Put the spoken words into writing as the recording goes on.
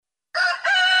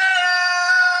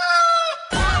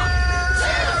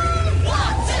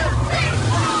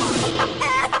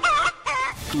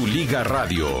Liga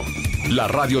Radio, la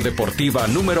radio deportiva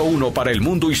número 1 para el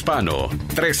mundo hispano.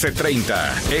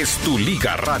 1330 es Tu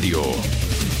Liga Radio.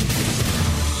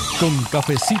 Con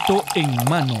cafecito en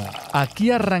mano,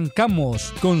 aquí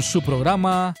arrancamos con su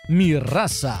programa Mi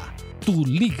Raza, Tu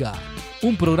Liga.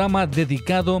 Un programa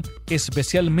dedicado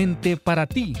especialmente para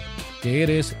ti, que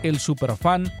eres el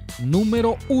superfan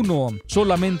número 1.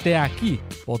 Solamente aquí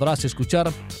podrás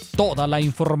escuchar toda la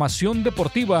información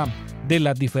deportiva de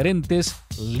las diferentes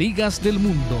ligas del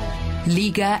mundo.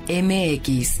 Liga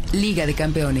MX, Liga de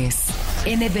Campeones,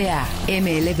 NBA,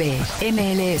 MLB,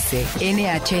 MLS,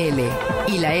 NHL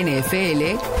y la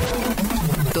NFL.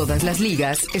 Todas las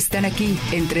ligas están aquí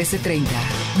en 1330.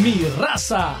 Mi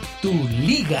Raza, Tu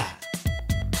Liga.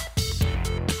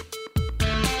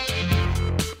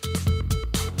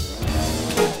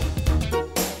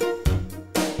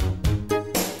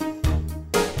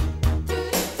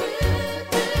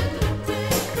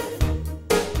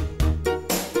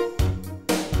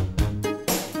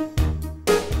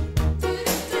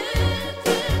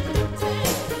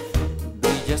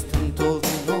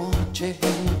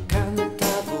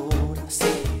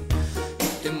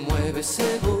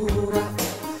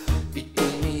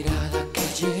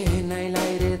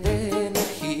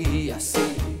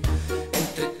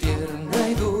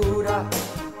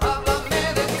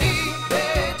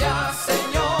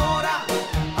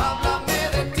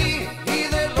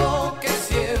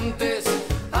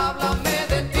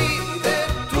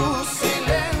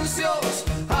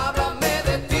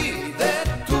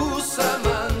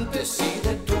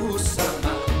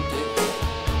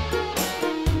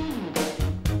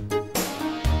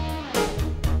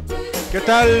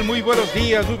 Muy buenos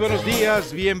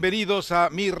días, bienvenidos a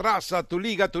Mi Raza, Tu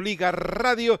Liga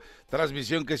Radio,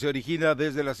 transmisión que se origina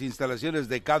desde las instalaciones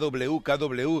de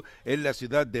KW en la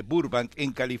ciudad de Burbank,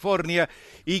 en California,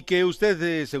 y que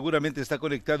usted seguramente está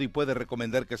conectado y puede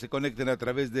recomendar que se conecten a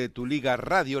través de Tu Liga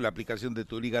Radio, la aplicación de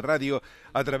Tu Liga Radio,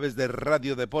 a través de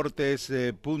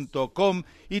radiodeportes.com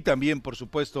y también, por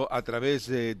supuesto, a través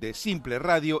de Simple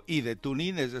Radio y de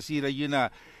TuneIn, es decir, hay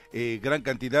una gran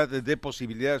cantidad de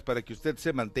posibilidades para que usted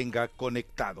se mantenga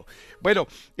conectado. Bueno,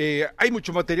 hay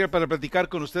mucho material para platicar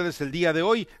con ustedes el día de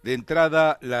hoy. De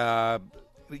entrada, la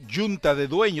junta de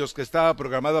dueños que estaba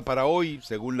programada para hoy,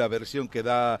 según la versión que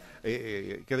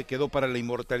quedó para la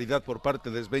inmortalidad por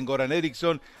parte de Sven-Goran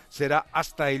Eriksson, será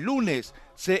hasta el lunes.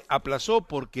 Se aplazó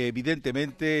porque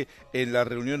evidentemente en las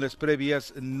reuniones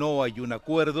previas no hay un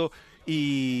acuerdo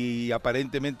y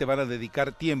aparentemente van a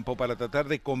dedicar tiempo para tratar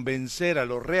de convencer a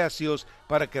los reacios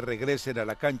para que regresen a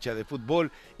la cancha de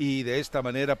fútbol y de esta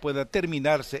manera pueda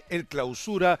terminarse el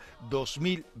Clausura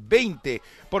 2020.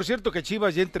 Por cierto que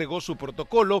Chivas ya entregó su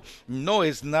protocolo, no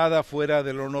es nada fuera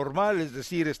de lo normal, es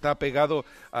decir, está pegado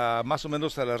a más o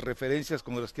menos a las referencias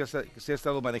como las que se ha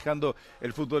estado manejando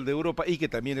el fútbol de Europa y que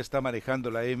también está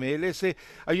manejando la MLS.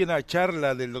 Hay una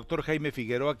charla del doctor Jaime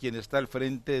Figueroa, quien está al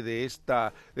frente de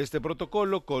este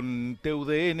protocolo con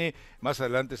TUDN. Más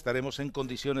adelante estaremos en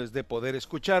condiciones de poder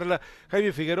escucharla.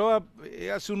 Jaime Figueroa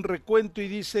hace un recuento y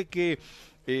dice que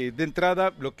de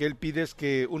entrada lo que él pide es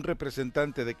que un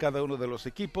representante de cada uno de los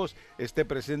equipos esté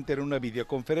presente en una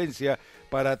videoconferencia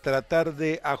para tratar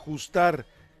de ajustar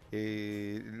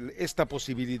esta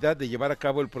posibilidad de llevar a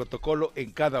cabo el protocolo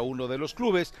en cada uno de los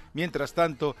clubes. Mientras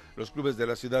tanto, los clubes de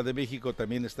la Ciudad de México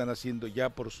también están haciendo ya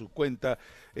por su cuenta,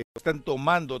 están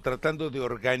tratando de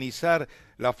organizar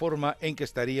la forma en que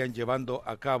estarían llevando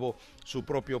a cabo su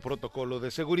propio protocolo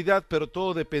de seguridad, pero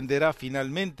todo dependerá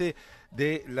finalmente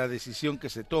de la decisión que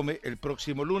se tome el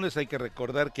próximo lunes. Hay que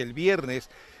recordar que el viernes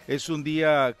es un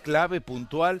día clave,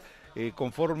 puntual,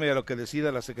 conforme a lo que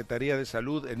decida la Secretaría de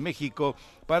Salud en México,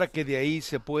 para que de ahí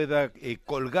se pueda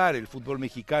colgar el fútbol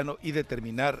mexicano y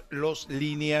determinar los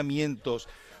lineamientos.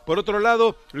 Por otro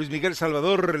lado, Luis Miguel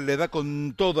Salvador le da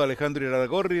con todo a Alejandro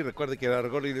Irarrágorri. Recuerde que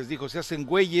Irarrágorri les dijo, se hacen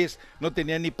güeyes, no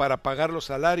tenían ni para pagar los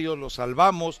salarios, los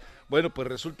salvamos. Bueno, pues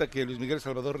resulta que Luis Miguel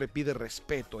Salvador le pide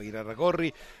respeto a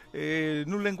Irarrágorri,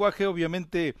 en un lenguaje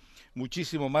obviamente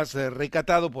muchísimo más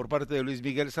recatado por parte de Luis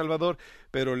Miguel Salvador,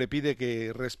 pero le pide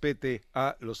que respete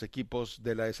a los equipos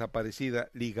de la desaparecida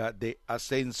Liga de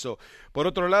Ascenso. Por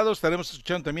otro lado, estaremos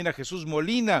escuchando también a Jesús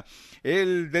Molina.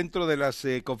 Él, dentro de las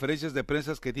conferencias de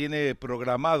prensa que tiene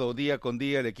programado día con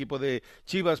día el equipo de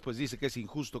Chivas, pues dice que es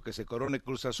injusto que se corone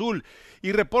Cruz Azul,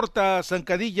 y reporta a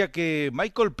Zancadilla que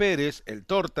Michael Pérez, el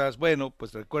Tortas, bueno,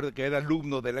 pues recuerde que era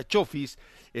alumno de la Chofis,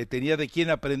 tenía de quién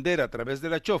aprender a través de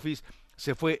la Chofis,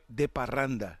 se fue de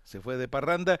parranda,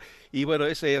 y bueno,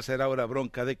 esa ya será ahora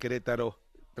bronca de Querétaro,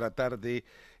 tratar de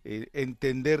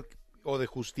entender o de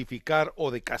justificar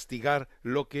o de castigar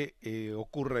lo que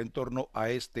ocurra en torno a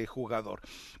este jugador.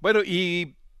 Bueno,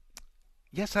 y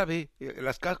ya sabe,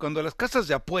 cuando las casas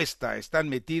de apuesta están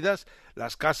metidas,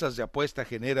 las casas de apuesta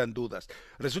generan dudas.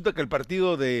 Resulta que el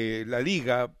partido de la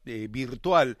liga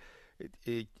virtual,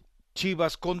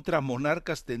 Chivas contra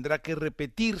Monarcas, tendrá que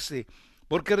repetirse,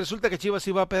 porque resulta que Chivas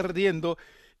iba perdiendo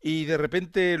y de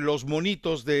repente los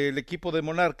monitos del equipo de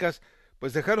Monarcas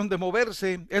pues dejaron de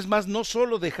moverse. Es más, no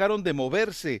solo dejaron de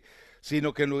moverse,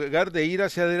 sino que en lugar de ir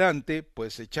hacia adelante,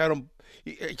 pues echaron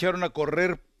a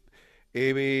correr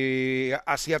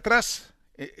hacia atrás,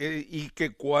 y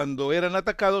que cuando eran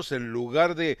atacados, en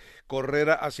lugar de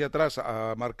correr hacia atrás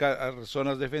a marcar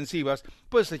zonas defensivas,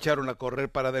 pues se echaron a correr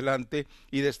para adelante,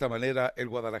 y de esta manera el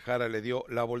Guadalajara le dio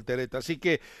la voltereta. Así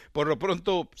que por lo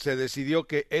pronto se decidió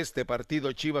que este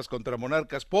partido Chivas contra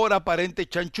Monarcas, por aparente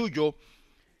chanchullo,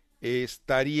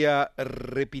 estaría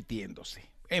repitiéndose.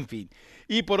 En fin,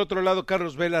 y por otro lado,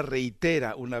 Carlos Vela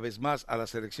reitera una vez más a la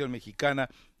selección mexicana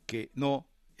que no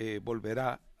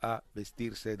volverá a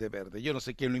vestirse de verde. Yo no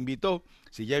sé quién lo invitó,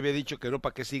 si ya había dicho que no,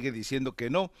 ¿para qué sigue diciendo que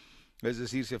no? Es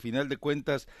decir, si a final de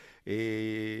cuentas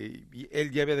él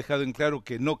ya había dejado en claro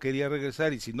que no quería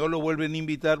regresar, y si no lo vuelven a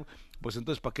invitar, pues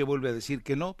entonces ¿para qué vuelve a decir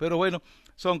que no? Pero bueno,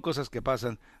 son cosas que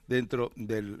pasan dentro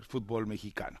del fútbol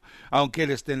mexicano, aunque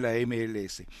él esté en la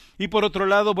MLS. Y por otro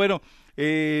lado, bueno,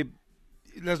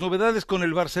 las novedades con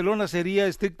el Barcelona sería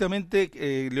estrictamente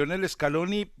Lionel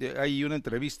Scaloni. Hay una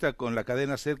entrevista con la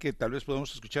cadena SER que tal vez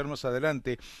podamos escuchar más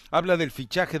adelante. Habla del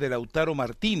fichaje de Lautaro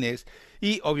Martínez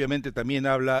y obviamente también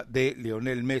habla de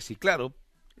Lionel Messi. Claro,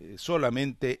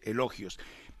 solamente elogios.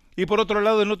 Y por otro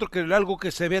lado, algo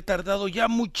que se había tardado ya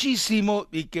muchísimo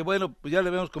y que bueno, pues ya le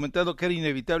habíamos comentado que era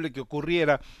inevitable que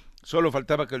ocurriera. Solo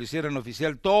faltaba que lo hicieran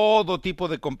oficial todo tipo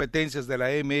de competencias de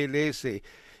la MLS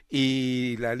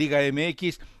y la Liga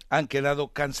MX han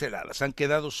quedado canceladas, han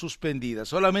quedado suspendidas.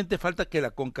 Solamente falta que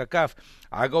la CONCACAF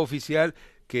haga oficial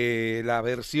que la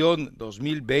versión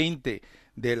 2020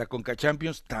 de la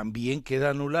CONCACHAMPIONS también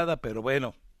queda anulada, pero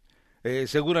bueno,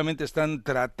 seguramente están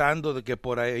tratando de que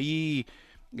por ahí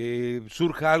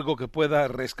surja algo que pueda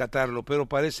rescatarlo, pero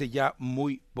parece ya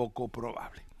muy poco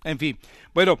probable. En fin,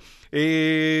 bueno,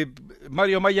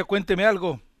 Mario Amaya, cuénteme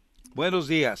algo. Buenos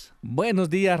días. Buenos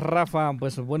días, Rafa.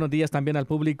 Pues buenos días también al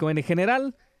público en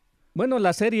general. Bueno,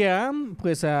 la Serie A,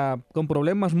 pues con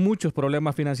muchos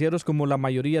problemas financieros como la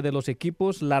mayoría de los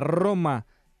equipos. La Roma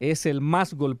es el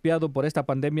más golpeado por esta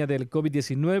pandemia del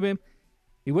COVID-19.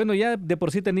 Y bueno, ya de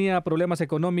por sí tenía problemas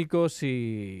económicos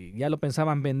y ya lo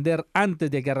pensaban vender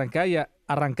antes de que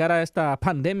arrancara esta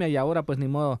pandemia, y ahora pues ni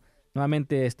modo,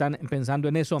 nuevamente están pensando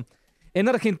en eso. En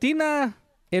Argentina,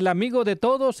 el amigo de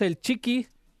todos, el Chiqui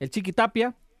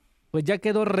Tapia, pues ya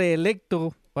quedó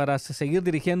reelecto para seguir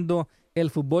dirigiendo el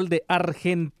fútbol de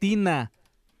Argentina.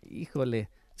 Híjole,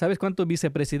 ¿sabes cuántos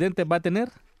vicepresidentes va a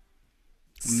tener?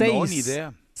 6. No, ni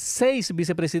idea. 6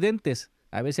 vicepresidentes.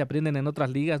 A ver si aprenden en otras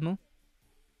ligas, ¿no?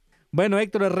 Bueno,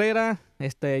 Héctor Herrera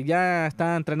ya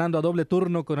está entrenando a doble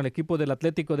turno con el equipo del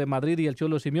Atlético de Madrid y el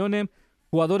Cholo Simeone.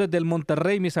 Jugadores del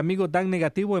Monterrey, mis amigos, dan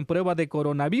negativo en prueba de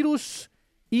coronavirus.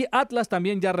 Y Atlas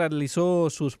también ya realizó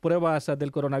sus pruebas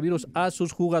del coronavirus a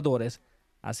sus jugadores.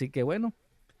 Así que bueno,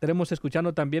 estaremos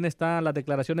escuchando. También están las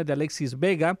declaraciones de Alexis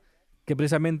Vega, que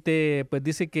precisamente pues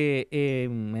dice que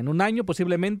en un año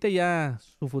posiblemente ya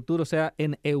su futuro sea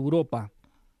en Europa.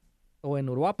 O en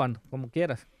Uruapan, como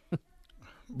quieras.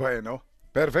 Bueno,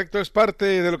 perfecto, es parte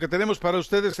de lo que tenemos para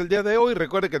ustedes el día de hoy.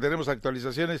 Recuerde que tenemos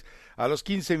actualizaciones a los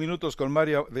 15 minutos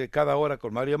de cada hora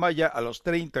con Mario Amaya, a los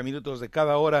 30 minutos de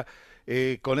cada hora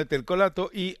con Etel Colato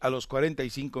y a los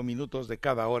 45 minutos de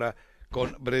cada hora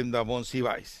con Brenda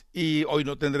Monsiváis. Y hoy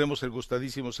no tendremos el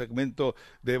gustadísimo segmento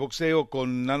de boxeo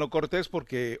con Nano Cortés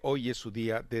porque hoy es su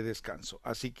día de descanso.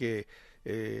 Así que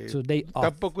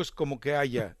tampoco es como que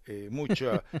haya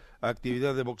mucha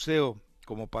actividad de boxeo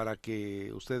como para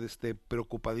que usted esté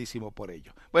preocupadísimo por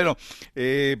ello. Bueno,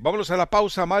 vámonos a la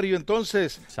pausa, Mario,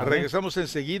 entonces. Regresamos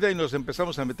enseguida y nos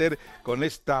empezamos a meter con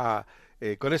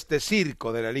este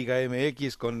circo de la Liga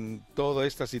MX, con toda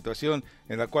esta situación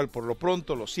en la cual por lo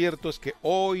pronto lo cierto es que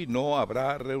hoy no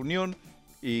habrá reunión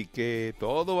y que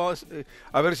todo va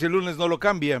a ver si el lunes no lo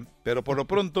cambia, pero por lo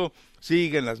pronto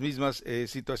siguen las mismas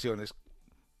situaciones.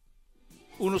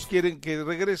 Unos quieren que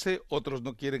regrese, otros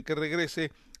no quieren que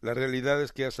regrese. La realidad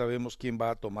es que ya sabemos quién va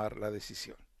a tomar la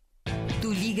decisión.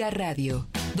 Tu Liga Radio,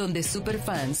 donde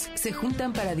superfans se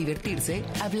juntan para divertirse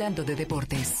hablando de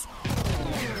deportes.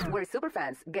 Where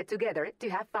superfans get together to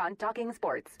have fun talking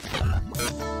sports.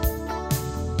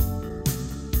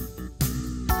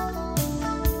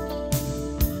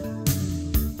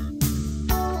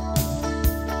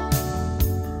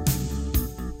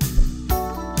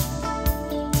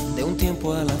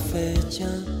 tiempo a la fecha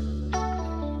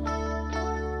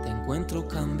te encuentro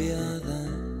cambiada.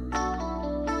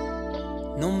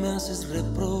 No me haces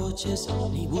reproches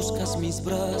ni buscas mis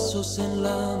brazos en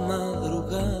la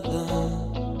madrugada.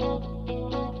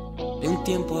 De un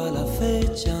tiempo a la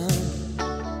fecha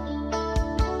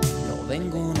lo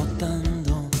vengo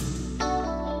notando.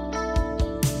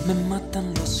 Me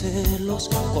matan los celos,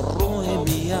 corroe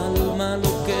mi alma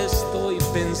lo que estoy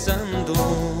pensando.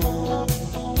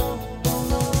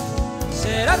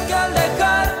 ¿Será que al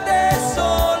dejarte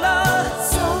sola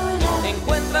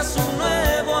encuentras un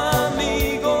nuevo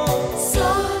amigo?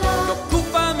 Que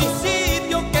ocupa mi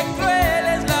sitio, que cruel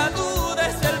es la duda,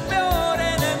 es el peor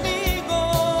enemigo.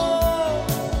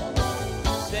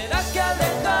 ¿Será que al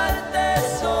dejarte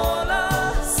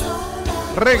sola?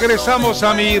 Regresamos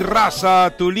a Mi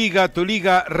Raza, Tu Liga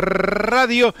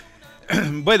Radio.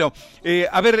 Bueno,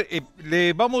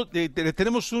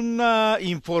 tenemos una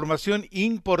información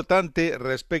importante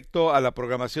respecto a la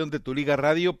programación de Tu Liga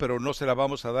Radio, pero no se la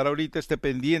vamos a dar ahorita, esté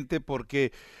pendiente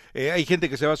porque hay gente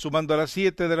que se va sumando a las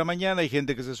 7 de la mañana, hay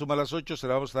gente que se suma a las 8, se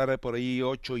la vamos a dar por ahí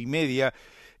 8:30,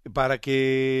 para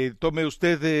que tome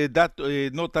usted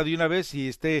nota de una vez y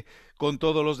esté con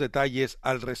todos los detalles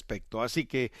al respecto. Así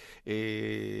que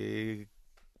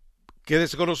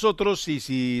quédese con nosotros y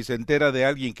si se entera de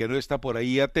alguien que no está por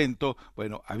ahí atento,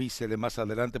 bueno, avísele más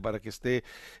adelante para que esté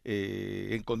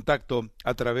en contacto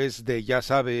a través de, ya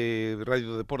sabe,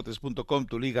 radiodeportes.com,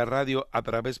 Tu Liga Radio, a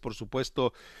través, por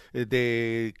supuesto,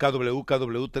 de KW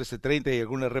 1330 y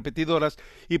algunas repetidoras,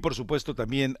 y por supuesto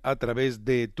también a través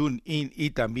de TuneIn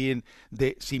y también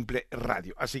de Simple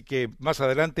Radio. Así que más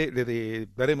adelante le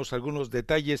daremos algunos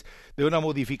detalles de una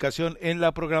modificación en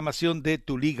la programación de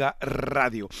Tu Liga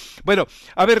Radio. Bueno,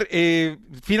 a ver,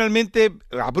 finalmente,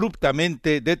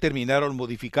 abruptamente determinaron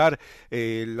modificar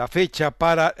la fecha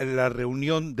para la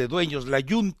reunión de dueños, la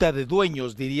junta de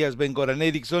dueños, diría Sven-Goran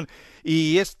Eriksson,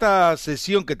 y esta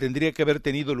sesión que tendría que haber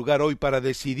tenido lugar hoy para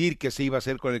decidir qué se iba a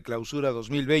hacer con el Clausura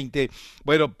 2020,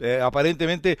 bueno,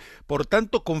 aparentemente por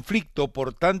tanto conflicto,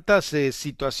 por tantas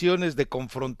situaciones de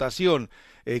confrontación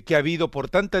que ha habido, por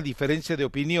tanta diferencia de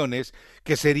opiniones,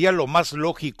 que sería lo más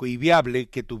lógico y viable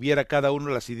que tuviera cada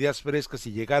uno las ideas frescas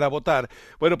y llegara a votar,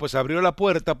 bueno, pues abrió la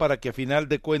puerta para que a final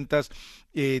de cuentas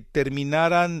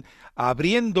terminaran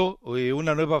abriendo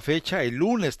una nueva fecha el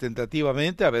lunes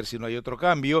tentativamente, a ver si no hay otro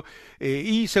cambio,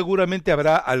 y seguramente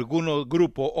habrá algunos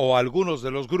grupos o algunos de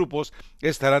los grupos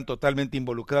estarán totalmente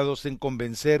involucrados en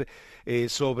convencer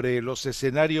sobre los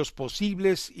escenarios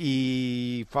posibles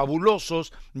y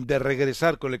fabulosos de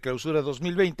regresar con la Clausura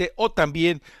 2020 o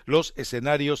también los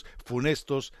escenarios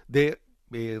funestos de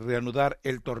reanudar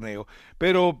el torneo.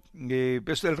 Pero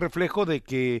es el reflejo de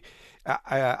que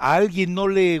a alguien no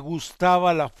le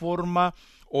gustaba la forma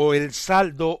o el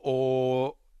saldo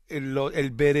o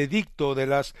el veredicto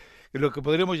de lo que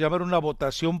podríamos llamar una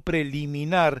votación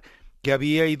preliminar que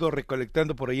había ido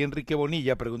recolectando por ahí Enrique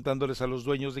Bonilla, preguntándoles a los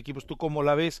dueños de equipos, ¿tú cómo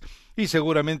la ves? Y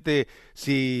seguramente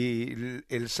si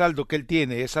el saldo que él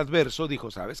tiene es adverso, dijo,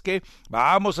 ¿sabes qué?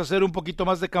 Vamos a hacer un poquito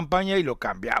más de campaña y lo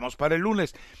cambiamos para el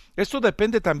lunes. Esto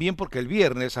depende también porque el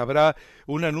viernes habrá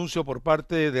un anuncio por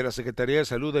parte de la Secretaría de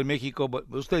Salud de México,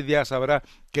 usted ya sabrá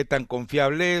qué tan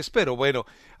confiable es, pero bueno,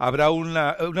 habrá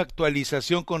una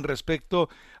actualización con respecto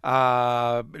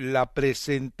a la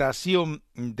presentación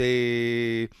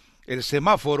de el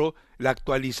semáforo, la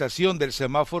actualización del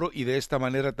semáforo y de esta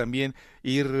manera también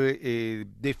ir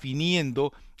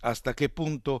definiendo hasta qué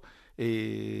punto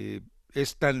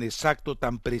es tan exacto,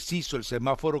 tan preciso el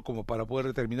semáforo como para poder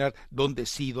determinar dónde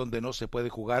sí, dónde no se puede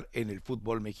jugar en el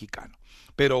fútbol mexicano.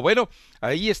 Pero bueno,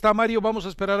 ahí está, Mario, vamos a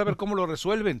esperar a ver cómo lo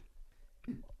resuelven.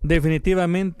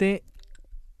 Definitivamente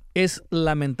es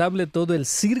lamentable todo el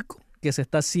circo que se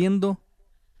está haciendo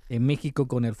en México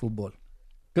con el fútbol.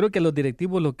 Creo que a los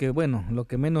directivos lo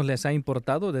que menos les ha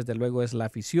importado, desde luego, es la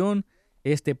afición.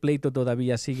 Este pleito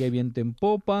todavía sigue viento en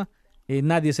popa,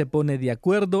 nadie se pone de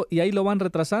acuerdo y ahí lo van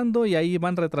retrasando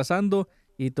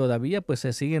y todavía pues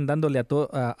se siguen dándole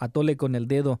a tole con el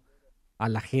dedo a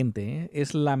la gente.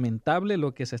 Es lamentable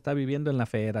lo que se está viviendo en la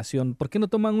federación. ¿Por qué no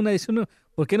toman una decisión?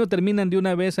 ¿Por qué no terminan de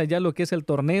una vez allá lo que es el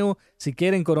torneo? Si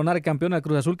quieren coronar campeón a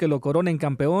Cruz Azul, que lo coronen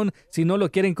campeón. Si no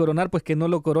lo quieren coronar, pues que no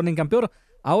lo coronen campeón.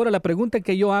 Ahora la pregunta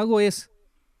que yo hago es,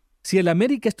 si el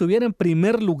América estuviera en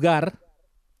primer lugar,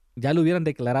 ¿ya lo hubieran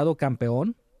declarado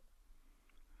campeón?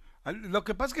 Lo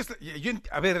que pasa es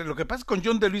que, lo que pasa con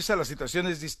John de Luisa la situación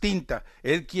es distinta.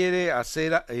 Él quiere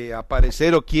hacer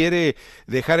aparecer o quiere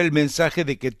dejar el mensaje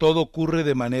de que todo ocurre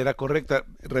de manera correcta.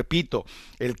 Repito,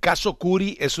 el caso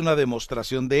Curi es una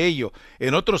demostración de ello.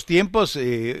 En otros tiempos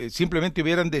simplemente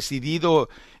hubieran decidido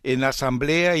en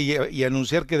asamblea y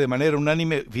anunciar que de manera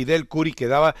unánime Fidel Curi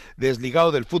quedaba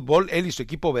desligado del fútbol, él y su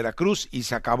equipo Veracruz, y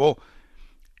se acabó.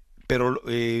 Pero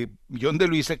John de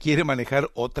Luisa quiere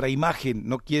manejar otra imagen,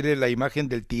 no quiere la imagen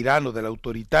del tirano, del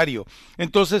autoritario.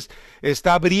 Entonces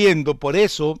está abriendo por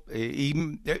eso,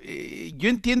 yo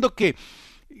entiendo que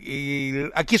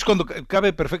aquí es cuando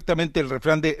cabe perfectamente el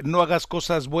refrán de no hagas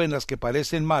cosas buenas que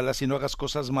parecen malas y no hagas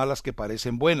cosas malas que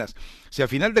parecen buenas. Si a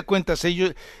final de cuentas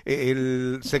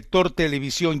el sector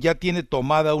televisión ya tiene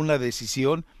tomada una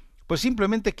decisión, pues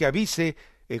simplemente que avise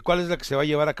cuál es la que se va a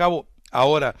llevar a cabo.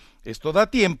 Ahora, esto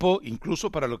da tiempo,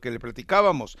 incluso para lo que le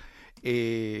platicábamos.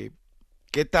 ¿Qué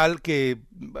tal que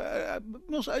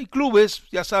hay clubes,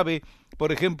 ya sabe,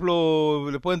 por ejemplo,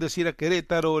 le pueden decir a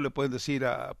Querétaro, le pueden decir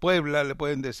a Puebla, le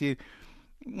pueden decir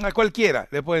a cualquiera,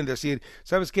 le pueden decir,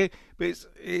 ¿sabes qué? Pues,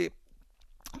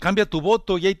 cambia tu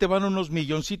voto y ahí te van unos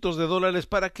milloncitos de dólares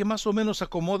para que más o menos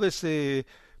acomodes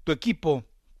tu equipo.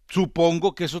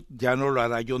 Supongo que eso ya no lo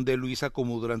hará John de Luisa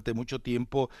como durante mucho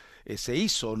tiempo se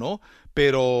hizo, ¿no?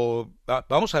 Pero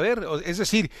vamos a ver, es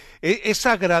decir, es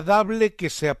agradable que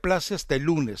se aplace hasta el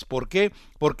lunes. ¿Por qué?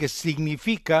 Porque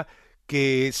significa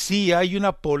que sí hay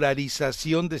una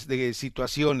polarización de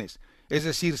situaciones. Es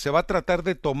decir, se va a tratar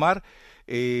de tomar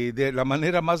de la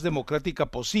manera más democrática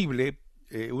posible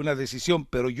una decisión,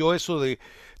 pero yo eso de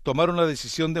tomar una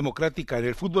decisión democrática en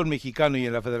el fútbol mexicano y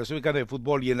en la Federación Mexicana de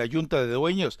Fútbol y en la Junta de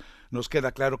Dueños, nos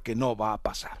queda claro que no va a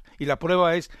pasar. Y la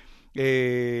prueba es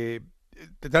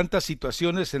tantas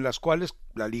situaciones en las cuales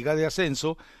la Liga de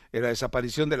Ascenso, la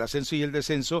desaparición del ascenso y el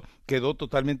descenso, quedó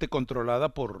totalmente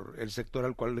controlada por el sector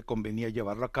al cual le convenía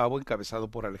llevarlo a cabo, encabezado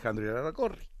por Alejandro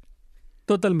Irarrágorri.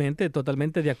 Totalmente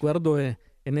de acuerdo en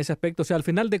ese aspecto. O sea, al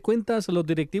final de cuentas, los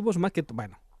directivos más que...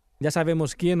 Bueno, ya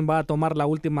sabemos quién va a tomar la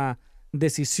última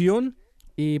decisión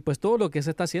y pues todo lo que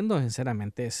se está haciendo,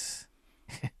 sinceramente,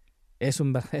 es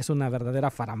una verdadera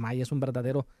faramaya, es un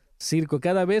verdadero circo.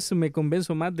 Cada vez me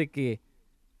convenzo más de que,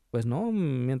 pues no,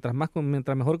 mientras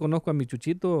mejor conozco a mi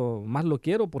Chuchito, más lo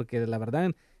quiero, porque la verdad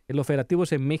en los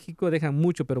federativos en México dejan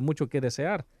mucho, pero mucho que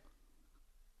desear.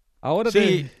 Ahora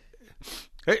sí,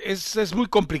 es muy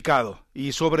complicado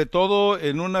y sobre todo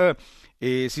en una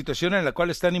situación en la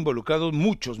cual están involucrados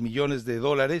muchos millones de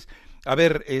dólares. A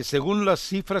ver, según las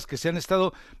cifras que se han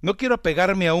estado, no quiero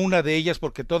apegarme a una de ellas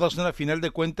porque todas son a final de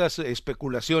cuentas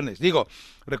especulaciones. Digo,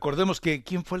 recordemos que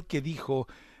 ¿quién fue el que dijo?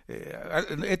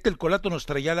 El Colato nos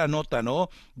traía la nota, ¿no?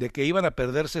 De que iban a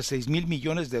perderse 6,000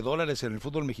 millones de dólares en el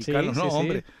fútbol mexicano. Sí, no, sí,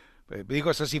 hombre. Sí. Digo,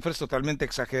 esa cifra es totalmente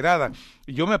exagerada.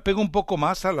 Yo me apego un poco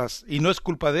más a y no es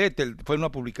culpa de Etel, fue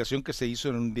una publicación que se hizo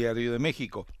en un diario de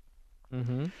México.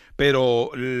 Uh-huh.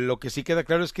 Pero lo que sí queda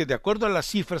claro es que de acuerdo a las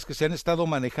cifras que se han estado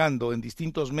manejando en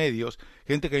distintos medios,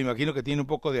 gente que me imagino que tiene un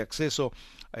poco de acceso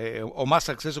o más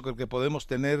acceso que el que podemos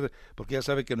tener, porque ya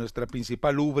sabe que nuestra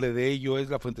principal ubre de ello es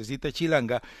la fuentecita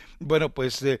chilanga, bueno,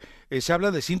 pues se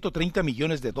habla de 130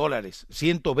 millones de dólares,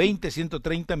 120,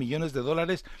 130 millones de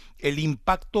dólares, el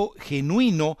impacto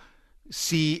genuino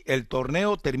si el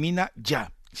torneo termina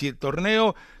ya. Si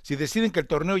deciden que el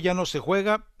torneo ya no se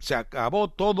juega, se acabó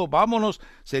todo, vámonos,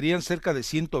 serían cerca de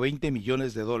 120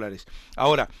 millones de dólares.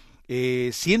 Ahora,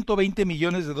 120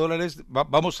 millones de dólares,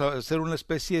 vamos a hacer una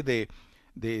especie de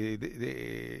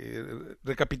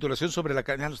recapitulación sobre la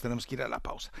cadena, nos tenemos que ir a la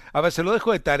pausa. A ver, se lo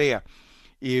dejo de tarea,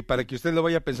 y para que usted lo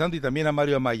vaya pensando, y también a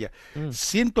Mario Amaya.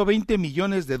 120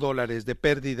 millones de dólares de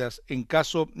pérdidas en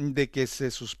caso de que se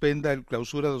suspenda el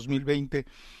clausura 2020,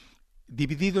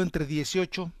 dividido entre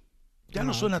 18, ya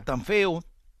no suena tan feo.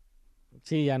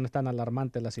 Sí, ya no es tan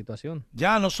alarmante la situación.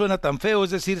 Ya no suena tan feo, es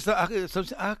decir,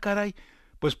 caray,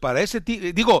 pues para ese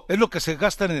digo, es lo que se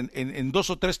gastan en 2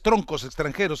 o 3 troncos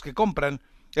extranjeros que compran,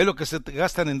 es lo que se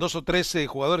gastan en 2 o 3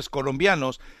 jugadores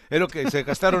colombianos, es lo que se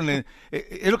gastaron es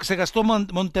lo que se gastó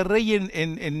Monterrey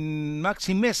en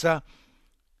Maxi Mesa,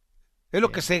 es lo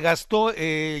que se gastó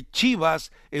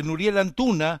Chivas en Uriel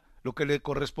Antuna, lo que le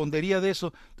correspondería de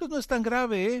eso. Entonces no es tan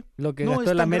grave, ¿eh? Lo que no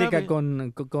gastó el América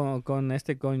con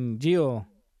Gio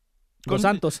Dos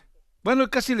Santos. Bueno,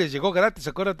 casi les llegó gratis,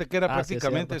 acuérdate que era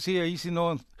prácticamente, sí, ahí sí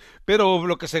no. Pero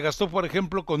lo que se gastó, por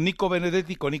ejemplo, con Nico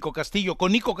Benedetti, con Nico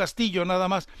Castillo nada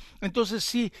más. Entonces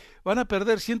sí, van a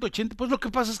perder 180, pues lo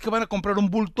que pasa es que van a comprar un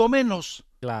bulto menos,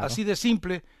 claro. Así de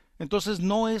simple. Entonces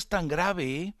no es tan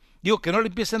grave, ¿eh? Digo, que no le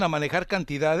empiecen a manejar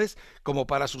cantidades como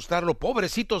para asustarlo.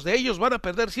 Pobrecitos de ellos, van a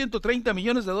perder 130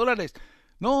 millones de dólares.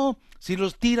 No, si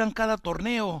los tiran cada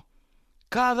torneo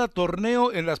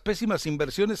en las pésimas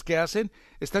inversiones que hacen,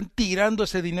 están tirando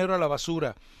ese dinero a la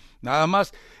basura. Nada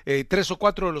más 3 o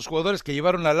 4 de los jugadores que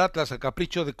llevaron al Atlas a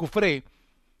capricho de Cufré,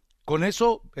 con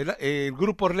eso el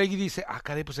grupo Orlegui dice,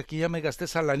 caray, pues aquí ya me gasté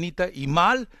esa lanita y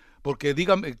mal, porque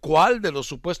dígame, ¿cuál de los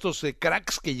supuestos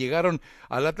cracks que llegaron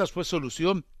al Atlas fue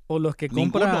solución? O los que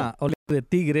compra de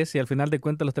Tigres y al final de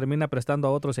cuentas los termina prestando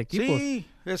a otros equipos. Sí,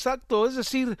 exacto, es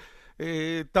decir,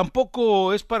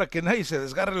 tampoco es para que nadie se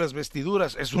desgarre las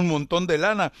vestiduras, es un montón de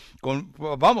lana, con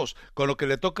lo que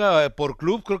le toca por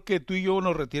club, creo que tú y yo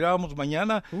nos retirábamos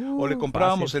mañana o le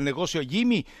comprábamos el negocio a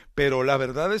Jimmy, pero la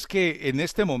verdad es que en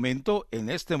este momento,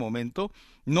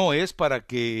 no es para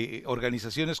que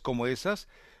organizaciones como esas,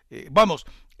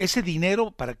 ese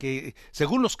dinero para que,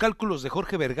 según los cálculos de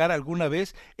Jorge Vergara alguna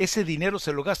vez, ese dinero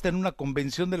se lo gasta en una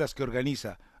convención de las que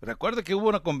organiza. Recuerda que hubo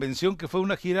una convención que fue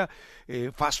una gira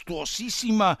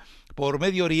fastuosísima por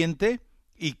Medio Oriente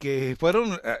y que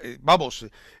fueron,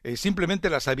 simplemente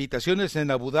las habitaciones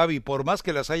en Abu Dhabi, por más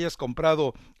que las hayas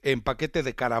comprado en paquete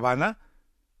de caravana,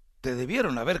 te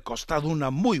debieron haber costado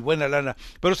una muy buena lana.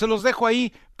 Pero se los dejo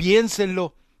ahí,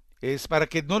 piénsenlo. Es para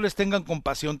que no les tengan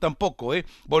compasión tampoco, ¿eh?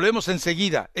 Volvemos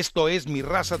enseguida. Esto es Mi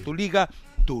Raza Tu Liga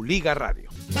Radio.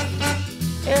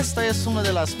 Esta es una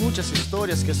de las muchas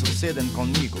historias que suceden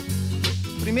conmigo.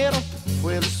 Primero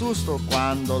fue el susto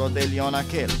cuando lo de León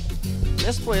aquel.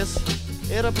 Después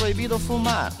era prohibido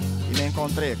fumar y me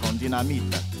encontré con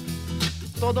dinamita.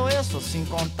 Todo eso sin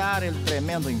contar el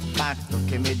tremendo impacto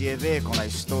que me llevé con la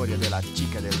historia de la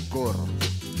chica del gorro.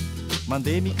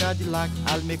 Mandé mi Cadillac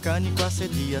al mecánico hace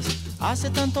días. Hace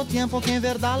tanto tiempo que en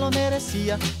verdad lo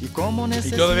merecía. Y como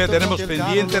necesito. Y todavía tenemos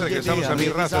pendiente, regresamos a Mi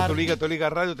Raza, Tu Liga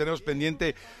Radio. Tenemos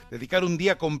pendiente dedicar un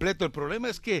día completo. El problema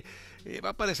es que va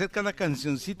a aparecer cada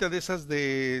cancioncita de esas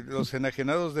de los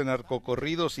enajenados de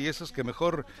narcocorridos y esos que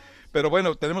mejor. Pero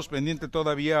bueno, tenemos pendiente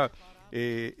todavía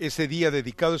ese día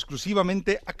dedicado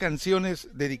exclusivamente a canciones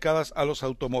dedicadas a los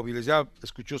automóviles. Ya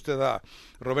escuchó usted a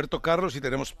Roberto Carlos y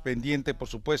tenemos pendiente, por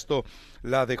supuesto,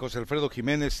 la de José Alfredo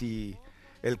Jiménez y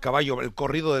el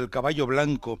corrido del caballo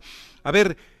blanco. A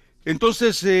ver,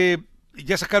 entonces,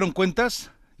 ¿ya sacaron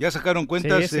cuentas?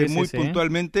 Muy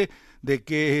puntualmente de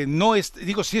que no es,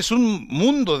 sí es un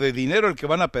mundo de dinero el que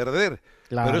van a perder,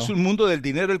 claro, pero es un mundo del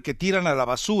dinero el que tiran a la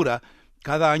basura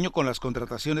cada año con las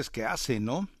contrataciones que hacen,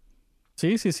 ¿no?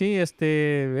 Sí,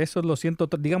 esos los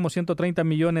 130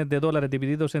 millones de dólares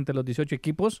divididos entre los 18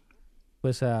 equipos,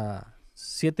 pues a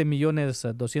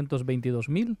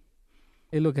 7.222.000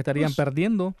 es lo que estarían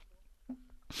perdiendo.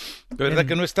 ¿De verdad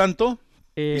que no es tanto?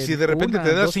 Y si de repente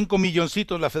te da 5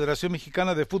 milloncitos la Federación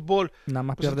Mexicana de Fútbol, nada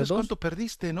más pierdes 2. ¿Cuánto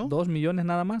perdiste, no? 2 millones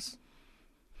nada más.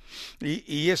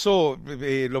 Y eso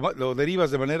lo derivas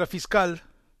de manera fiscal.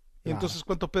 ¿Y entonces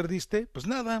cuánto perdiste? Pues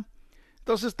nada.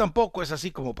 Entonces tampoco es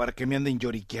así como para que me anden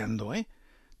lloriqueando,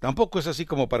 Tampoco es así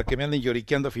como para que me anden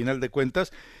lloriqueando a final de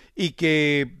cuentas y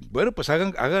que, bueno, pues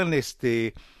hagan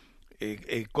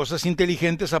cosas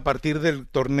inteligentes a partir del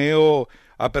torneo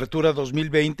Apertura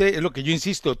 2020. Es lo que yo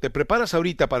insisto, te preparas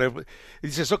ahorita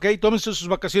dices, ok, tómense sus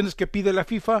vacaciones que pide la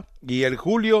FIFA y el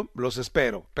julio los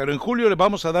espero, pero en julio le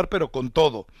vamos a dar pero con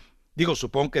todo.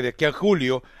 Supongo que de aquí a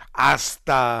julio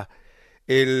hasta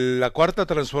la cuarta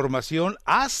transformación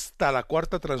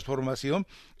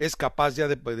es capaz ya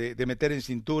de meter en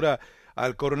cintura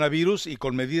al coronavirus y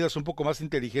con medidas un poco más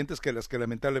inteligentes que las que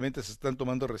lamentablemente se están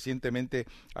tomando recientemente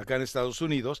acá en Estados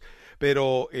Unidos,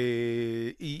 pero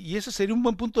y ese sería un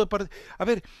buen punto de partida. A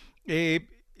ver,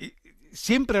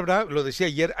 siempre habrá, lo decía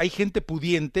ayer, hay gente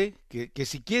pudiente que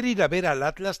si quiere ir a ver al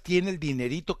Atlas tiene el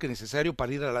dinerito que es necesario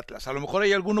para ir al Atlas. A lo mejor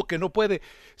hay alguno que no puede.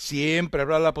 Siempre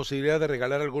habrá la posibilidad de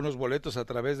regalar algunos boletos a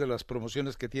través de las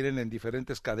promociones que tienen en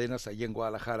diferentes cadenas allí en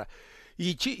Guadalajara.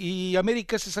 Y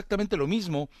América es exactamente lo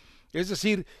mismo. Es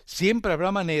decir, siempre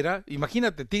habrá manera.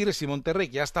 Imagínate Tigres y Monterrey,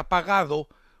 que ya está pagado.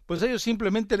 Pues ellos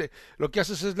simplemente lo que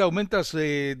haces es le aumentas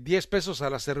 10 pesos a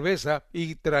la cerveza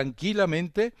y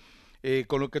tranquilamente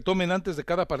con lo que tomen antes de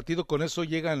cada partido, con eso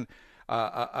llegan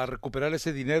a recuperar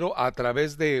ese dinero a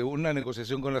través de una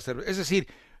negociación con la cerveza. Es decir,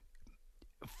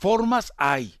 formas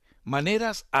hay,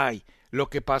 maneras hay. Lo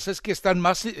que pasa es que están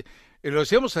más, lo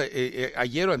decíamos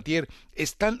ayer o antier,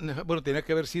 tenía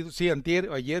que haber sido, sí, antier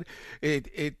o ayer,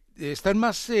 están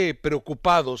más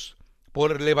preocupados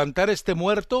por levantar este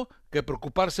muerto que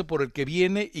preocuparse por el que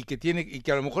viene y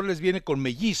que a lo mejor les viene con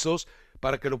mellizos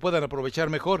para que lo puedan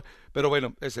aprovechar mejor, pero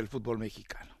bueno, es el fútbol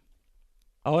mexicano.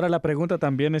 Ahora la pregunta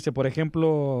también es, por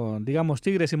ejemplo, digamos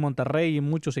Tigres y Monterrey y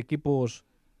muchos equipos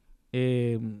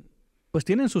pues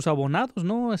tienen sus abonados,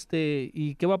 ¿no?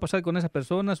 ¿Y qué va a pasar con esas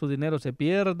personas? Su dinero se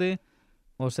pierde.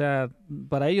 O sea,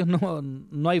 para ellos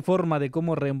no hay forma de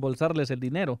cómo reembolsarles el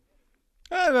dinero.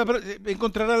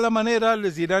 Encontrarán la manera,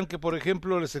 les dirán que, por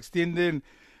ejemplo, les extienden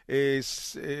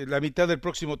la mitad del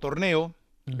próximo torneo,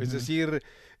 es decir,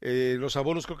 los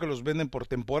abonos creo que los venden por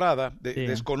temporada, Sí.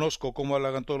 desconozco cómo lo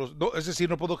hagan todos los, no, es decir,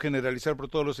 no puedo generalizar por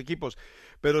todos los equipos,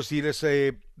 pero si los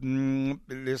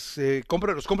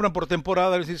compran por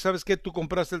temporada, es decir, ¿sabes qué? Tú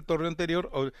compraste el torneo anterior,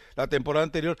 o la temporada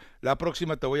anterior, la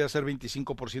próxima te voy a hacer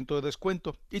 25% de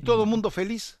descuento, y todo el mundo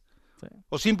feliz. Sí.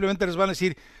 O simplemente les van a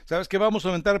decir, ¿sabes qué? Vamos a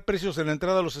aumentar precios en la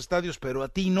entrada a los estadios, pero a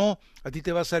ti no, a ti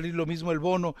te va a salir lo mismo el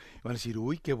bono. Y van a decir,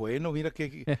 uy, qué bueno, mira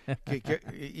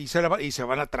y se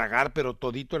van a tragar, pero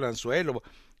todito el anzuelo.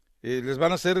 Les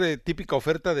van a hacer típica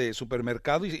oferta de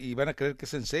supermercado y van a creer que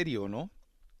es en serio, ¿no?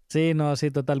 Sí, no,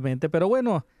 sí, totalmente. Pero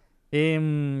bueno,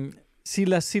 si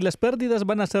las pérdidas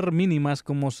van a ser mínimas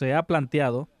como se ha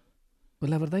planteado, pues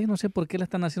la verdad yo no sé por qué le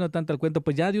están haciendo tanto el cuento.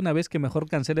 Pues ya de una vez que mejor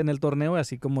cancelen el torneo,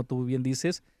 así como tú bien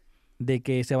dices, de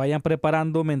que se vayan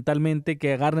preparando mentalmente,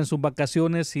 que agarren sus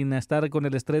vacaciones sin estar con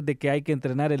el estrés de que hay que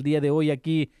entrenar el día de hoy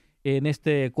aquí en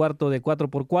este cuarto de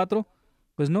 4x4.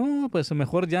 Pues no, pues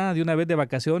mejor ya de una vez de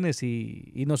vacaciones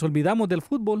y nos olvidamos del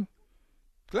fútbol.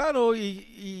 Claro,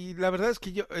 y la verdad es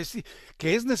que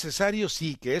que es necesario,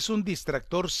 sí, que es un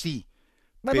distractor, sí.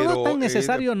 Bueno, pero, no tan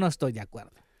necesario, no estoy de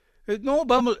acuerdo. No,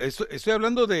 vamos, estoy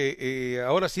hablando de,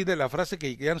 ahora sí, de la frase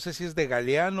que ya no sé si es de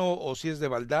Galeano o si es de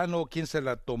Valdano, quién se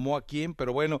la tomó a quién,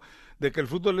 pero bueno, de que el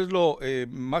fútbol es lo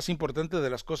más importante de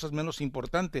las cosas menos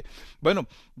importante. Bueno,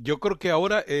 yo creo que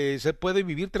ahora se puede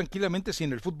vivir tranquilamente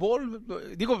sin el fútbol.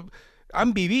 Digo,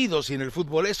 han vivido sin el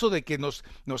fútbol. Eso de que nos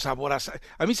aboraza.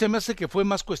 A mí se me hace que fue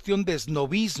más cuestión de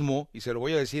esnobismo, y se lo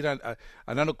voy a decir a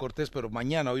Nano Cortés, pero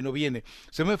mañana, hoy no viene.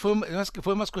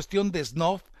 Fue más cuestión de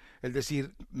snob. Es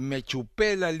decir, me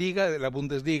chupé la liga de la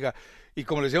Bundesliga. Y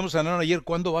como le decíamos a Nano ayer,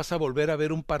 ¿cuándo vas a volver a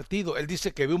ver un partido? Él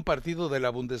dice que ve un partido de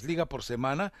la Bundesliga por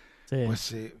semana. Sí,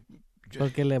 Pues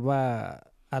porque le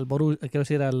va al quiero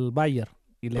decir, al Bayern,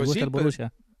 y le pues gusta sí, el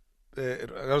Borussia.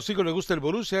 a los hijos le gusta el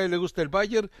Borussia, a él le gusta el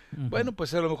Bayern. Bueno,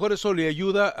 pues a lo mejor eso le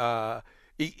ayuda a...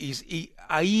 Y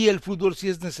ahí el fútbol sí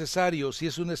es necesario, sí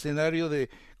es un escenario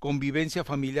de convivencia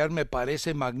familiar, me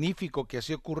parece magnífico que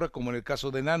así ocurra, como en el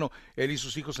caso de Nano, él y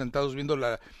sus hijos sentados viendo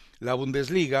la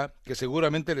Bundesliga, que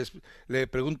seguramente le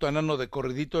pregunto a Nano de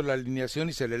corridito la alineación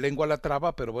y se le lengua la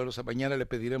traba, pero bueno, mañana le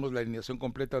pediremos la alineación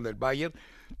completa del Bayern.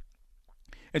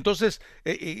 Entonces,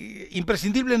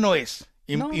 imprescindible no es,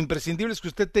 No. imprescindible es que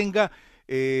usted tenga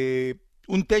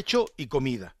un techo y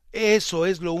comida. Eso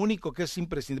es lo único que es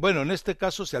imprescindible. Bueno, en este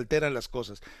caso se alteran las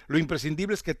cosas. Lo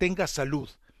imprescindible es que tenga salud.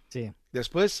 Sí.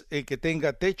 Después que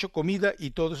tenga techo, comida,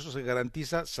 y todo eso se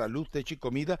garantiza, salud, techo y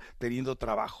comida, teniendo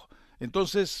trabajo.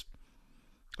 Entonces,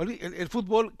 el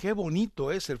fútbol, qué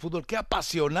bonito es el fútbol, qué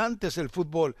apasionante es el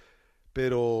fútbol.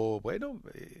 Pero bueno,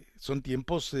 son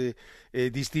tiempos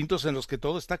distintos en los que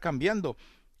todo está cambiando.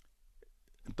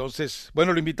 Entonces,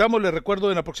 bueno, lo invitamos, le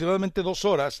recuerdo, en aproximadamente 2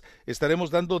 horas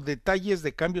estaremos dando detalles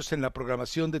de cambios en la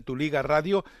programación de Tu Liga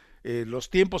Radio.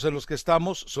 Los tiempos en los que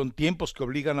estamos son tiempos que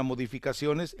obligan a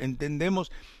modificaciones,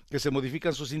 entendemos que se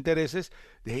modifican sus intereses.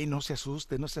 No se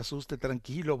asuste,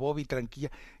 tranquilo, Bobby, tranquila.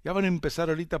 Ya van a empezar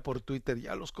ahorita por Twitter,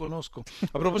 ya los conozco.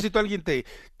 A propósito, alguien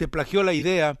te plagió la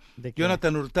idea. ¿De qué?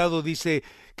 Jonathan Hurtado dice,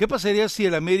 ¿qué pasaría si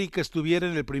el América estuviera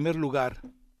en el primer lugar?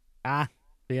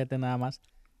 Fíjate nada más.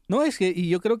 No, es que, y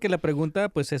yo creo que la pregunta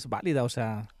pues es válida, o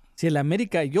sea, si el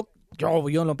América, yo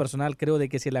en lo personal creo de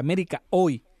que si el América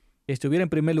hoy estuviera en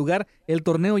primer lugar, el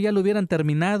torneo ya lo hubieran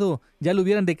terminado, ya lo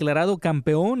hubieran declarado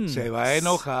campeón. Se va a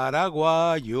enojar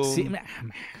Aguayo. Sí,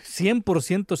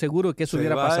 100% seguro que eso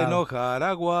hubiera pasado. Se va a enojar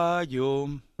Aguayo.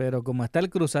 Pero como está el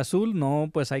Cruz Azul, no,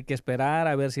 pues hay que esperar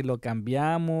a ver si lo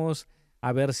cambiamos,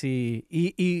 a ver si...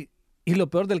 Y lo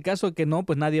peor del caso es que no,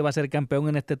 pues nadie va a ser campeón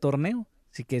en este torneo,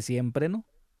 así que siempre no.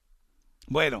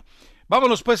 Bueno,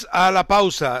 vámonos pues a la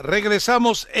pausa,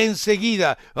 regresamos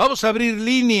enseguida, vamos a abrir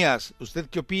líneas. ¿Usted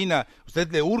qué opina? ¿Usted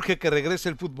le urge que regrese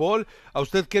el fútbol? ¿A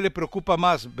usted qué le preocupa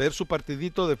más? ¿Ver su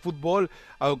partidito de fútbol?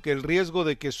 Aunque el riesgo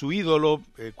de que su ídolo,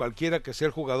 cualquiera que sea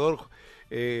el jugador,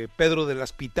 Pedro de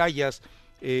las Pitayas,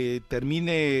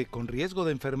 termine con riesgo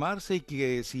de enfermarse, y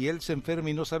que si él se enferma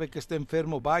y no sabe que está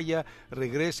enfermo, vaya,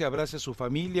 regrese, abrace a su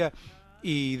familia,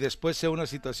 y después sea una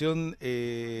situación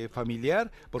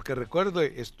familiar, porque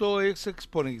recuerde, esto es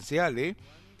exponencial,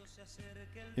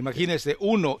 imagínese,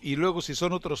 1 y luego si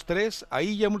son otros 3,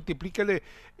 ahí ya multiplícale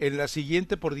en la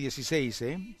siguiente por 16,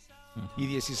 y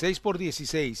 16 por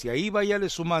 16, y ahí váyale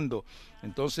sumando.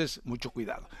 Entonces, mucho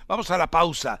cuidado. Vamos a la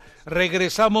pausa.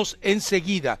 Regresamos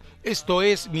enseguida. Esto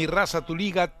es Mi Raza Tu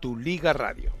Liga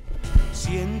Radio.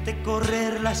 Siente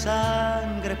correr la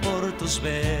sangre por tus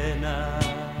venas.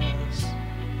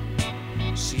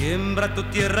 Siembra tu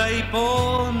tierra y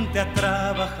ponte a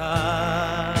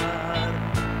trabajar.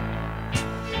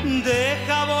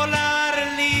 Deja volar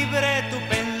libre tu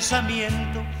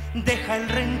pensamiento. Deja el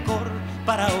rencor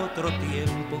para otro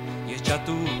tiempo y echa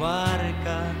tu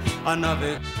barca a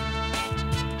navegar.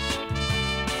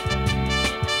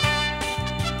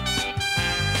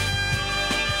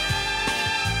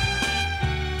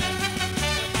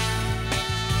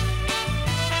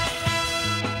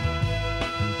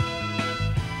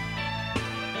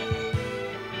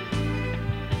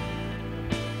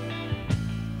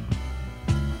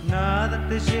 Nada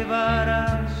te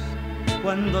llevarás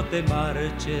cuando te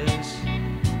marches,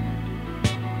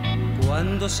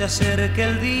 cuando se acerque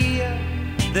el día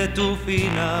de tu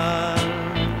final.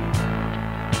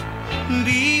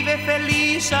 Vive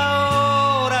feliz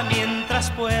ahora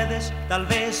mientras puedes, tal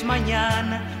vez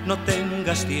mañana no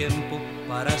tengas tiempo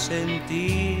para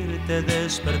sentirte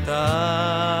despertar.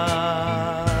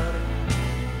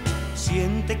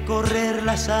 Siente correr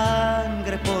la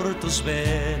sangre por tus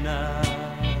venas.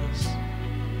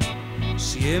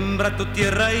 Siembra tu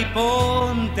tierra y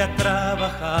ponte a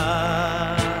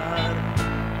trabajar.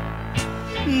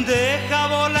 Deja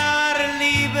volar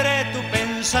libre tu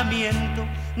pensamiento.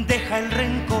 Deja el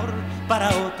rencor para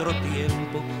otro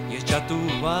tiempo y echa tu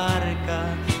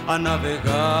barca a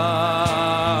navegar.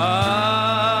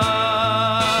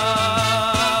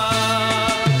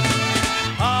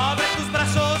 Abre tus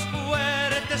brazos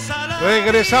fuertes a la...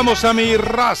 Regresamos a Mi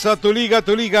Raza Tu Liga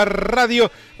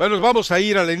Radio. Bueno, vamos a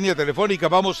ir a la línea telefónica,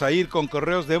 vamos a ir con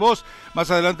correos de voz. Más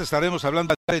adelante estaremos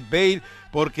hablando de Gareth Bale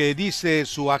porque dice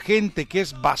su agente que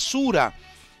es basura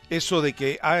eso de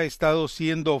que ha estado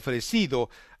siendo ofrecido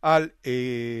a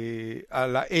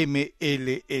la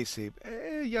MLS.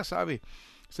 Ya sabe,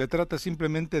 se trata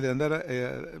simplemente de andar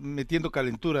metiendo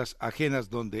calenturas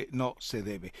ajenas donde no se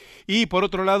debe. Y por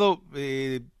otro lado,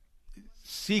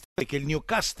 sí que el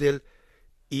Newcastle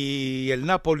y el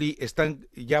Napoli están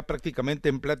ya prácticamente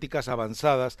en pláticas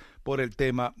avanzadas por el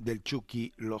tema del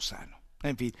Chucky Lozano.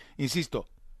 En fin, insisto,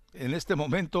 en este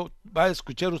momento va a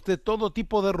escuchar usted todo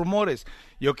tipo de rumores.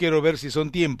 Yo quiero ver si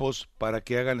son tiempos para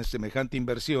que hagan semejante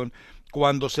inversión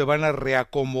cuando se van a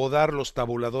reacomodar los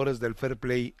tabuladores del fair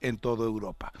play en toda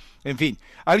Europa. En fin,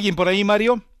 ¿alguien por ahí,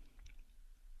 Mario?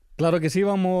 Claro que sí,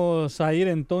 vamos a ir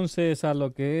entonces a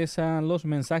lo que es a los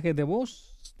mensajes de voz.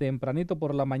 Tempranito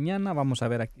por la mañana, vamos a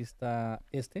ver, aquí está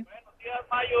este. Buenos días,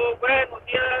 Mayo, buenos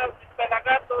días,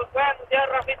 Pelagatos, buenos días,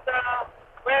 Rafita,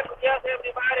 buenos días,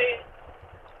 everybody.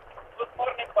 Good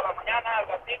morning por la mañana, al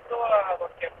gatito, a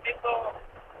Don Chepito,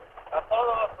 a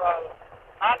todos, al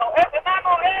nano. ¡Ese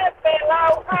nano es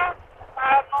pelao!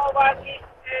 ¡Nano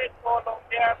valiente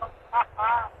colombiano!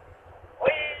 ¡Ajá!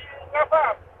 Oye,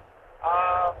 Rafa,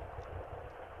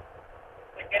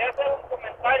 te quería hacer un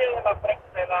comentario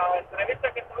de la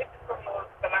entrevista que tuviste con los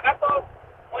Pelagatos.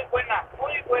 Muy buena,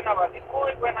 Vali,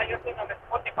 muy buena. Yo estoy en el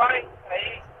Spotify,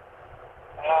 ahí,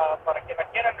 para que la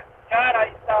quieran escuchar.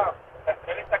 Ahí está la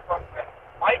entrevista con el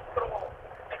maestro,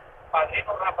 el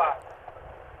padrino Rafa.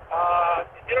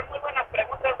 Se hicieron muy buenas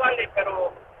preguntas, Vali,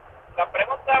 pero la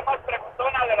pregunta más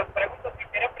preguntona de las preguntas que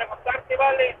quería preguntarte,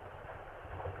 Vali,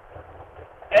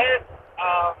 es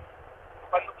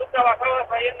cuando tú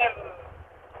trabajabas ahí en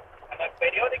el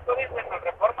periódico, dice, en el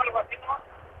Reforma, algo así, ¿no?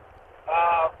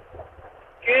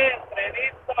 ¿Qué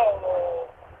entrevista o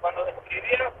cuando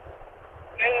describías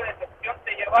qué decepción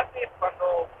te llevaste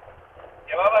cuando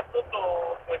llevabas tú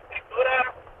tu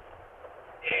escritura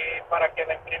para que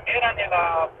la imprimieran y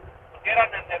la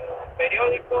pusieran en el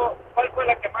periódico? ¿Cuál fue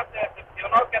la que más te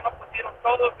decepcionó? ¿Que no pusieron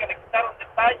todo, que le quitaron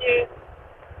detalles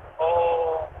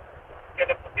o que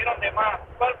le pusieron de más?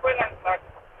 ¿Cuál fue la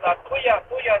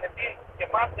tuya de ti que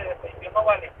más te decepcionó,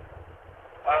 Vale?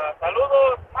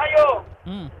 Saludos, Mayo.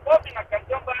 Ponme una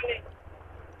canción, Vale.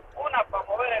 Una para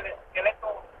mover el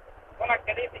esqueleto. Una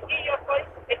que dice, y yo soy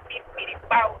el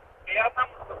pipiripao. Que ya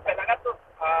andamos los Pelagatos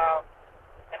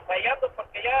ensayando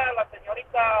porque ya la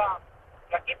señorita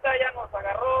Flaquita ya nos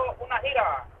agarró una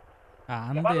gira.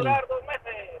 Que va a durar 2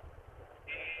 meses.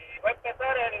 Y va a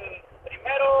empezar el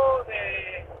 1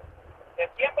 de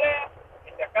septiembre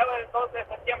y se acaba el 2 de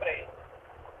septiembre.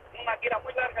 Una gira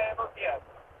muy larga de 2 días.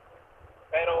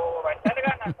 Pero va a echarle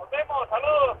ganas. Nos vemos.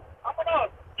 Saludos. Vámonos.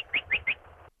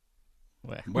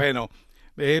 Bueno,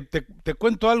 te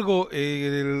cuento algo.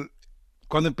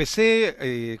 cuando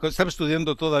empecé, cuando estaba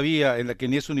estudiando todavía en la que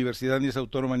ni es universidad, ni es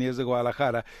autónoma, ni es de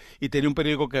Guadalajara, y tenía un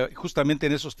periódico que justamente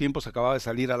en esos tiempos acababa de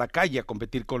salir a la calle a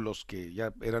competir con los que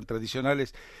ya eran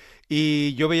tradicionales,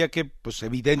 y yo veía que, pues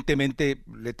evidentemente,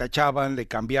 le tachaban, le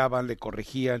cambiaban, le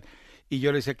corregían, y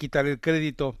yo le decía, quítale el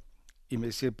crédito, y me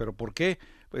decía, ¿pero por qué?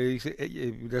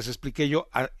 Les expliqué yo,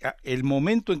 el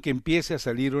momento en que empiece a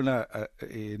salir una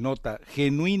nota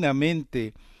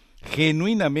genuinamente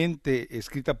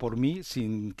escrita por mí,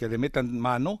 sin que le metan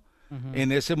mano,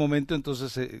 en ese momento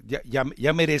entonces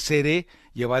ya mereceré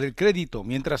llevar el crédito.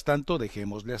 Mientras tanto,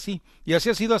 dejémosle así. Y así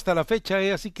ha sido hasta la fecha,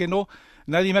 así que no,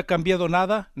 nadie me ha cambiado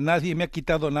nada, nadie me ha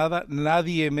quitado nada,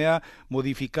 nadie me ha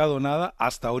modificado nada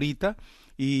hasta ahorita.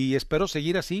 Y espero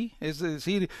seguir así, es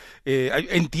decir,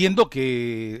 entiendo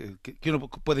que uno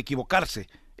puede equivocarse,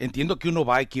 entiendo que uno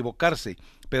va a equivocarse,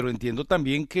 pero entiendo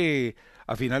también que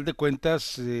a final de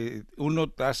cuentas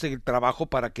uno hace el trabajo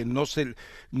para que no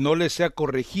le sea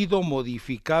corregido,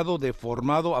 modificado,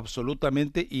 deformado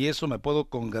absolutamente, y eso me puedo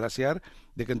congraciar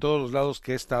de que en todos los lados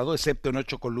que he estado, excepto en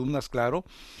 8 columnas, claro,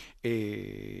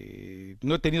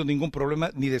 no he tenido ningún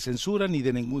problema ni de censura ni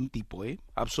de ningún tipo,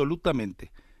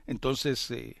 absolutamente.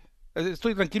 Entonces,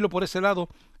 estoy tranquilo por ese lado,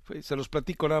 se los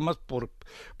platico nada más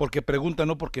porque preguntan,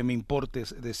 no porque me importe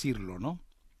decirlo, ¿no?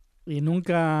 ¿Y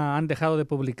nunca han dejado de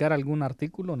publicar algún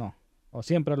artículo, no? ¿O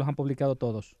siempre los han publicado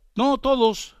todos? No,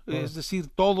 todos, es decir,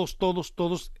 todos,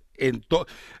 en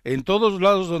todos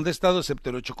lados donde he estado,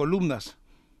 excepto en 8 columnas.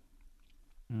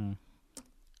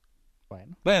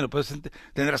 Bueno, pues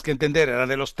tendrás que entender, era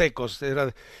de los tecos,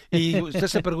 y usted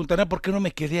se preguntará por qué no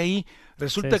me quedé ahí.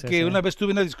 Resulta que una vez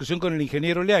tuve una discusión con el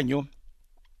ingeniero Leaño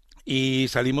y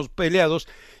salimos peleados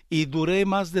y duré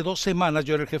más de 2 semanas,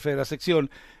 yo era el jefe de la sección,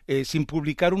 sin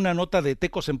publicar una nota de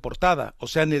tecos en portada. O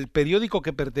sea, en el periódico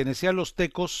que pertenecía a los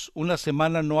tecos, una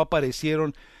semana no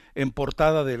aparecieron en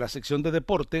portada de la sección de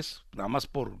deportes, nada más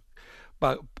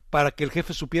para que el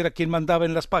jefe supiera quién mandaba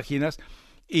en las páginas.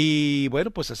 Y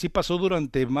bueno, pues así pasó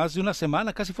durante más de una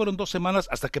semana, casi fueron 2 semanas,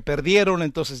 hasta que perdieron.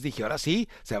 Entonces dije, ahora sí,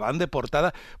 se van de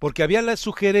portada, porque había la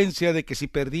sugerencia de que si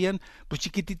perdían, pues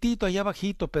chiquititito, allá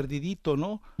bajito, perdidito,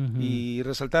 ¿no? Y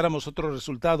resaltáramos otro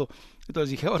resultado. Entonces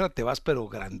dije, ahora te vas pero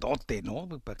grandote, ¿no?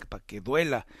 Para que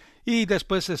duela. Y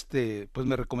después, pues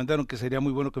me recomendaron que sería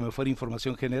muy bueno que me fuera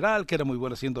información general, que era muy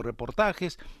bueno haciendo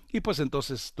reportajes, y pues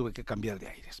entonces tuve que cambiar de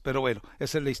aires. Pero bueno,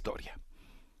 esa es la historia.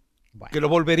 Bueno. ¿Que lo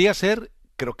volvería a hacer?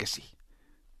 Creo que sí.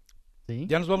 ¿Sí?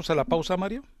 ¿Ya nos vamos a la pausa,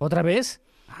 Mario? ¿Otra vez?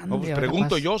 No, pues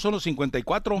pregunto yo, son los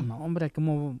 54. No, hombre,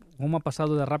 ¿cómo ha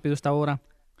pasado de rápido esta hora?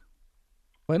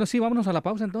 Bueno, sí, vámonos a la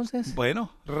pausa entonces.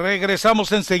 Bueno,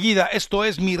 regresamos enseguida. Esto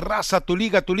es Mi Raza, Tu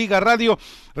Liga Radio.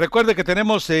 Recuerde que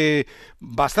tenemos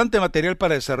bastante material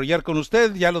para desarrollar con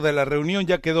usted. Ya lo de la reunión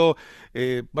ya quedó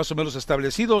más o menos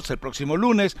establecido. Es el próximo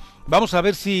lunes. Vamos a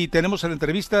ver si tenemos la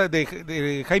entrevista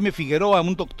de Jaime Figueroa,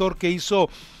 un doctor que hizo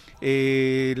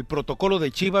el protocolo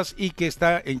de Chivas y que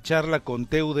está en charla con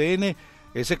TUDN.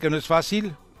 Sé que no es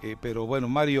fácil, pero bueno,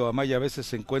 Mario Amaya a veces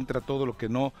se encuentra todo lo que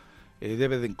no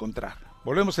debe de encontrar.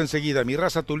 Volvemos enseguida. Mi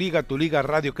Raza, Tu Liga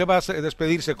Radio. ¿Qué vas a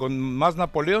despedirse con más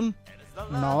Napoleón?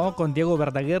 No, con Diego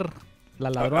Verdaguer,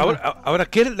 la ladrona. Ahora,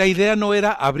 ¿qué la idea no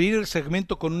era abrir el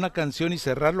segmento con una canción y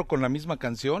cerrarlo con la misma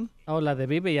canción? No, la de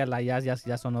Vive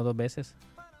ya sonó 2 veces.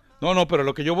 No, pero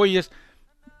lo que yo voy es,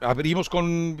 abrimos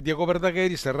con Diego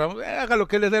Verdaguer y cerramos, haga lo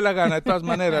que le dé la gana, de todas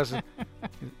maneras.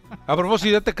 A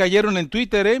propósito, ya te cayeron en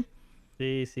Twitter,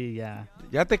 Sí, ya.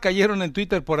 Ya te cayeron en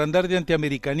Twitter por andar de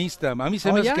antiamericanista. A mí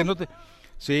se me hace que no te...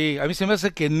 Sí, a mí se me hace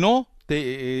que no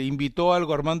te invitó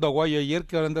algo Armando Aguayo ayer,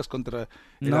 que ahora andas contra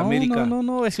el América.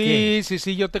 No, es sí, que...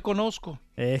 Sí, yo te conozco.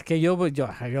 Es que yo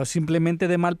simplemente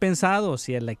de mal pensado,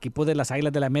 si el equipo de las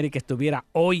Águilas del América estuviera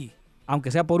hoy,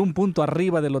 aunque sea por un punto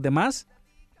arriba de los demás,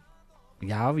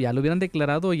 ya lo hubieran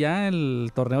declarado, ya el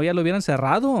torneo ya lo hubieran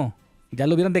cerrado, ya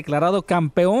lo hubieran declarado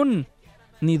campeón,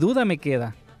 ni duda me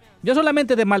queda. Yo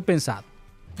solamente de mal pensado.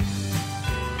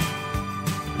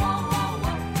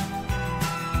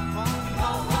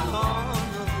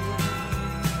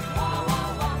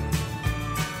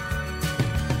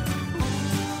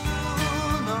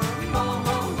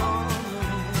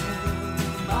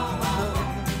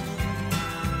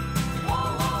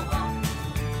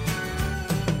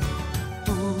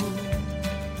 Tú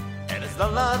eres la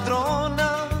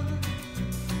ladrona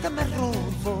que me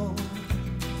robó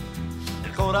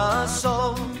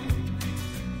corazón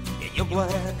que yo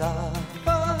guardaba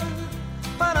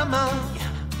para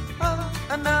mañana.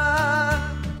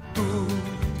 Tú,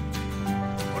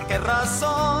 ¿por qué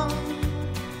razón,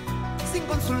 sin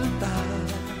consultar,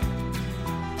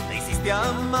 te hiciste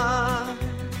amar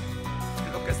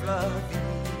lo que es la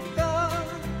vida?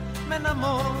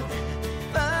 enamore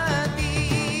de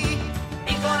ti.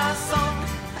 Mi corazón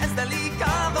es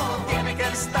delicado, tiene que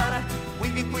estar muy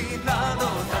bien cuidado.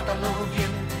 Trátalo bien,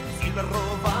 si lo he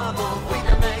robado,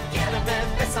 cuídame,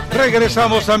 quiéreme, bésame.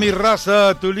 Regresamos a Mi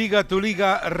Raza, Tu Liga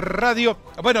Radio.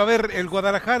 Bueno, a ver, el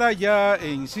Guadalajara ya,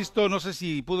 insisto, no sé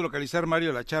si pudo localizar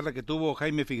Mario la charla que tuvo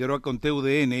Jaime Figueroa con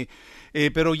TUDN,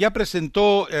 pero ya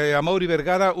presentó a Mauri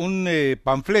Vergara un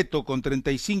panfleto con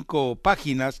 35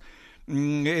 páginas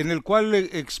en el cual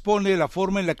expone la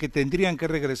forma en la que tendrían que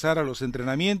regresar a los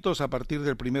entrenamientos a partir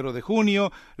del 1 de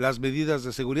junio, las medidas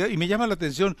de seguridad, y me llama la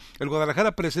atención, el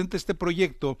Guadalajara presenta este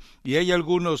proyecto y hay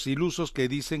algunos ilusos que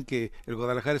dicen que el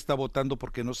Guadalajara está votando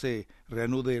porque no se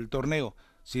reanude el torneo.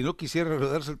 Si no quisiera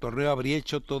reanudarse el torneo habría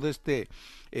hecho todo este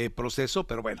proceso,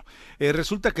 pero bueno,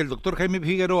 resulta que el doctor Jaime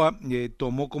Figueroa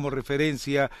tomó como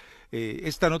referencia,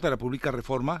 esta nota la publica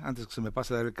Reforma, antes que se me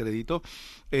pase a dar el crédito,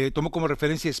 tomó como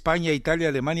referencia España, Italia,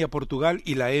 Alemania, Portugal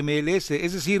y la MLS,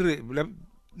 es decir,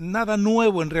 nada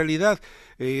nuevo en realidad.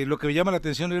 Lo que me llama la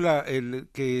atención es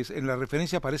que en la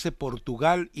referencia aparece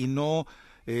Portugal y no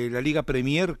la Liga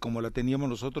Premier, como la teníamos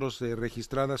nosotros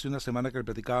registrada hace una semana que le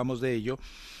platicábamos de ello,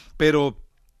 pero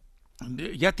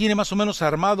ya tiene más o menos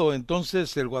armado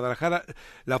entonces el Guadalajara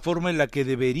la forma en la que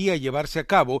debería llevarse a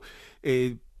cabo,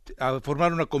 a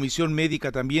formar una comisión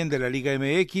médica también de la Liga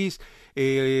MX,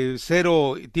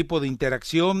 cero tipo de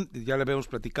interacción, ya le habíamos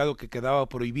platicado que quedaba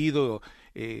prohibido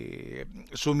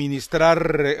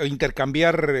suministrar,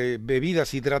 intercambiar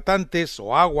bebidas hidratantes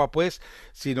o agua pues,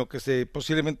 sino que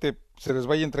posiblemente se les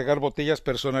vaya a entregar botellas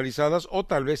personalizadas o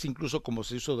tal vez incluso como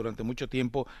se hizo durante mucho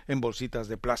tiempo en bolsitas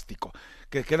de plástico,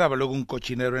 que quedaba luego un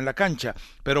cochinero en la cancha.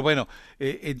 Pero bueno,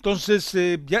 entonces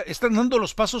ya están dando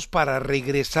los pasos para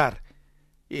regresar.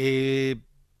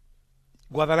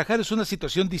 Guadalajara es una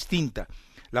situación distinta.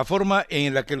 La forma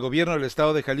en la que el gobierno del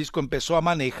estado de Jalisco empezó a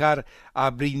manejar, a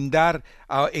brindar,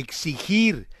 a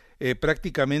exigir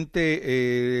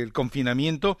prácticamente el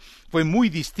confinamiento fue muy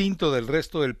distinto del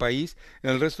resto del país.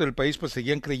 En el resto del país pues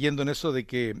seguían creyendo en eso de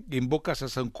que invocas a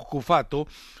San Cucufato,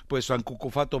 pues San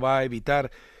Cucufato va a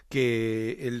evitar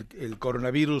que el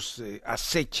coronavirus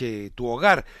aceche tu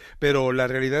hogar, pero la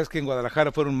realidad es que en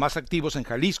Guadalajara fueron más activos, en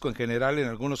Jalisco en general, en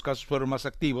algunos casos fueron más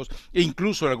activos, e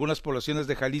incluso en algunas poblaciones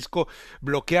de Jalisco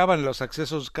bloqueaban los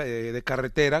accesos de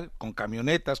carretera con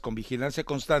camionetas, con vigilancia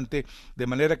constante, de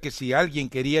manera que si alguien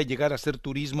quería llegar a hacer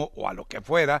turismo o a lo que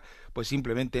fuera, pues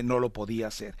simplemente no lo podía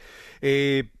hacer.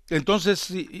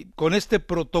 Entonces, con este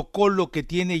protocolo que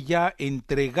tiene ya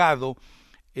entregado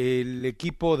el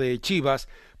equipo de Chivas,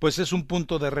 pues es un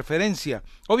punto de referencia.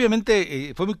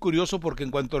 Obviamente fue muy curioso porque en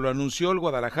cuanto lo anunció el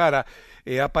Guadalajara,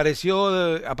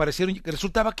 aparecieron,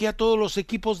 resultaba que ya todos los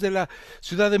equipos de la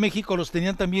Ciudad de México los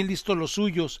tenían también listos los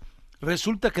suyos.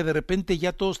 Resulta que de repente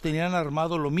ya todos tenían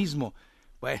armado lo mismo.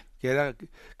 Bueno,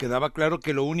 quedaba claro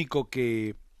que lo único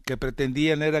que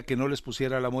pretendían era que no les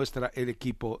pusiera a la muestra el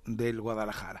equipo del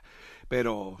Guadalajara.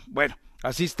 Pero bueno,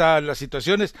 así están las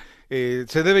situaciones.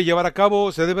 ¿Se debe llevar a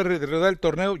cabo? ¿Se debe reanudar el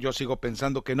torneo? Yo sigo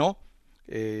pensando que no.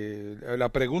 La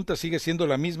pregunta sigue siendo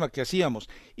la misma que hacíamos.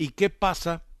 ¿Y qué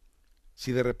pasa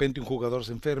si de repente un jugador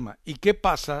se enferma? ¿Y qué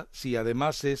pasa si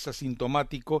además es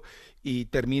asintomático y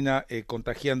termina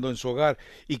contagiando en su hogar?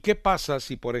 ¿Y qué pasa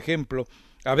si, por ejemplo,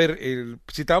 a ver,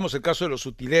 citábamos el caso de los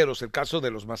utileros, el caso de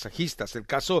los masajistas, el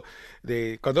caso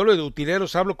de, cuando hablo de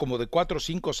utileros hablo como de 4,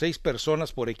 5, 6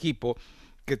 personas por equipo,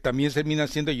 que también terminan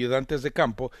siendo ayudantes de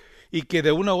campo, y que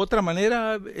de una u otra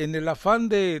manera, en el afán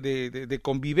de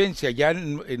convivencia, ya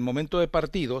en momento de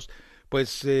partidos,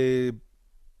 pues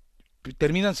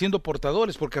terminan siendo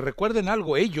portadores, porque recuerden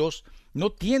algo, ellos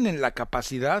no tienen la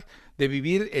capacidad de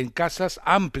vivir en casas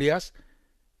amplias,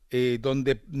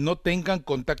 donde no tengan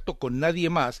contacto con nadie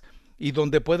más y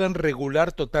donde puedan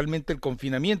regular totalmente el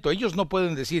confinamiento. Ellos no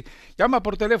pueden decir, llama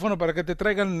por teléfono para que te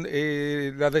traigan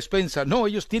la despensa. No,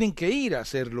 ellos tienen que ir a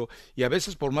hacerlo y a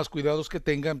veces por más cuidados que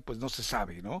tengan, pues no se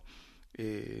sabe, ¿no?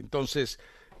 Entonces,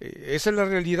 esa es la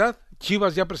realidad.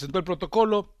 Chivas ya presentó el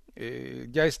protocolo,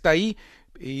 ya está ahí,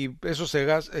 y eso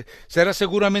será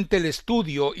seguramente el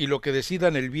estudio y lo que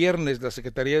decidan el viernes la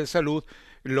Secretaría de Salud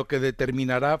lo que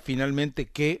determinará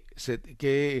finalmente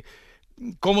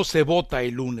cómo se vota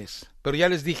el lunes. Pero ya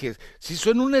les dije, si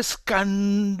son una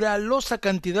escandalosa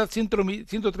cantidad,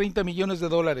 130 millones de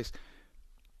dólares,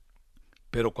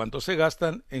 pero ¿cuánto se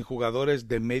gastan en jugadores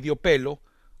de medio pelo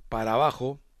para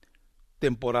abajo,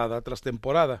 temporada tras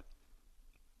temporada?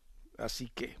 Así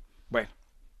que, bueno.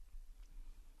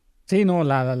 Sí, no,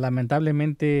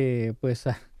 lamentablemente, pues,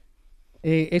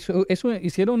 eso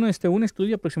hicieron un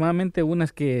estudio aproximadamente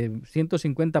unas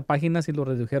 150 páginas y lo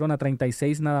redujeron a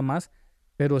 36 nada más,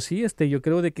 Pero sí, yo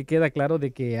creo de que queda claro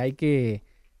de que hay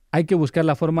que buscar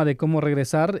la forma de cómo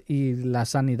regresar y la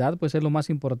sanidad pues es lo más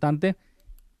importante.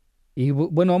 Y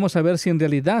bueno, vamos a ver si en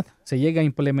realidad se llega a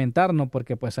implementar, ¿no?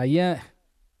 Porque pues allá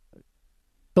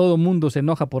todo mundo se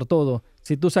enoja por todo.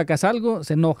 Si tú sacas algo,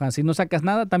 se enojan. Si no sacas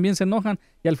nada, también se enojan.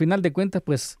 Y al final de cuentas,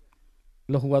 pues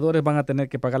los jugadores van a tener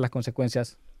que pagar las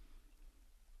consecuencias.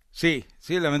 Sí,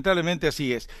 sí, lamentablemente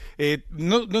así es.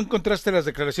 ¿No encontraste las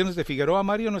declaraciones de Figueroa,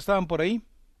 Mario? ¿No estaban por ahí?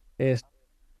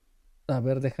 A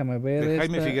ver, déjame ver. De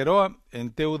Jaime Figueroa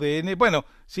en TUDN. Bueno,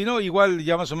 si no, igual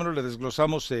ya más o menos le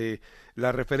desglosamos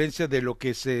la referencia de lo que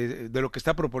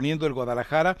está proponiendo el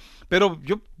Guadalajara, pero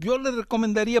yo le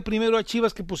recomendaría primero a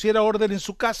Chivas que pusiera orden en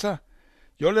su casa.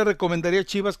 Yo le recomendaría a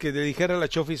Chivas que le dijera a la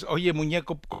Chofis, oye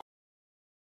muñeco,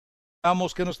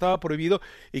 que no estaba prohibido,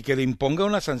 y que le imponga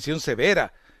una sanción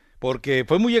severa, porque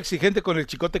fue muy exigente con el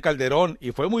Chicote Calderón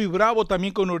y fue muy bravo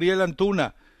también con Uriel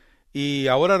Antuna. Y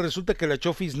ahora resulta que la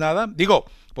Chofis nada, digo,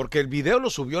 porque el video lo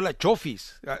subió la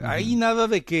Chofis, ahí nada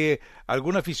de que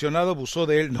algún aficionado abusó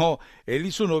de él, no, él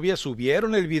y su novia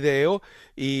subieron el video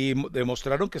y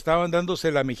demostraron que estaban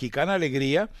dándose la mexicana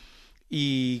alegría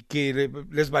y que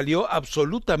les valió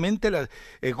absolutamente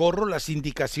gorro las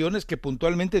indicaciones que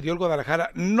puntualmente dio el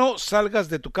Guadalajara. No salgas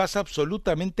de tu casa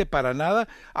absolutamente para nada,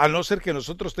 a no ser que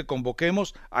nosotros te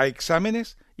convoquemos a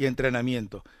exámenes y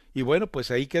entrenamiento. Y bueno,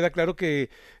 pues ahí queda claro que,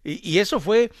 y eso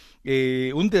fue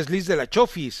un desliz de la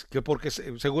Chofis, que porque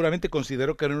seguramente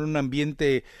consideró que era un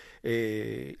ambiente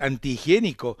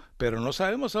antihigiénico, pero no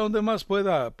sabemos a dónde más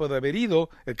puede haber ido.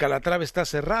 El Calatrava está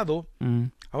cerrado.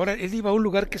 Ahora, él iba a un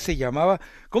lugar que se llamaba,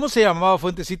 ¿cómo se llamaba?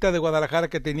 Fuentecita de Guadalajara,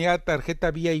 que tenía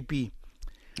tarjeta VIP.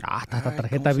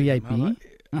 Tarjeta VIP.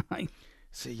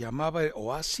 Se llamaba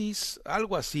Oasis,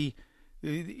 algo así.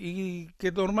 Y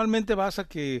que normalmente vas a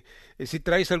que si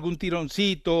traes algún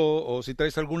tironcito o si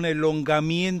traes algún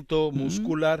elongamiento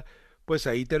muscular, pues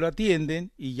ahí te lo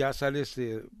atienden y ya sales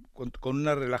con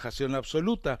una relajación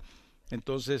absoluta.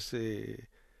 Entonces,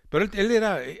 pero él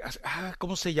era,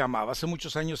 ¿cómo se llamaba? Hace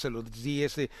muchos años se los di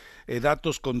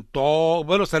datos con todo,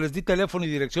 bueno, se les di teléfono y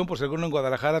dirección por si alguno en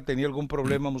Guadalajara tenía algún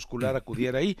problema muscular,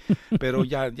 acudiera ahí, pero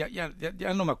ya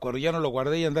no me acuerdo, ya no lo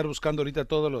guardé y andar buscando ahorita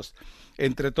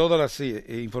entre todas las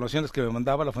informaciones que me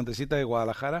mandaba la Fuentecita de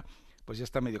Guadalajara, pues ya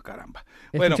está medio caramba.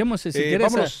 Escuchemos, bueno, si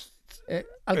quieres, vámonos.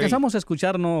 alcanzamos a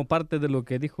escuchar parte de lo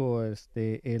que dijo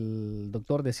el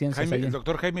doctor de ciencias. El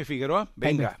doctor Jaime Figueroa,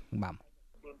 venga. Vamos.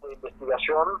 De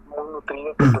investigación muy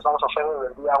nutrido que empezamos a hacer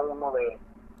desde el día 1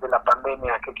 de la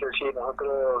pandemia. ¿Qué quiere decir?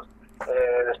 Nosotros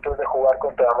después de jugar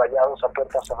contra Rayados a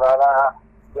puerta cerrada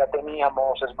ya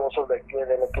teníamos esbozos de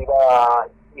lo que iba a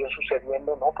ir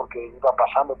sucediendo, ¿no? Porque iba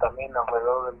pasando también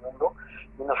alrededor del mundo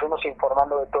y nos fuimos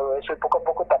informando de todo eso y poco a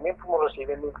poco también fuimos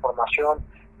recibiendo información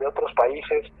de otros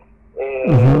países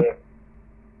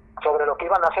sobre lo que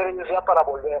iban a hacer ellos ya para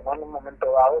volver, ¿no? En un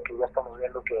momento dado, que ya estamos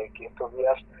viendo que estos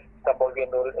días están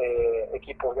volviendo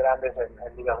equipos grandes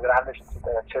en ligas grandes,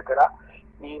 etcétera, etcétera.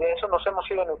 Y de eso nos hemos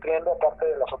ido nutriendo, aparte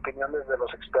de las opiniones de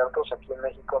los expertos. Aquí en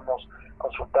México hemos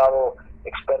consultado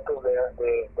expertos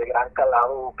de gran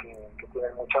calado que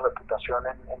tienen mucha reputación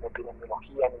en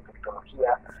epidemiología, en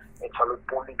infectología, en salud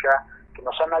pública, que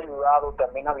nos han ayudado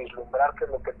también a vislumbrar qué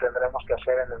es lo que tendremos que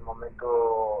hacer en el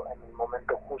momento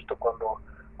justo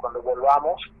cuando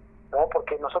volvamos, ¿no?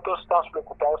 Porque nosotros estamos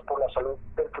preocupados por la salud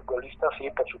del futbolista, sí,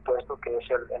 por supuesto, que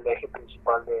es el eje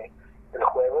principal del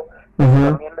juego, pero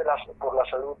también por la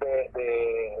salud del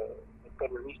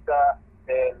periodista,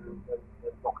 del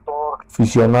doctor,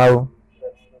 aficionado,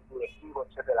 del directivo,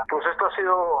 etcétera. Pues esto ha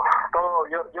sido todo,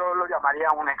 yo lo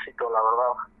llamaría un éxito, la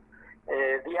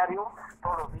verdad. Diario,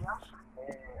 todos los días,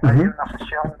 hay una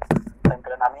sesión de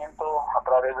entrenamiento a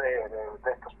través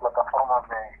de estas plataformas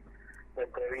de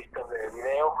entrevistas de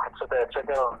video, etcétera,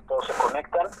 etcétera, donde todos se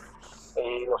conectan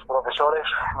y los profesores,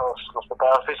 los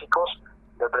preparadores físicos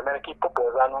del primer equipo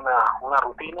pues dan una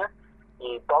rutina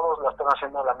y todos la están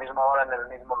haciendo a la misma hora en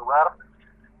el mismo lugar.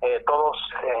 Todos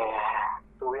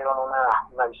tuvieron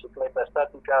una bicicleta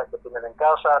estática que tienen en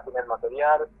casa, tienen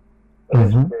material,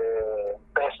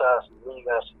 pesas,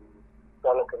 ligas y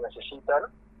todo lo que necesitan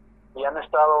y se han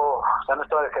estado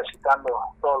ejercitando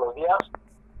todos los días.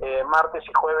 Martes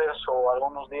y jueves o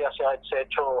algunos días se ha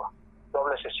hecho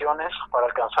dobles sesiones para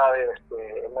alcanzar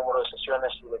el número de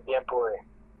sesiones y de tiempo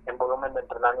en volumen de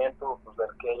entrenamiento pues,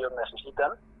 del que ellos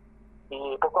necesitan,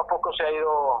 y poco a poco se ha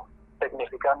ido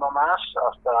tecnificando más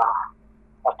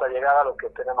hasta llegar a lo que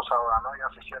tenemos ahora, ¿no? Ya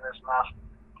sesiones más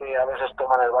que a veces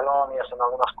toman el balón y hacen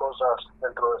algunas cosas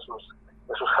dentro de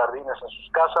sus jardines, en sus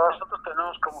casas. Nosotros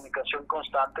tenemos comunicación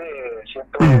constante,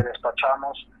 siempre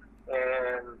despachamos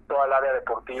toda todo el área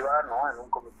deportiva, ¿no? En un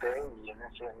comité, y en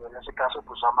ese caso,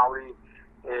 pues a Mauri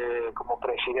como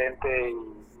presidente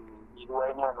y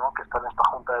dueño, ¿no? Que está en esta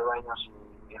junta de dueños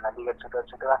y en la liga, etcétera,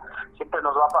 etcétera, siempre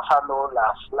nos va pasando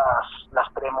las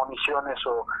premoniciones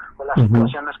o las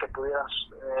situaciones que pudieran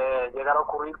llegar a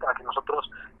ocurrir, para que nosotros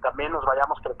también nos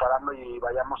vayamos preparando y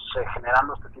vayamos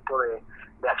generando este tipo de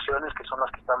acciones, que son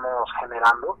las que estamos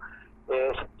generando.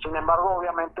 Sin embargo,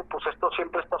 obviamente, pues esto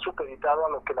siempre está supeditado a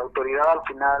lo que la autoridad al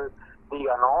final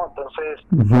diga, ¿no? Entonces,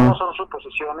 no son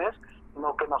suposiciones.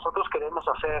 Lo que nosotros queremos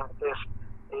hacer es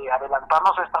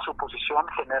adelantarnos a esta suposición,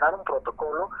 generar un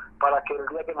protocolo para que el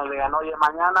día que nos digan, oye,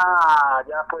 mañana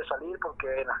ya puedes salir,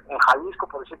 porque en Jalisco,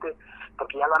 por decirte,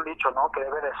 porque ya lo han dicho, ¿no? Que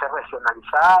debe de ser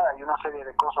regionalizada y una serie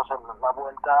de cosas en la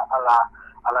vuelta a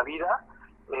la vida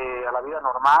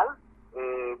normal.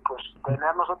 Pues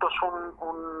tener nosotros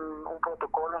un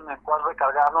protocolo en el cual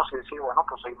recargarnos y decir, bueno,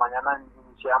 pues si mañana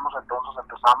iniciamos, entonces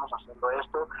empezamos haciendo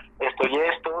esto y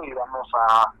esto, y vamos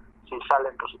a, si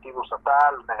salen positivos a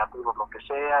tal, negativos lo que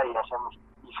sea, y hacemos,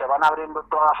 y se van abriendo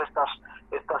todas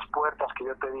estas puertas que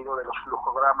yo te digo, de los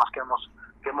flujogramas que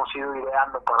hemos ido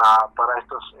ideando para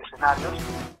estos escenarios.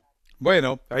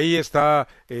 Bueno, ahí está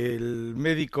el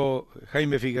médico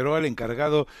Jaime Figueroa, el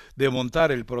encargado de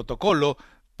montar el protocolo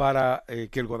para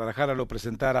que el Guadalajara lo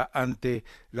presentara ante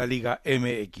la Liga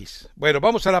MX. Bueno,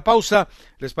 vamos a la pausa,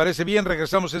 ¿les parece bien?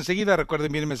 Regresamos enseguida.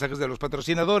 Recuerden, vienen mensajes de los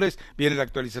patrocinadores, viene la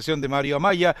actualización de Mario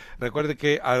Amaya. Recuerden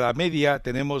que a la media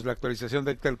tenemos la actualización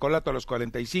de Héctor Colato, a los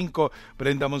 45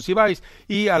 Brenda Monsiváis,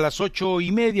 y a las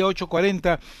 8:30,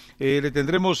 8:40 le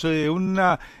tendremos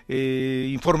una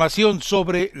información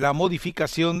sobre la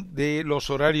modificación de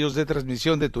los horarios de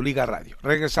transmisión de Tu Liga Radio.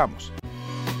 Regresamos.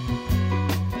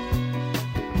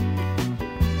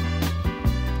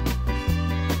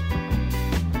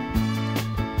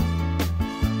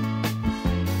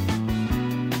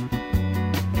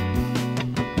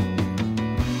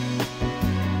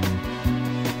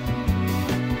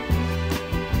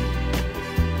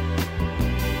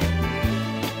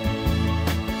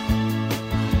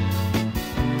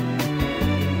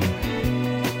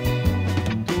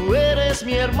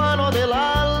 Mi hermano del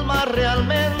alma,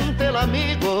 realmente el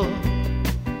amigo,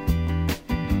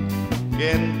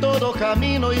 que en todo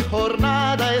camino y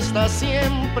jornada está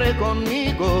siempre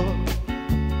conmigo.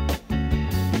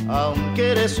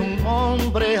 Aunque eres un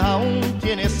hombre, aún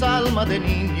tienes alma de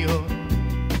niño.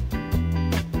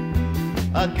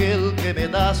 Aquel que me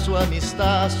da su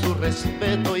amistad, su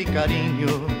respeto y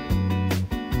cariño.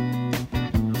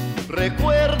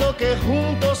 Recuerdo que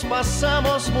juntos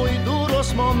pasamos muy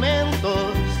duros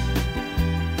momentos,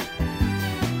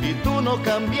 y tú no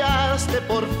cambiaste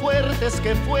por fuertes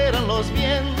que fueran los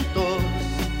vientos.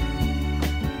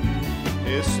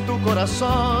 Es tu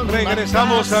corazón.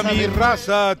 Regresamos a Mi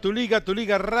Raza, Tu Liga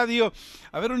Radio.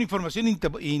 A ver, una información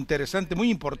interesante, muy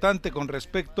importante con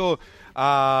respecto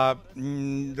a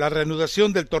la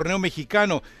reanudación del torneo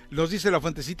mexicano. Nos dice la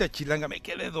fuentecita chilanga, me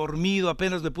quedé dormido,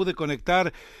 apenas me pude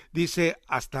conectar. Dice,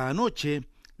 hasta anoche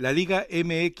la Liga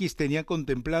MX tenía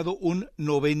contemplado un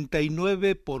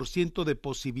 99% de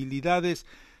posibilidades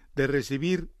de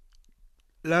recibir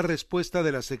la respuesta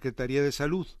de la Secretaría de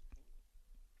Salud.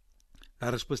 La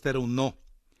respuesta era un no.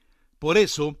 Por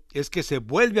eso es que se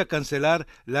vuelve a cancelar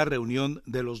la reunión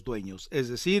de los dueños. Es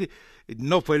decir,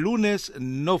 no fue lunes,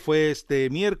 no fue este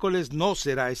miércoles, no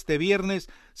será este viernes,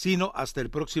 sino hasta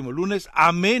el próximo lunes,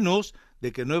 a menos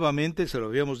de que nuevamente, se lo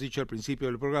habíamos dicho al principio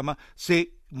del programa,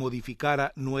 se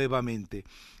modificara nuevamente.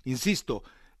 Insisto,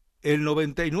 el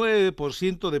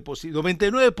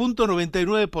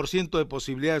 99.99% de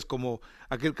posibilidades, como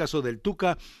aquel caso del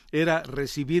Tuca, era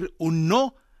recibir un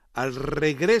no al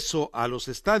regreso a los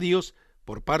estadios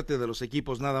por parte de los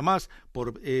equipos nada más,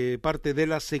 por parte de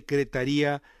la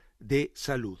Secretaría de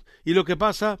Salud. Y lo que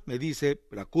pasa, me dice,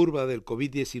 la curva del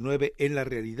COVID-19 en la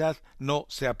realidad no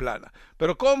se aplana.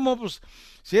 ¿Pero cómo? Pues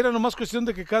si era nomás cuestión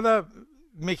de que cada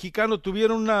mexicano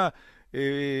tuviera una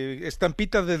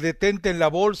estampita de detente en la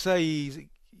bolsa y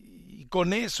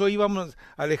con eso íbamos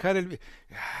a alejar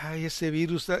ese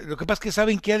virus. Lo que pasa es que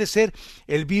saben que ha de ser,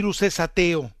 el virus es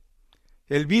ateo.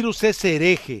 El virus es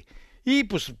hereje, y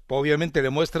pues obviamente le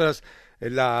muestras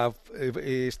la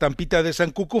estampita de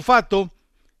San Cucufato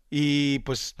y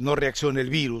pues no reacciona el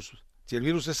virus. Si el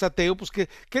virus es ateo, pues ¿qué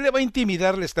le va a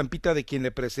intimidar la estampita de quien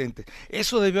le presente?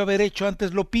 Eso debió haber hecho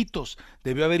antes Lopitos,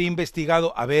 debió haber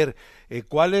investigado, a ver,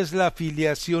 cuál es la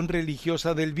afiliación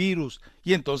religiosa del virus,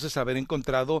 y entonces haber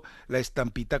encontrado la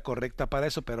estampita correcta para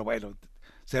eso. Pero bueno,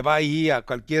 se va ahí a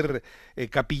cualquier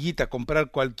capillita a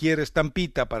comprar cualquier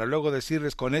estampita para luego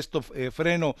decirles con esto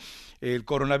freno el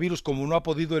coronavirus como no ha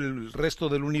podido el resto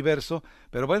del universo,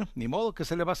 pero bueno, ni modo, ¿qué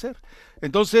se le va a hacer?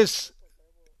 Entonces,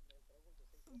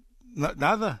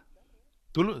 nada.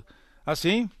 ¿Ah,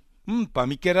 sí? Para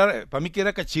mí que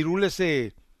era cachirul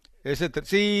ese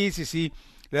sí.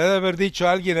 Le ha de haber dicho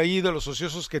a alguien ahí de los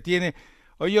ociosos que tiene,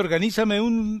 oye, organízame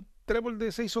un trébol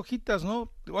de 6 hojitas,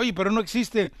 ¿no? Oye, pero no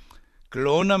existe.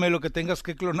 Clóname lo que tengas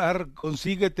que clonar,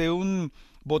 consíguete un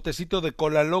botecito de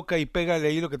cola loca y pégale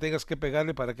ahí lo que tengas que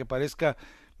pegarle para que parezca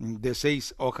de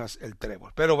 6 hojas el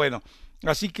trébol. Pero bueno,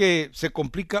 así que se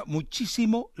complica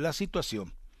muchísimo la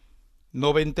situación.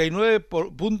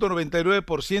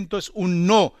 99.99% es un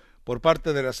no por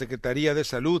parte de la Secretaría de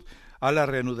Salud a la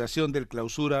reanudación del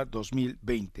Clausura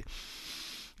 2020.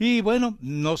 Y bueno,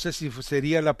 no sé si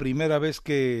sería la primera vez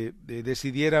que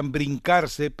decidieran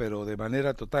brincarse, pero de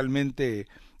manera totalmente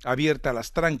abierta a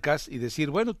las trancas y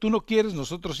decir, bueno, tú no quieres,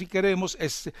 nosotros sí queremos,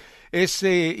 es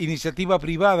iniciativa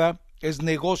privada, es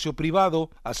negocio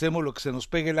privado, hacemos lo que se nos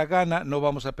pegue la gana, no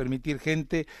vamos a permitir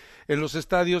gente en los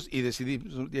estadios y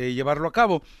decidimos llevarlo a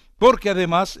cabo, porque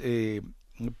además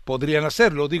podrían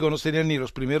hacerlo, digo, no serían ni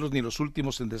los primeros ni los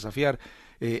últimos en desafiar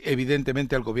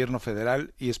evidentemente al gobierno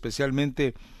federal y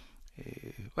especialmente,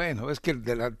 bueno, es que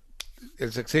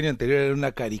el sexenio anterior era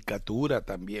una caricatura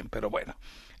también, pero bueno,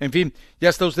 en fin, ya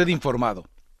está usted informado.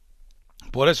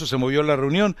 Por eso se movió la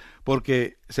reunión,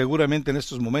 porque seguramente en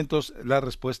estos momentos la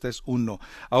respuesta es un no.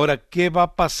 Ahora, ¿qué va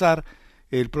a pasar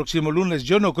el próximo lunes?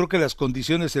 Yo no creo que las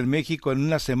condiciones en México en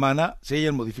una semana se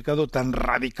hayan modificado tan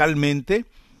radicalmente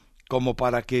como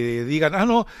para que digan,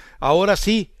 no, ahora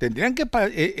sí, tendrían que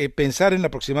pensar en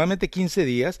aproximadamente 15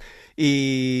 días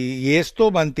y esto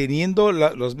manteniendo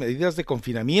las medidas de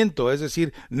confinamiento, es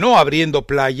decir, no abriendo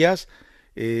playas,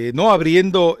 no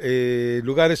abriendo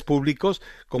lugares públicos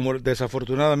como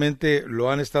desafortunadamente lo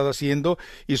han estado haciendo,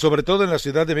 y sobre todo en la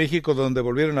Ciudad de México, donde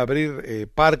volvieron a abrir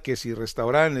parques y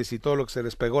restaurantes y todo lo que se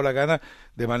les pegó la gana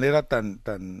de manera tan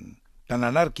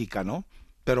anárquica, ¿no?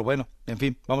 Pero bueno, en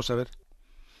fin, vamos a ver.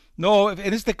 No,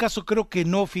 en este caso creo que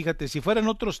no, fíjate, si fueran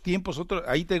otros tiempos,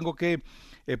 ahí tengo que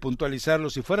puntualizarlo,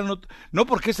 si fueran, no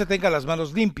porque se tenga las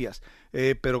manos limpias,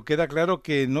 pero queda claro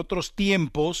que en otros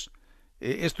tiempos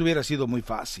esto hubiera sido muy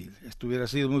fácil,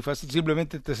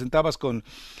 simplemente te sentabas con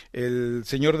el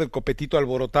señor del copetito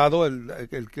alborotado,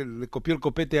 el que le copió el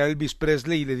copete a Elvis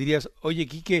Presley y le dirías, oye,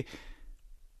 Quique,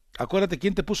 acuérdate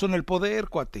quién te puso en el poder,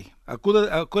 cuate,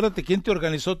 acuérdate quién te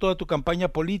organizó toda tu campaña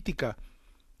política.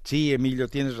 Sí, Emilio,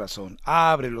 tienes razón,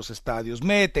 abre los estadios,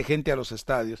 mete gente a los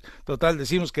estadios, total,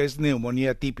 decimos que es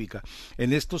neumonía típica.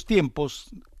 En estos tiempos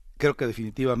creo que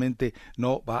definitivamente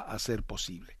no va a ser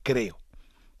posible, creo,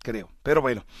 pero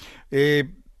bueno,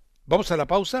 vamos a la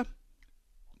pausa,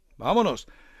 vámonos,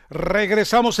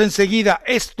 regresamos enseguida,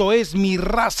 esto es Mi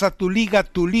Raza, Tu Liga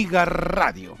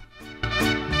Radio.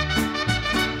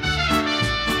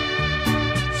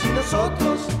 Si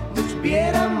nosotros nos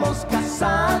hubiéramos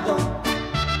casado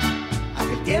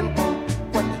aquel tiempo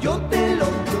cuando yo te lo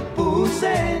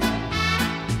propuse,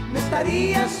 no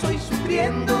estarías hoy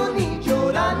sufriendo ni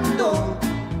llorando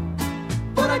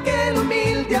por aquel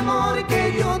humilde amor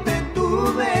que yo te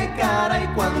tuve, caray,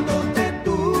 cuando te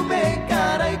tuve,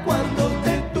 caray, cuando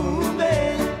te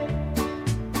tuve.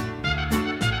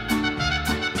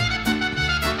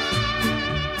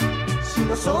 Si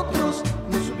nosotros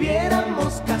nos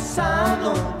hubiéramos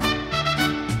casado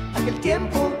aquel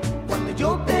tiempo cuando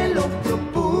yo te lo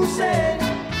propuse,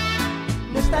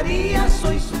 no estarías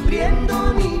hoy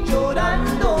sufriendo ni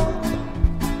llorando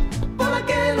por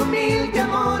aquel humilde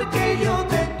amor que yo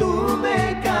te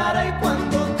tuve, caray,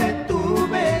 cuando te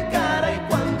tuve, caray,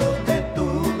 cuando te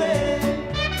tuve.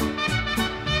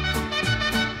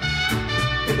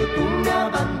 Pero tú me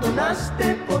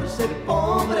abandonaste por ser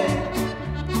pobre,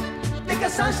 te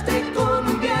casaste con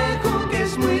un viejo que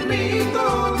es muy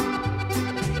rico.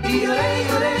 Y lloré,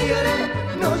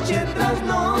 noche tras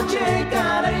noche,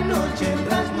 caray, noche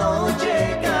tras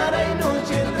noche, caray,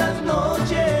 noche tras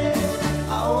noche.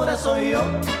 Ahora soy yo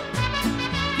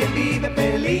quien vive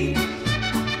feliz.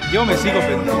 Yo me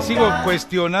sigo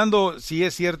cuestionando si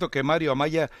es cierto que Mario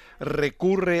Amaya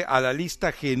recurre a la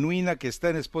lista genuina que está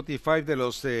en Spotify de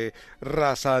los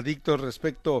razaadictos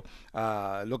respecto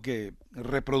a lo que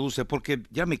reproduce, porque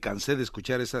ya me cansé de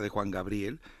escuchar esa de Juan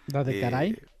Gabriel. ¿La de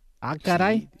caray?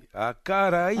 Caray. Sí,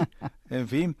 caray. En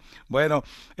fin. Bueno,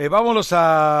 vámonos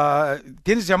a...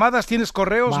 ¿Tienes llamadas? ¿Tienes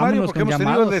correos, Vámonos, Mario? Porque hemos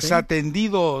llamados, tenido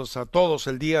desatendidos a todos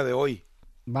el día de hoy.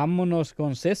 Vámonos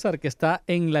con César, que está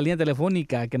en la línea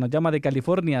telefónica, que nos llama de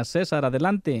California. César,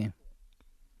 adelante.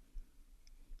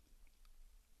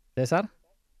 ¿César?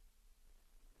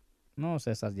 No,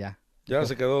 César ya. Ya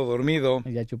se quedó dormido.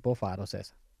 Ya chupó faro,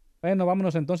 César. Bueno,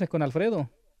 vámonos entonces con Alfredo.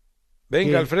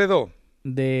 Venga, Alfredo.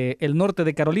 De el norte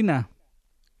de Carolina.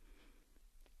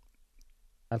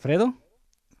 ¿Alfredo?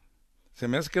 Se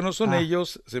me hace que no son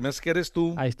ellos, se me hace que eres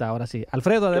tú. Ahí está, ahora sí.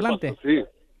 Alfredo, adelante. Sí.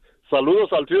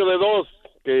 Saludos al trío de dos,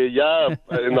 que ya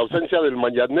en ausencia del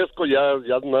mañanesco ya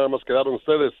nada más quedaron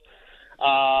ustedes.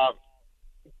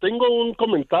 Tengo un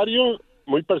comentario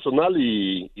muy personal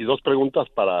y dos preguntas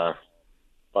para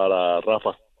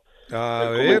Rafa.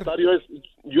 El comentario es,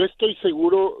 yo estoy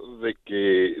seguro de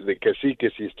que sí, que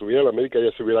si estuviera en América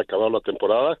ya se hubiera acabado la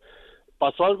temporada.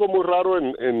 Pasó algo muy raro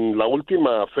en la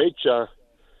última fecha,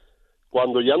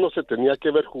 cuando ya no se tenía que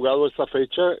haber jugado esa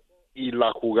fecha, y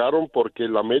la jugaron porque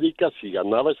el América, si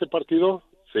ganaba ese partido,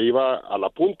 se iba a la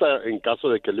punta en caso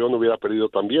de que León hubiera perdido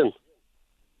también.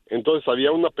 Entonces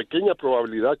había una pequeña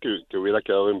probabilidad que hubiera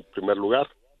quedado en primer lugar.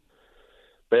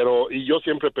 Y yo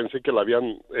siempre pensé que la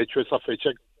habían hecho esa fecha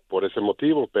por ese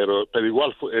motivo, pero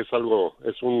igual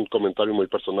es un comentario muy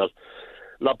personal.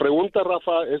 La pregunta,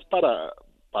 Rafa, es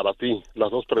para ti, las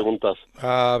dos preguntas.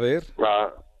 A ver.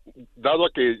 Dado a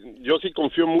que yo sí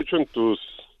confío mucho en tus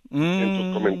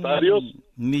comentarios.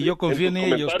 Ni yo confío en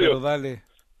ellos, pero dale.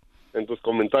 En tus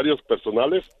comentarios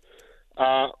personales.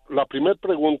 La primera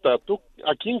pregunta,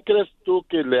 ¿a quién crees tú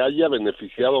que le haya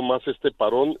beneficiado más este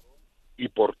parón y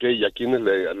por qué? ¿Y a quiénes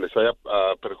les haya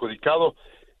perjudicado?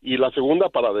 Y la segunda,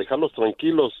 para dejarlos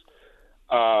tranquilos,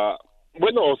 o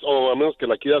a menos que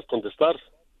la quieras contestar,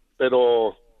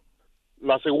 pero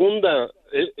la segunda,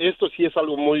 esto sí es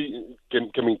algo muy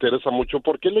que me interesa mucho.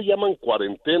 ¿Por qué le llaman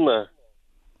cuarentena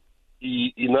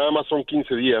y nada más son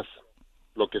 15 días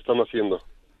lo que están haciendo?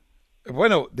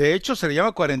 Bueno, de hecho se le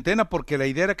llama cuarentena porque la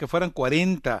idea era que fueran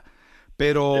 40,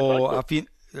 pero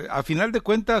a final de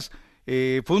cuentas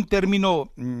fue un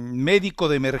término médico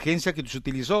de emergencia que se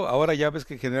utilizó. Ahora ya ves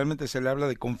que generalmente se le habla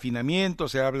de confinamiento,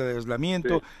 se habla de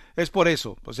aislamiento, sí. Es por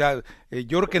eso. O sea,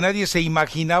 yo creo que nadie se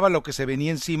imaginaba lo que se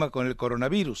venía encima con el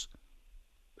coronavirus.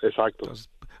 Exacto. Entonces,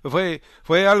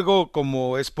 fue algo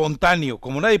como espontáneo,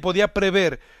 como nadie podía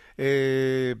prever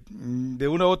de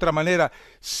una u otra manera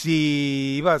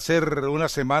si iba a ser una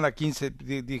semana, 15,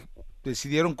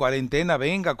 decidieron cuarentena,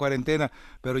 venga cuarentena,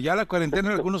 pero ya la cuarentena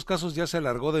en algunos casos ya se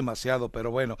alargó demasiado.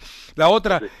 Pero bueno, la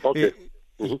otra,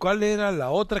 ¿y cuál era la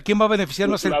otra? ¿Quién va a beneficiar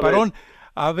más el parón?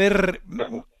 A ver,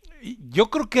 yo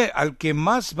creo que al que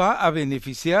más va a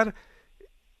beneficiar,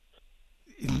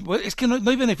 es que no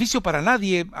hay beneficio para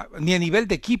nadie, ni a nivel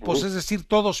de equipos, es decir,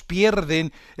 todos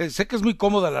pierden. Sé que es muy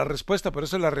cómoda la respuesta, pero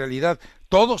esa es la realidad,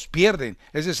 todos pierden.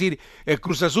 Es decir, el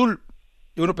Cruz Azul,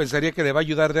 uno pensaría que le va a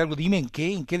ayudar de algo. Dime en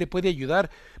qué le puede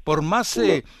ayudar. Por más,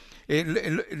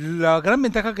 la gran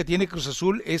ventaja que tiene Cruz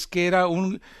Azul es que era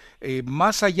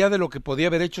más allá de lo que podía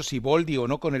haber hecho Siboldi o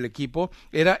no con el equipo,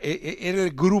 era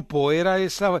el grupo, era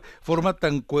esa forma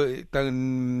tan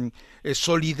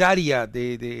solidaria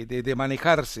de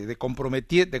manejarse, de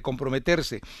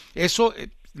comprometerse. Eso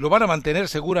lo van a mantener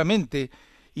seguramente,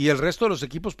 y el resto de los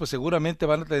equipos pues seguramente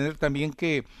van a tener también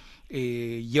que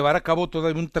llevar a cabo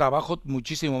todavía un trabajo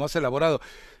muchísimo más elaborado.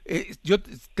 Yo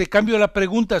te cambio la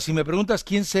pregunta. Si me preguntas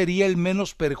quién sería el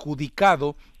menos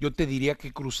perjudicado, yo te diría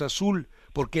que Cruz Azul,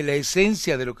 porque la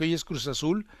esencia de lo que hoy es Cruz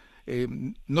Azul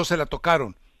no se la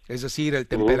tocaron. Es decir, el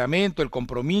temperamento, el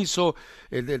compromiso,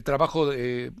 el trabajo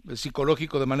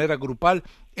psicológico de manera grupal,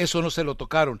 eso no se lo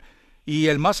tocaron. Y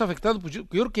el más afectado, pues yo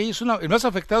creo que el más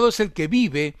afectado es el que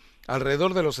vive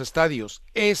alrededor de los estadios,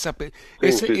 esas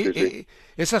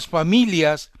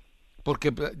familias,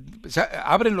 porque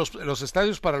abren los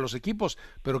estadios para los equipos,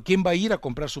 pero ¿quién va a ir a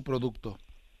comprar su producto?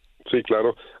 Sí,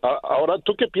 claro. Ahora,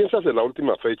 ¿tú qué piensas de la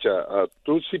última fecha?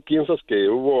 ¿Tú sí piensas que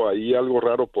hubo ahí algo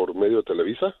raro por medio de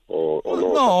Televisa o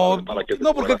no?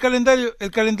 No, porque el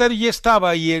calendario ya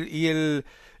estaba y el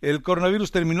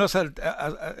coronavirus terminó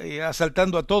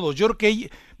asaltando a todos. Yo creo que,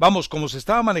 como se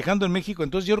estaba manejando en México,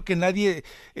 entonces yo creo que nadie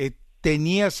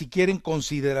tenía siquiera en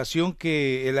consideración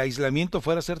que el aislamiento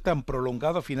fuera a ser tan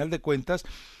prolongado a final de cuentas,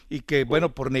 y que,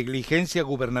 por negligencia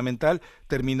gubernamental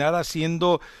terminara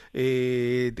siendo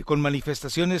con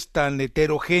manifestaciones tan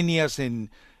heterogéneas en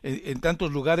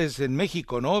tantos lugares en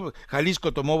México, ¿no?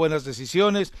 Jalisco tomó buenas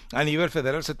decisiones, a nivel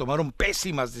federal se tomaron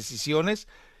pésimas decisiones,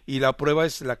 y la prueba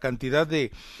es la cantidad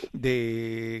de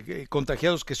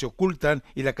contagiados que se ocultan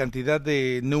y la cantidad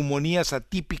de neumonías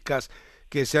atípicas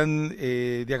que se han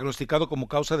diagnosticado como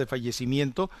causa de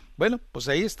fallecimiento. Bueno, pues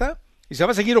ahí está, y se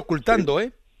va a seguir ocultando,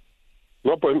 Sí.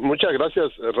 No, pues muchas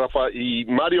gracias, Rafa. Y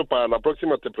Mario, para la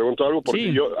próxima te pregunto algo, porque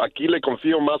Sí. yo aquí le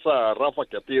confío más a Rafa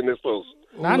que a ti en estos...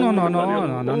 No,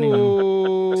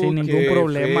 sin ningún qué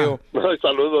problema. feo. Ay,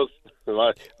 saludos.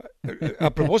 Bye.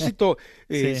 A propósito,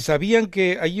 Sí. ¿sabían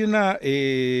que hay una,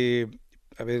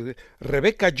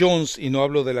 Rebecca Jones, y no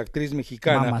hablo de la actriz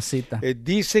mexicana, Mamacita.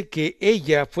 dice que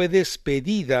ella fue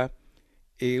despedida,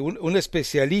 una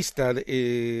especialista,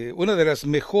 una de las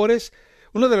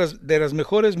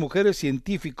mejores mujeres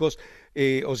científicos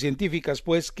o científicas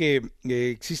pues que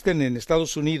existen en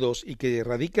Estados Unidos y que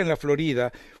radica en la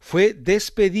Florida, fue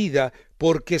despedida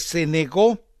porque se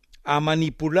negó a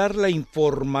manipular la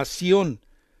información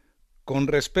con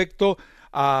respecto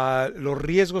a los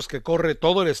riesgos que corre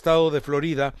todo el estado de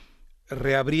Florida,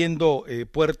 reabriendo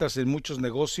puertas en muchos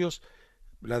negocios.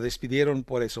 La despidieron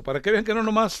por eso, para que vean que no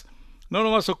nomás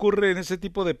ocurre en ese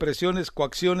tipo de presiones,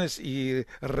 coacciones y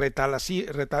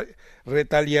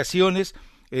retaliaciones.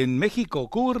 En México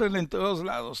ocurren en todos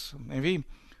lados. En fin,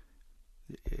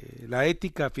 la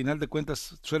ética, a final de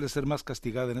cuentas, suele ser más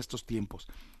castigada en estos tiempos.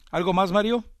 ¿Algo más,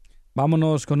 Mario?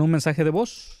 Vámonos con un mensaje de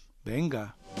voz.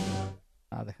 Venga.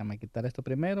 Déjame quitar esto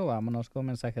primero. Vámonos con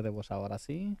mensaje de voz ahora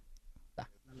sí.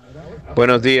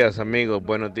 Buenos días, amigos.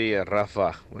 Buenos días,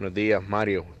 Rafa. Buenos días,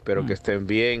 Mario. Espero que estén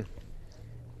bien.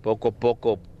 Poco a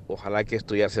poco, ojalá que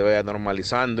esto ya se vaya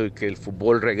normalizando y que el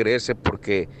fútbol regrese,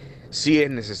 porque sí es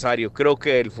necesario. Creo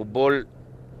que el fútbol,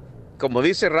 como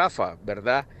dice Rafa,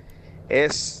 ¿verdad?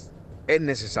 Es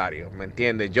necesario, ¿me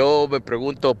entiendes? Yo me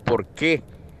pregunto por qué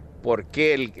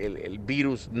el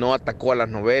virus no atacó a las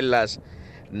novelas,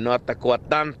 no atacó a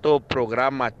tanto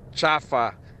programa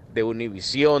chafa de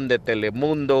Univisión, de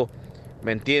Telemundo,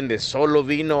 ¿me entiendes? Solo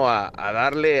vino a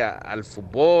darle al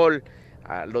fútbol,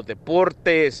 a los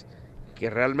deportes que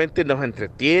realmente nos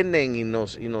entretienen y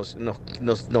nos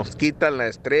quitan el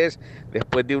estrés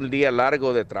después de un día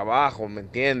largo de trabajo, ¿me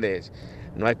entiendes?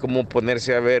 No hay como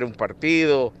ponerse a ver un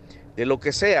partido, de lo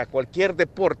que sea, cualquier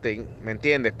deporte, ¿me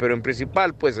entiendes? Pero en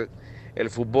principal, pues, el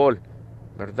fútbol,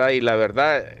 ¿verdad? Y la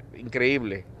verdad,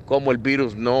 increíble cómo el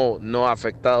virus no ha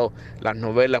afectado las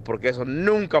novelas, porque eso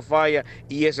nunca falla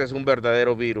y ese es un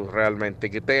verdadero virus realmente.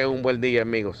 Que tengan un buen día,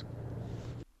 amigos.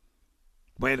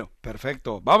 Bueno,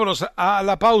 perfecto. Vámonos a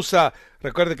la pausa.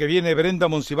 Recuerde que viene Brenda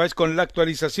Monsiváis con la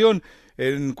actualización.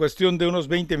 En cuestión de unos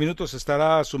 20 minutos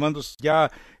estará sumándose ya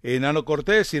Nano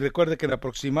Cortés. Y recuerde que en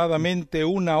aproximadamente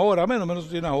una hora, menos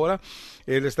de una hora,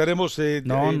 le estaremos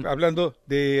hablando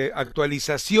de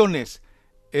actualizaciones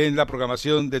en la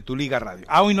programación de Tu Liga Radio.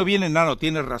 Hoy no viene Nano,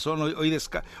 tienes razón.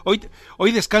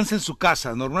 Hoy descansa en su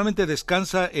casa. Normalmente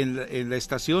descansa en la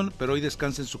estación, pero hoy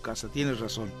descansa en su casa. Tienes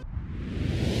razón.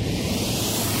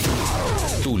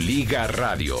 Tu Liga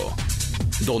Radio,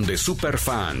 donde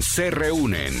superfans se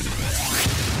reúnen.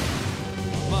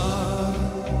 Amar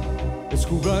es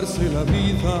jugarse la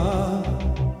vida,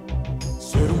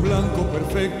 ser un blanco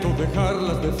perfecto, dejar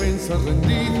las defensas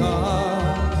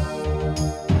rendidas.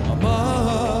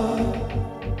 Amar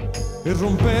es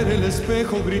romper el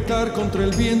espejo, gritar contra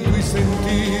el viento y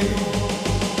sentir.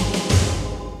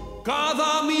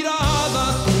 Cada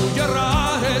mirada tuya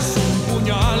rara es un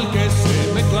puñal que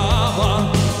se me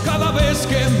clava. Cada vez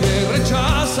que me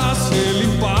rechazas, el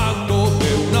impacto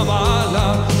de una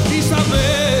bala, y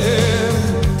saber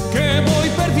que voy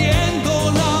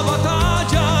perdiendo la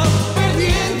batalla,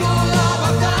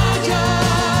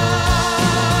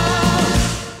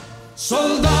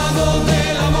 soldado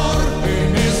del amor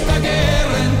en esta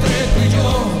guerra entre tú y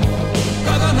yo.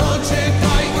 Cada noche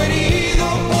caigo herido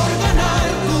por ganar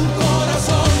tu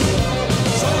corazón,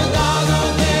 soldado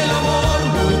del amor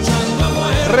luchando a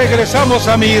muerte. Regresamos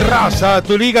a Mi Raza,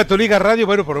 Tu Liga Radio.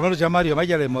 Bueno, por lo menos ya Mario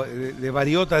Maya le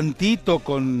varió tantito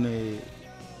con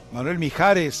Manuel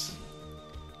Mijares.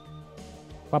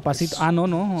 Papacito.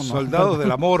 No. Soldado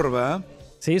del amor, ¿va?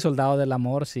 Sí, soldado del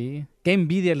amor, sí. Qué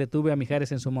envidia le tuve a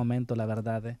Mijares en su momento, la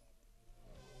verdad.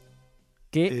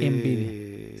 Qué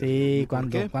envidia. Sí,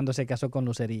 cuando se casó con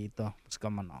Lucerito. Pues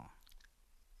cómo no.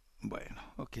 Bueno,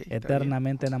 ok.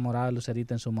 Eternamente enamorado de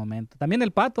Lucerito en su momento. También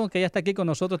el Pato, que ya está aquí con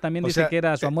nosotros, también dice que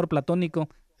era su amor platónico.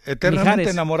 Eternamente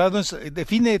Mijares. enamorado,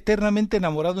 define eternamente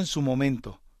enamorado en su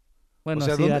momento. Bueno, o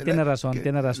sea, sí, tiene razón.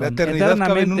 La eternidad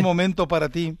cabe en un momento para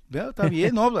ti. Ya, está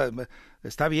bien, ¿no?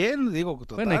 Está bien, digo,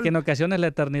 total. Bueno, es que en ocasiones la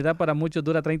eternidad para muchos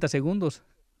dura 30 segundos.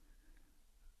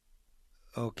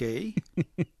 Ok.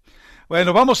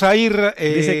 Bueno, vamos a ir...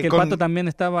 dice que el Pato también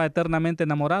estaba eternamente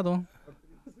enamorado.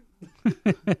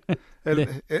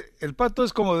 El Pato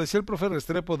es, como decía el profe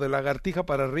Restrepo, de lagartija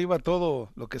para arriba, todo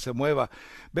lo que se mueva.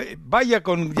 Vaya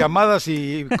con llamadas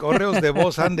y correos de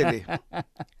voz, ándele.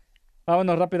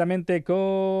 Vámonos rápidamente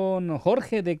con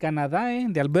Jorge de Canadá,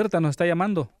 de Alberta nos está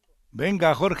llamando.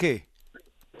 Venga, Jorge.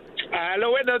 Aló,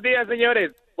 buenos días,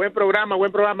 señores. Buen programa.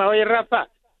 Oye, Rafa,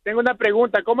 tengo una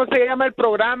pregunta. ¿Cómo se llama el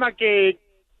programa que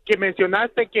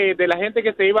mencionaste que de la gente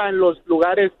que se iba en los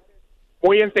lugares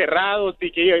muy encerrados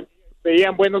y que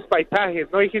veían buenos paisajes?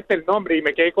 No dijiste el nombre y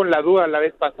me quedé con la duda la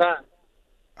vez pasada.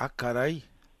 Ah, caray.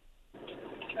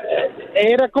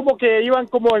 Era como que iban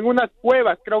como en unas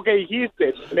cuevas, creo que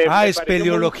dijiste. Me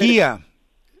espeleología.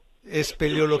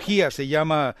 Espeleología se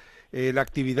llama la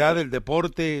actividad, el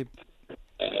deporte.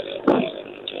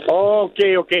 Ok,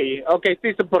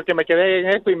 sí, porque me quedé en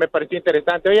esto y me pareció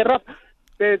interesante. Oye, Rafa,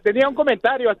 tenía un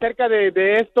comentario acerca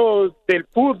de esto del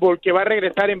fútbol que va a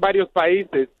regresar en varios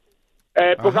países.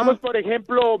 Pongamos, por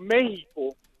ejemplo,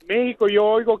 México. México, yo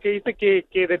oigo que dice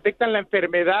que detectan la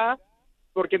enfermedad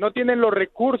porque no tienen los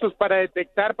recursos para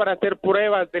detectar, para hacer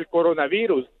pruebas del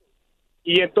coronavirus.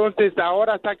 Y entonces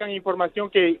ahora sacan información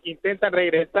que intentan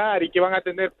regresar y que van a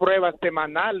tener pruebas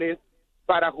semanales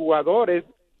para jugadores.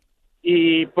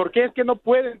 ¿Y por qué es que no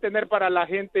pueden tener para la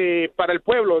gente, para el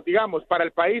pueblo, digamos, para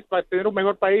el país, para tener un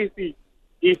mejor país y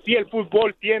si el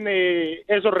fútbol tiene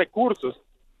esos recursos?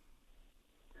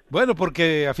 Bueno,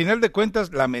 porque a final de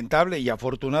cuentas, lamentable y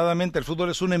afortunadamente, el fútbol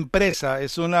es una empresa,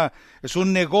 es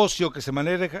un negocio que se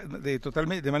maneja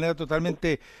de manera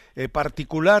totalmente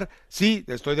particular. Sí,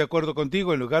 estoy de acuerdo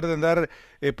contigo, en lugar de andar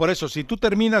por eso, si tú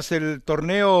terminas el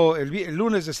torneo, el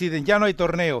lunes deciden, ya no hay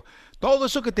torneo, todo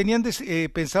eso que tenían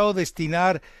pensado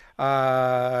destinar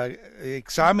a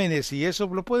exámenes y eso,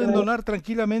 lo pueden donar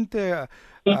tranquilamente a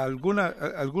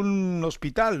algún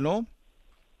hospital, ¿no?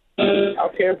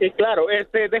 Ok, claro.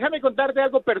 Déjame contarte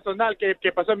algo personal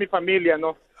que pasó en mi familia,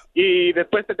 ¿no? Y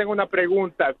después te tengo una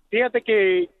pregunta. Fíjate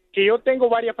que yo tengo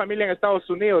varias familias en Estados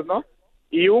Unidos, ¿no?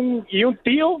 Y un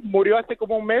tío murió hace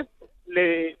como un mes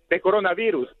de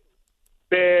coronavirus.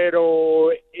 Pero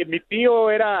mi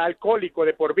tío era alcohólico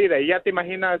de por vida y ya te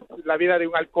imaginas la vida de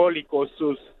un alcohólico,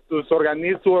 su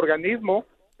organismo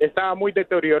estaba muy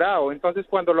deteriorado. Entonces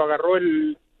cuando lo agarró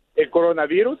el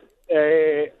coronavirus,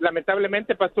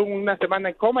 lamentablemente pasó una semana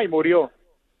en coma y murió.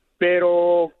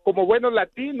 Pero como buenos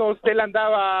latinos, él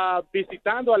andaba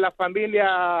visitando a la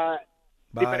familia,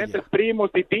 diferentes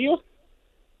primos y tíos.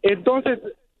 Entonces,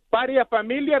 varias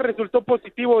familias resultó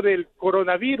positivo del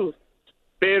coronavirus,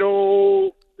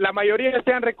 pero la mayoría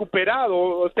se han recuperado.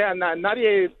 O sea,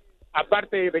 nadie,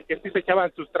 aparte de que sí se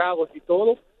echaban sus tragos y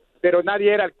todo, pero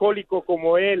nadie era alcohólico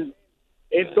como él.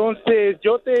 Entonces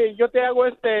yo te hago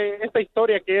esta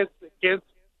historia que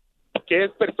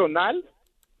es personal,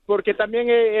 porque también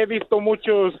he visto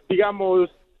muchos, digamos,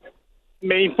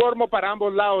 me informo para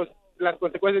ambos lados las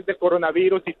consecuencias del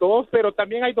coronavirus y todo, pero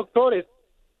también hay doctores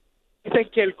que dicen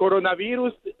que el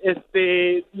coronavirus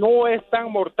no es tan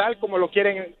mortal como lo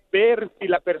quieren ver si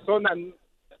la persona,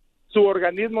 su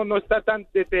organismo no está tan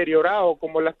deteriorado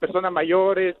como las personas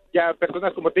mayores, ya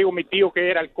personas como te digo, mi tío que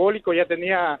era alcohólico ya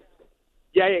tenía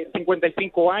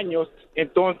 55 años.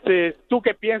 Entonces, ¿tú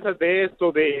qué piensas de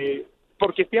esto?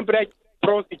 Porque siempre hay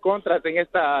pros y contras en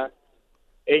esta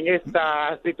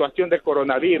situación del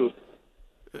coronavirus.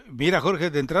 Mira, Jorge,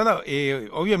 de entrada,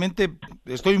 obviamente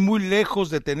estoy muy lejos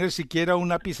de tener siquiera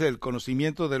un ápice del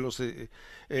conocimiento de los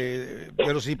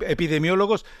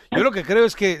epidemiólogos. Yo lo que creo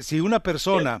es que si una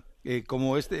persona,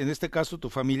 como en este caso tu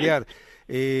familiar,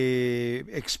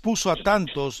 expuso a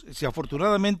tantos, si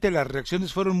afortunadamente las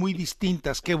reacciones fueron muy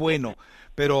distintas, qué bueno,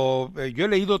 pero yo he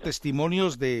leído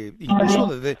testimonios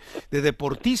incluso de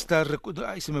deportistas,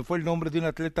 se me fue el nombre de una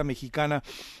atleta mexicana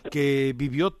que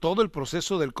vivió todo el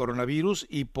proceso del coronavirus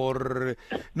y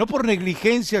no por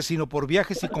negligencia, sino por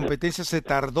viajes y competencias se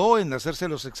tardó en hacerse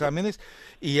los exámenes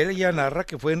y ella narra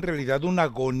que fue en realidad una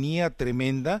agonía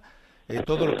tremenda,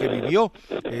 todo lo que vivió.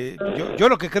 Yo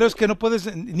lo que creo es que no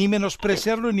puedes ni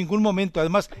menospreciarlo en ningún momento.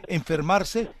 Además,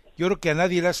 enfermarse, yo creo que a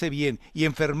nadie le hace bien. Y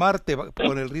enfermarte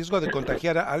con el riesgo de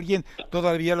contagiar a alguien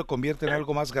todavía lo convierte en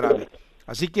algo más grave.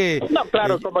 Así que... No,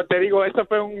 claro, como te digo, eso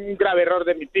fue un grave error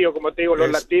de mi tío. Como te digo,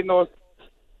 los latinos,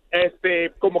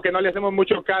 como que no le hacemos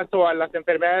mucho caso a las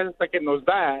enfermedades hasta que nos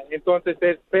da. Entonces,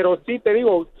 pero sí te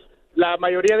digo, la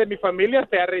mayoría de mi familia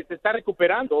se está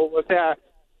recuperando. O sea,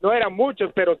 no eran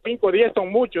muchos, pero 5 o 10 son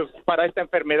muchos para esta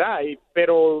enfermedad.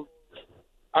 Pero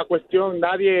a cuestión,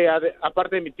 nadie,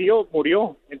 aparte de mi tío,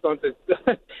 murió. Entonces,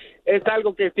 es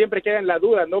algo que siempre queda en la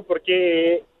duda, ¿no?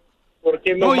 Porque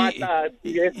no mata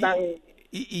si es tan...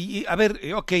 Y a ver,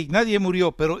 ok, nadie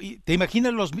murió, pero ¿te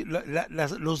imaginas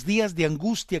los días de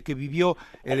angustia que vivió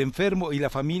el enfermo y la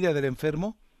familia del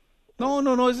enfermo?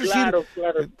 No, es decir,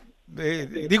 claro.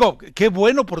 digo, qué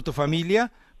bueno por tu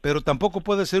familia, pero tampoco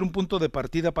puede ser un punto de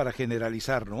partida para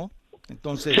generalizar, ¿no?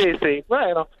 Entonces... Sí,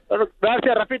 bueno,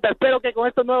 gracias Rafita, espero que con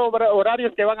estos nuevos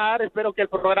horarios que van a dar, espero que el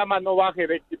programa no baje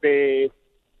de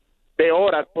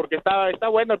horas, porque está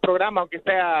bueno el programa, aunque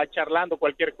sea charlando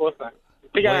cualquier cosa.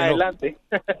 Sigan adelante.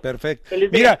 Perfecto.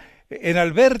 Mira, en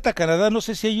Alberta, Canadá, no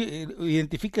sé si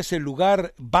identificas el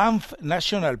lugar Banff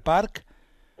National Park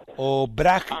o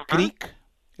Bragg Creek.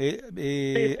 Sí,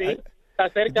 está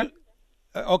cerca.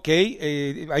 Ok,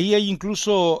 ahí hay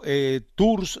incluso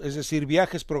tours, es decir,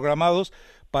 viajes programados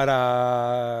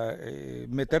para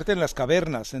meterte en las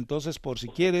cavernas. Entonces, por si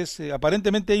quieres,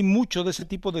 aparentemente hay mucho de ese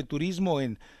tipo de turismo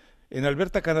en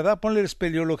Alberta, Canadá. Ponle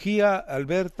espeleología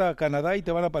Alberta, Canadá y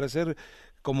te van a aparecer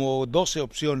como 12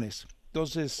 opciones.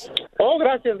 Entonces...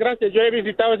 gracias. Yo he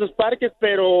visitado esos parques,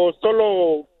 pero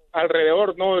solo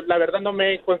alrededor, no, la verdad no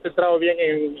me he concentrado bien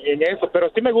en eso, pero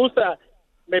sí me gusta.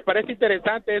 Me parece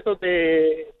interesante eso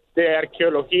de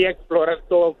arqueología, explorar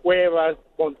todo, cuevas,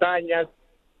 montañas.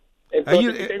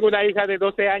 Entonces, tengo una hija de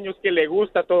 12 años que le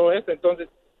gusta todo eso, entonces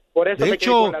por eso me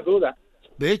quedé con la duda.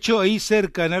 De hecho, ahí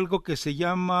cerca, en algo que se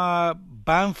llama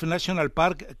Banff National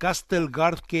Park, Castle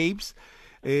Guard Caves,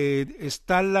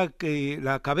 está la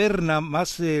caverna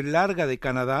más larga de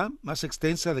Canadá, más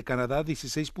extensa de Canadá,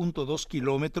 16.2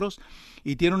 kilómetros,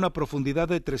 y tiene una profundidad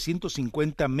de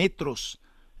 350 metros.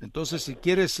 Entonces, si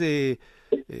quieres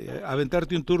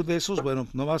aventarte un tour de esos, bueno,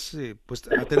 no vas pues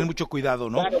a tener mucho cuidado,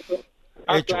 ¿no?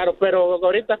 Claro, pero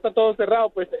ahorita está todo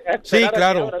cerrado, pues. Sí,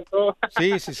 claro.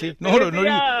 Sí.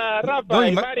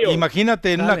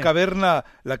 Imagínate en una caverna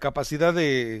la capacidad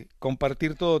de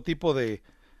compartir todo tipo de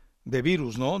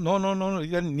virus, ¿no? No,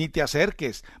 ni te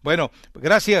acerques. Bueno,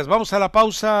 gracias. Vamos a la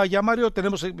pausa ya, Mario.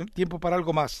 ¿Tenemos tiempo para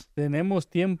algo más? Tenemos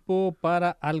tiempo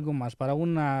para algo más, para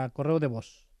un correo de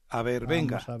voz. A ver,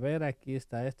 venga. Vamos a ver, aquí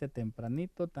está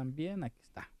tempranito también, aquí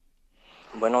está.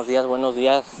 Buenos días,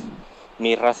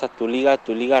 mi Raza Tu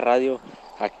Liga Radio,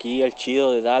 aquí el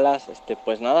chido de Dallas.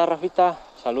 Pues nada, Rafita,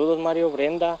 saludos Mario,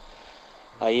 Brenda,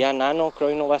 ahí a Nano, creo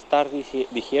que no va a estar,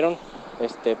 dijeron,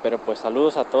 pero pues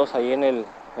saludos a todos ahí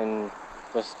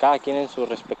pues cada quien en su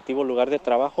respectivo lugar de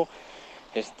trabajo.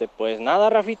 Pues nada,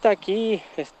 Rafita, aquí,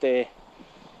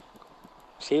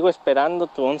 sigo esperando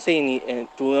tu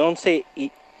once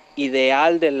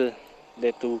ideal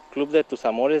de tu club de tus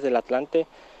amores del Atlante.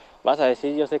 Vas a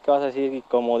decir, yo sé que vas a decir,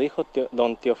 como dijo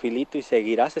don Teofilito, y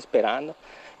seguirás esperando.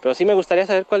 Pero sí me gustaría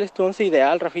saber cuál es tu once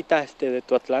ideal, Rafita, de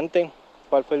tu Atlante.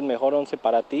 ¿Cuál fue el mejor once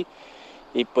para ti?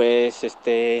 Y pues,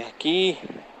 aquí,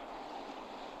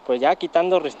 pues ya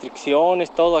quitando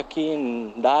restricciones, todo aquí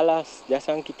en Dallas, ya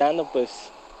se van quitando,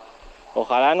 pues,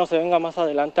 ojalá no se venga más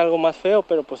adelante algo más feo,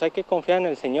 pero pues hay que confiar en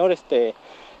el Señor.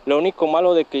 Lo único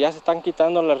malo de que ya se están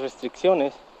quitando las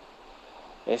restricciones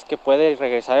es que puede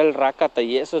regresar el rácata,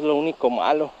 y eso es lo único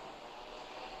malo.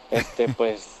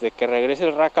 Pues de que regrese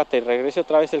el rácata y regrese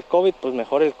otra vez el COVID, pues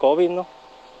mejor el COVID, ¿no?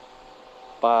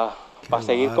 Para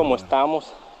seguir como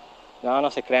estamos.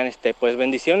 No se crean, pues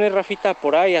bendiciones, Rafita,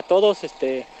 por ahí a todos.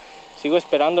 Sigo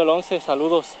esperando el 11.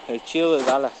 Saludos, el chido de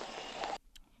Dallas.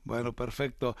 Bueno,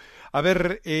 perfecto. A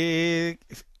ver,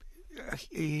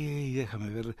 déjame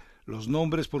ver los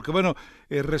nombres, porque bueno,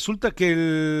 resulta que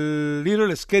el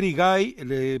Little Scary Guy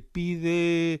le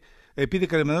pide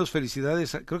que le mandemos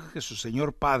felicidades, creo que su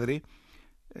señor padre,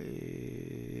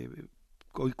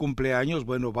 hoy cumpleaños,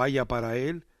 bueno, vaya para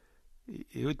él,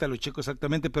 y ahorita lo checo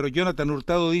exactamente, pero Jonathan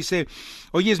Hurtado dice,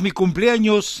 oye, es mi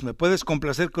cumpleaños, ¿me puedes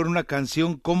complacer con una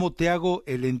canción, ¿Cómo te hago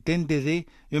el entende de?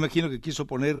 Yo imagino que quiso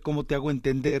poner ¿Cómo te hago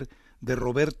entender? De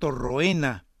Roberto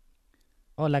Roena.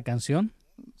 ¿Oh, la canción?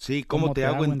 Sí, ¿Cómo te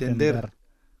hago entender?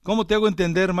 ¿Cómo te hago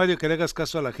entender, Mario, que le hagas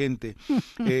caso a la gente?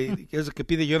 Es que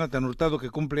pide Jonathan Hurtado, que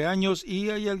cumple años,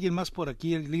 y hay alguien más por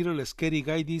aquí, el Little Scary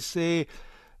Guy dice,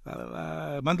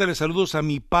 mándale saludos a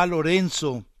mi pa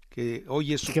Lorenzo, que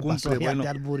hoy es su cumple. Bueno,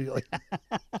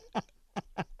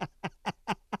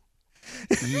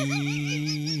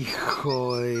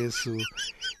 hijo de eso.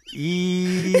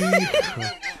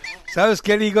 ¿Sabes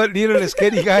qué, Little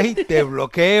Scary Guy? Te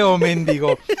bloqueo,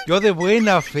 mendigo. Yo de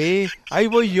buena fe. Ahí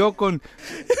voy yo con...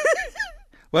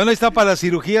 Bueno, ahí está para las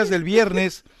cirugías del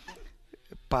viernes.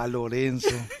 Pa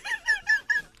Lorenzo.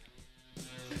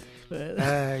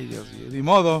 Ay, Dios mío. Ni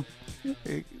modo.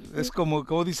 Es como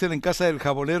dicen en casa del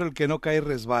jabonero, el que no cae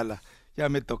resbala. Ya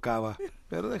me tocaba.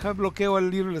 Pero deja bloqueo al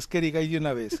Little Scary Guy de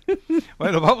una vez.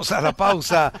 Bueno, vamos a la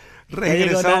pausa.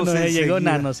 Regresamos enseguida. Llegó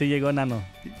Nano. ¿Ya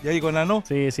llegó Nano?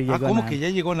 Sí, llegó Nano. ¿Cómo que ya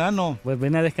llegó Nano? Pues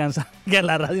ven a descansar aquí a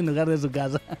la radio en lugar de su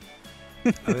casa.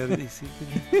 A ver, dice.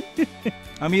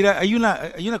 Mira, hay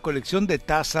una colección de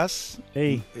tazas.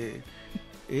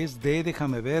 es de,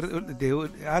 déjame ver,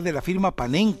 de la firma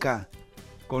Panenka,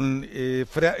 con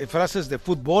frases de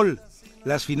fútbol.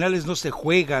 Las finales no se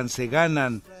juegan, se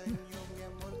ganan.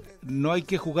 No hay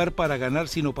que jugar para ganar,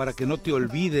 sino para que no te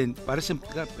olviden. Parecen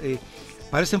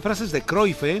frases de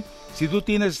Cruyff, ¿eh? Si tú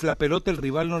tienes la pelota, el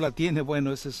rival no la tiene.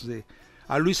 Bueno, ese es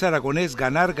a Luis Aragonés,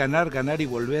 ganar, ganar, ganar y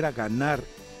volver a ganar.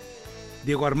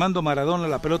 Diego Armando Maradona,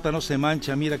 la pelota no se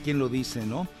mancha, mira quién lo dice,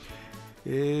 ¿no?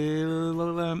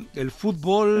 El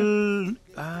fútbol,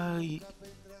 ay,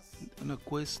 una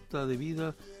cuesta de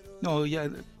vida, no, ya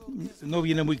no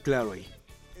viene muy claro ahí,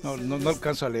 no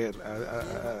alcanzo a leer,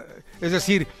 es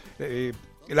decir,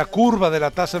 la curva de la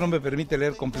taza no me permite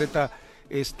leer completa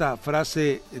esta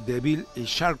frase de Bill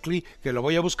Shankly, que lo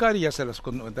voy a buscar y ya se las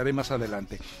comentaré más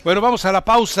adelante. Bueno, vamos a la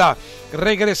pausa,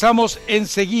 regresamos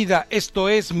enseguida. Esto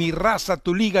es Mi Raza,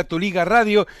 Tu Liga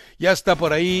Radio. Ya está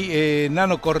por ahí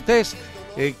Nano Cortés,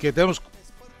 que tenemos.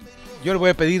 Yo le voy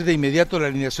a pedir de inmediato la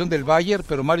alineación del Bayern,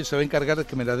 pero Mario se va a encargar de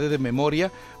que me la dé de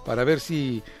memoria para ver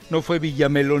si no fue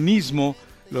villamelonismo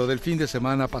lo del fin de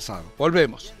semana pasado.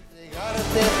 Volvemos.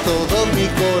 Todo mi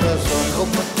corazón,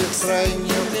 como te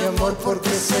extraño, mi amor, ¿por qué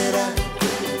será?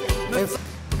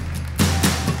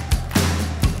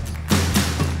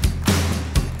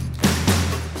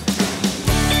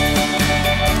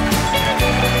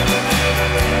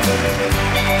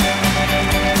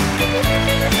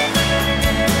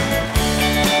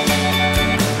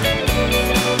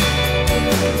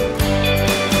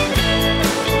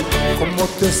 Como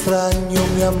te extraño,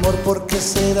 mi amor, ¿por qué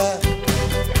será?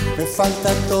 Me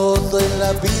falta todo en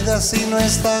la vida si no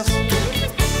estás.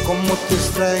 Como te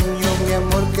extraño, mi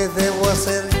amor, ¿qué debo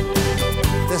hacer?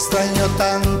 Te extraño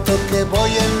tanto que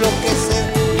voy a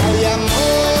enloquecer. Ay,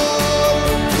 amor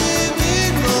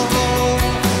divino,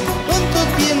 ¿cuánto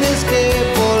tienes que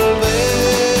volver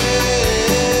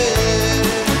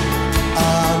a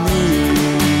mí?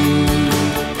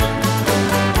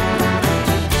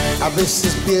 A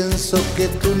veces pienso que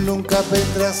tú nunca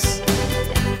vendrás,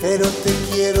 pero te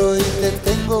quiero y te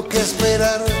tengo que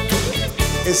esperar.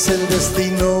 Es el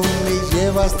destino, me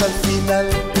lleva hasta el final,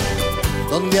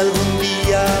 donde algún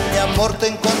día mi amor te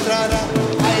encontrará.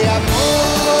 Ay,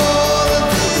 amor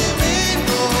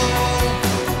divino,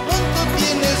 ¿cuánto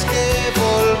tienes que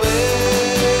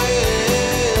volver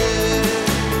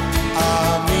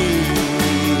a mí?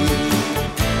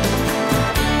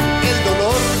 El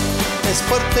dolor es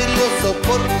fuerte y lo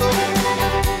soporto,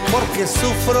 porque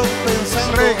sufro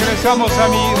pensando. Regresamos a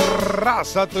Mi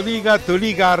Raza, Tu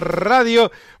Liga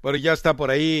Radio. Bueno, ya está por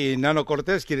ahí Nano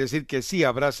Cortés, quiere decir que sí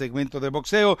habrá segmento de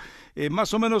boxeo,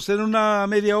 más o menos en una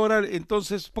media hora,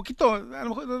 entonces poquito, a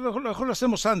lo mejor lo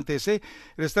hacemos antes, le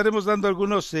estaremos dando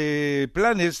algunos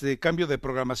planes de cambio de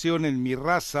programación en Mi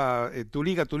Raza, Tu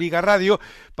Liga Radio,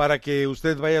 para que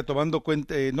usted vaya tomando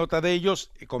nota de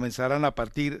ellos, comenzarán a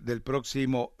partir del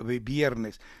próximo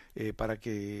viernes, para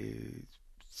que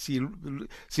si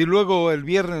luego el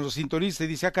viernes lo sintoniza y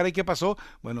dice, caray, ¿qué pasó?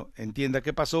 Bueno, entienda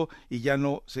qué pasó y ya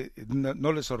no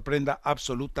le sorprenda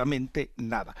absolutamente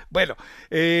nada. Bueno,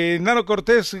 Nano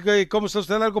Cortés, ¿cómo está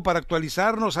usted? ¿Algo para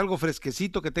actualizarnos? ¿Algo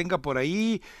fresquecito que tenga por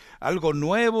ahí? ¿Algo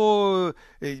nuevo?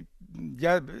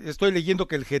 Ya estoy leyendo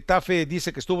que el Getafe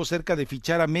dice que estuvo cerca de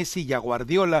fichar a Messi y a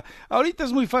Guardiola. Ahorita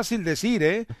es muy fácil decir,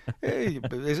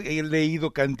 he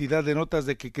leído cantidad de notas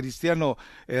de que Cristiano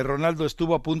Ronaldo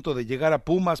estuvo a punto de llegar a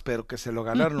Pumas, pero que se lo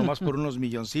ganaron nomás por unos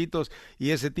milloncitos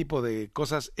y ese tipo de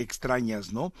cosas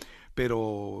extrañas, ¿no?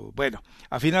 Pero bueno,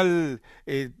 al final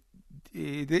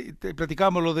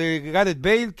platicábamos lo de Gareth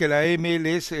Bale, que la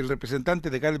MLS, el representante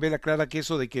de Gareth Bale aclara que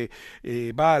eso de que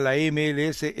va a la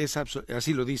MLS es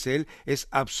así lo dice él, es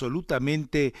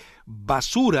absolutamente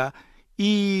basura.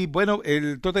 Y bueno,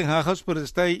 el Tottenham Hotspur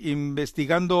está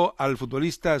investigando al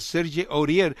futbolista Serge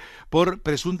Aurier por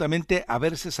presuntamente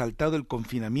haberse saltado el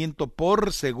confinamiento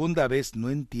por segunda vez. No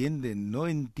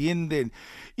entienden.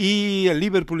 Y el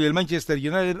Liverpool y el Manchester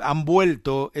United han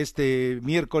vuelto este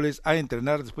miércoles a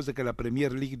entrenar después de que la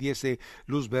Premier League diese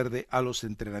luz verde a los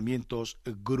entrenamientos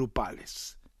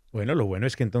grupales. Bueno, lo bueno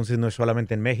es que entonces no es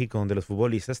solamente en México donde los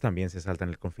futbolistas también se saltan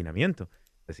el confinamiento.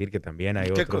 Es decir, que también hay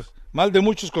otros. Mal de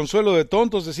muchos, consuelo de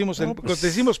tontos, decimos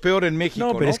peor en México.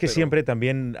 No, pero es que siempre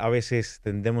también a veces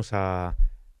tendemos a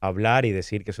hablar y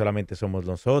decir que solamente somos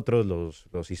nosotros,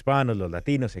 los hispanos, los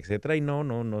latinos, etcétera, y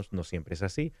no siempre es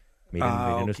así.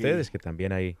 Miren ustedes que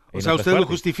también hay. O sea, ¿usted lo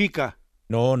justifica?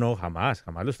 No, jamás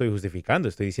lo estoy justificando.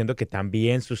 Estoy diciendo que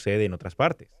también sucede en otras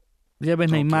partes. Ya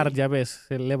ves Neymar, ya ves,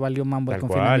 se le valió mambo el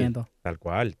confinamiento. Tal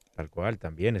cual,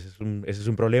 también, ese es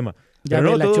un problema. Ya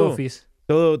ves la Chofis.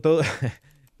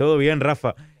 Todo bien,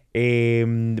 Rafa.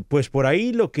 Pues por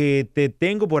ahí lo que te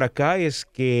tengo por acá es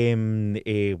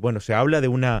que, bueno, se habla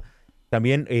de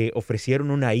también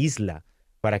ofrecieron una isla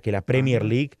para que la Premier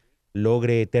League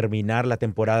logre terminar la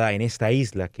temporada en esta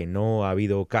isla, que no ha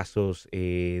habido casos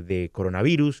de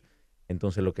coronavirus.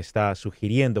 Entonces lo que está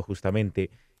sugiriendo justamente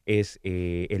es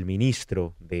el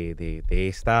ministro de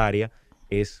esta área,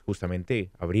 es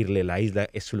justamente abrirle la isla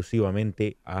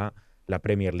exclusivamente a la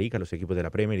Premier League, a los equipos de la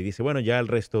Premier, y dice, bueno, ya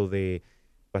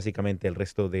básicamente el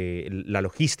resto de la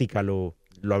logística lo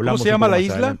hablamos. ¿Cómo se llama la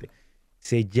isla? Adelante.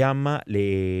 Se llama...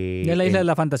 ¿Ya la isla de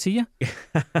la fantasía?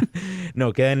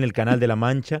 No, queda en el Canal de la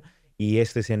Mancha y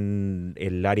este es en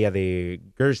el área de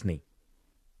Guernsey.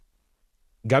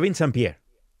 Gavin St. Pierre.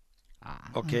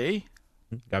 Ok.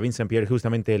 Gavin St. Pierre,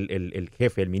 justamente el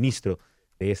jefe, el ministro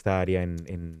de esta área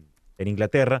en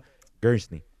Inglaterra,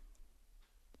 Guernsey.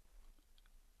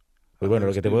 Pues bueno,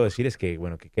 lo que te puedo decir es que,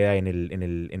 bueno, que queda en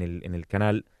el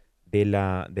Canal de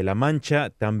la Mancha.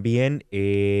 También,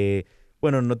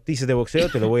 bueno, noticias de boxeo,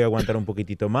 te lo voy a aguantar un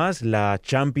poquitito más. La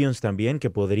Champions también, que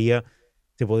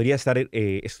se podría estar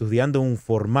estudiando un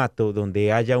formato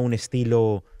donde haya un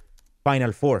estilo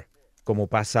Final Four, como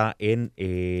pasa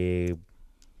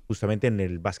justamente en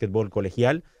el básquetbol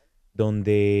colegial,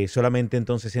 donde solamente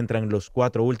entonces entran los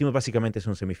 4 últimos, básicamente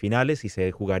son semifinales y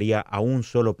se jugaría a un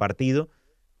solo partido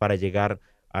para llegar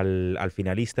al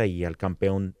finalista y al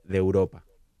campeón de Europa.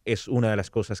 Es una de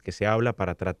las cosas que se habla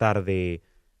para tratar que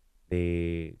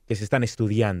se están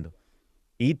estudiando.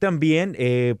 Y también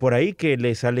por ahí que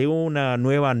le salió una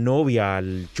nueva novia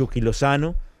al Chucky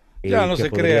Lozano. Ya no se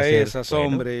crea ser, esas, bueno,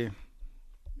 hombre.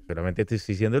 Solamente te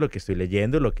estoy diciendo lo que estoy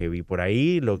leyendo, lo que vi por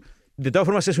ahí. De todas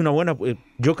formas,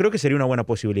 yo creo que sería una buena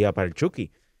posibilidad para el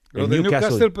Chucky. Lo de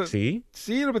Newcastle, pues, ¿sí?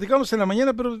 Sí, lo platicamos en la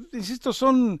mañana, pero insisto,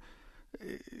 son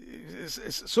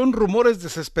rumores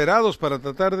desesperados para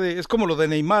tratar de... Es como lo de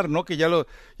Neymar, ¿no? Que ya lo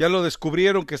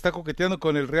descubrieron, que está coqueteando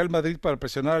con el Real Madrid para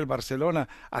presionar al Barcelona.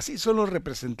 Así son los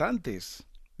representantes.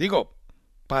 Digo,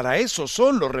 para eso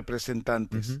son los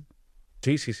representantes.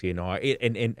 Sí. No,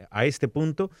 a este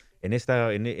punto, en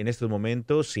estos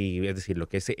momentos, sí, es decir, lo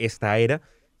que es esta era,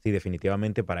 sí,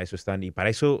 definitivamente para eso están. Y para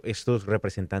eso estos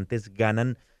representantes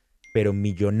ganan, pero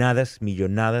millonadas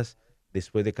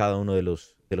después de cada uno de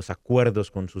los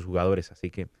acuerdos con sus jugadores. Así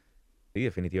que, sí,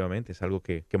 definitivamente es algo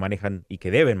que manejan y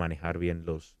que deben manejar bien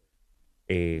los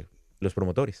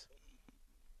promotores.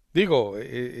 Digo,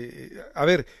 a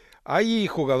ver, hay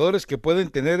jugadores que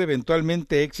pueden tener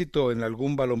eventualmente éxito en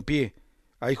algún balompié.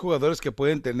 Hay jugadores que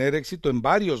pueden tener éxito en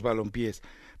varios balompiés.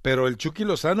 Pero el Chucky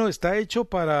Lozano está hecho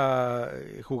para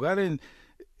jugar en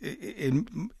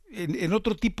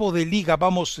otro tipo de liga.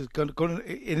 Vamos,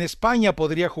 en España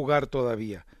podría jugar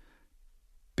todavía.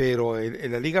 Pero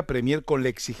en la Liga Premier, con la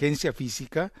exigencia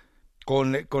física,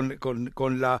 con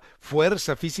la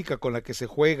fuerza física con la que se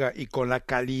juega y con la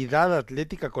calidad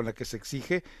atlética con la que se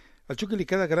exige, al Chucky le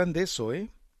queda grande eso,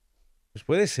 ¿eh? Pues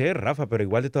puede ser, Rafa, pero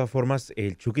igual de todas formas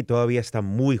el Chucky todavía está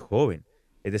muy joven.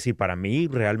 Es decir, para mí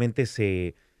realmente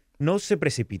no se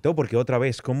precipitó, porque otra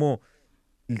vez, ¿cómo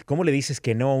le dices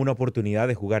que no a una oportunidad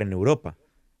de jugar en Europa?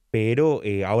 Pero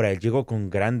ahora él llegó con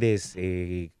grandes...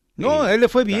 No, él le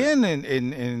fue bien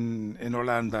en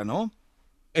Holanda, ¿no?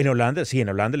 En Holanda, sí, en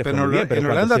Holanda le fue muy bien. Pero en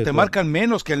Holanda te marcan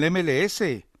menos que en el MLS.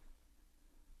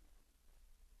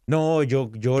 No, yo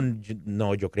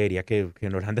creería que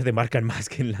en Holanda te marcan más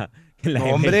que en la no,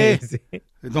 hombre,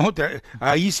 no,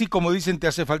 ahí sí, como dicen, te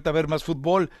hace falta ver más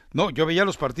fútbol. No, yo veía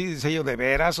los partidos y decía yo, de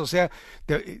veras, o sea,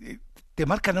 te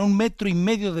marcan a 1,5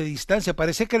 metros de distancia.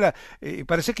 Parece que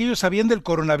ellos sabían del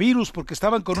coronavirus porque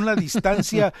estaban con una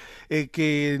distancia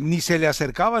que ni se le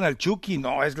acercaban al Chucky.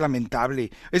 No, es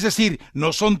lamentable. Es decir,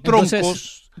 no son troncos.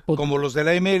 Entonces, como los de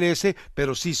la MLS,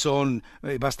 pero sí son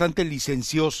bastante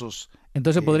licenciosos.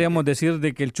 Entonces podríamos decir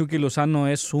de que el Chucky Lozano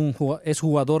es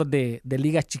jugador de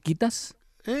ligas chiquitas.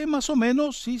 Más o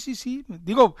menos, sí.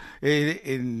 Digo,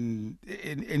 en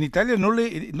Italia no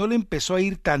le empezó a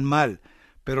ir tan mal,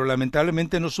 pero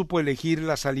lamentablemente no supo elegir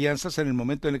las alianzas en el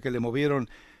momento en el que le movieron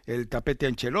el tapete a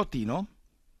Ancelotti, ¿no?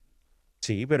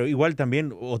 Sí, pero igual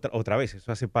también otra vez,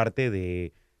 eso hace parte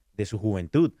de su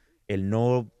juventud, el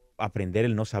no aprender,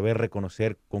 el no saber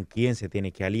reconocer con quién se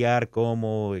tiene que aliar,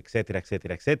 cómo, etcétera.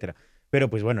 Pero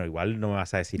pues bueno, igual no me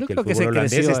vas a decir que el fútbol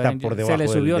holandés está por debajo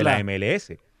de la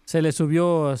MLS. Se le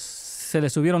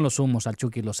subieron los humos al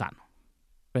Chucky Lozano.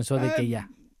 Pensó de que ya.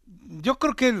 Yo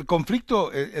creo que el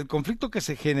conflicto que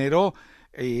se generó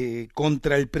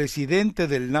contra el presidente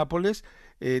del Nápoles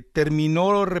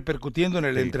terminó repercutiendo en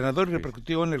el entrenador y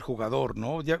repercutió en el jugador,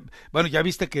 ¿no? Ya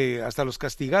viste que hasta los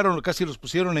castigaron, casi los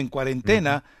pusieron en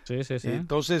cuarentena. Sí.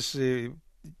 Entonces,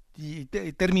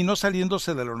 terminó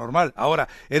saliéndose de lo normal. Ahora,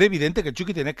 era evidente que el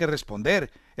Chucky tenía que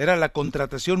responder. Era la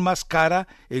contratación más cara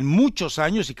en muchos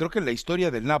años y creo que en la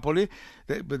historia del Napoli,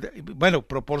 bueno,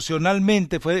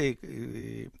 proporcionalmente fue,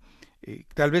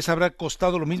 tal vez habrá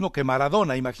costado lo mismo que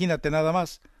Maradona, imagínate nada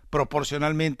más.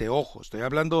 Proporcionalmente, ojo, estoy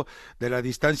hablando de la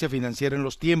distancia financiera en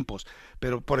los tiempos,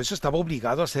 pero por eso estaba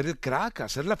obligado a ser el crack, a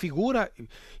ser la figura,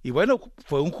 y bueno,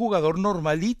 fue un jugador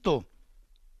normalito.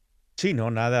 Sí,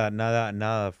 no,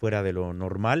 nada fuera de lo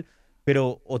normal,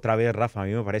 pero otra vez, Rafa, a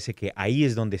mí me parece que ahí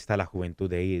es donde está la juventud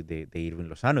de Irving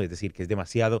Lozano, es decir, que es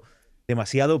demasiado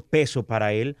peso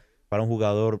para él, para un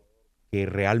jugador que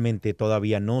realmente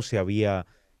todavía no se había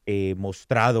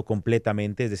mostrado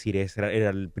completamente, es decir, era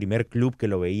el primer club que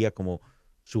lo veía como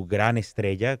su gran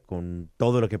estrella, con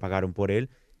todo lo que pagaron por él,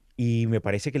 y me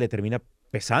parece que le termina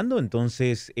pesando.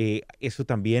 Entonces eso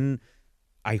también,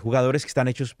 hay jugadores que están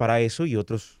hechos para eso y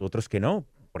otros que no.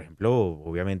 Por ejemplo,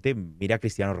 obviamente, mira a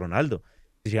Cristiano Ronaldo.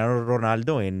 Cristiano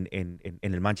Ronaldo en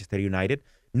el Manchester United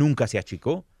nunca se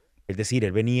achicó, es decir,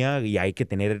 él venía y hay que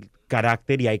tener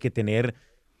carácter y hay que tener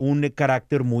un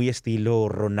carácter muy estilo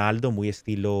Ronaldo, muy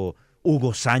estilo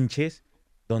Hugo Sánchez,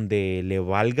 donde le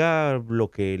valga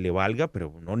lo que le valga,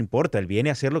 pero no importa, él viene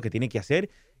a hacer lo que tiene que hacer,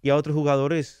 y a otros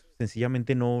jugadores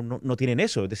sencillamente no tienen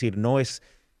eso. Es decir, no es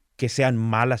que sean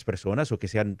malas personas o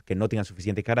que no tengan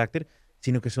suficiente carácter,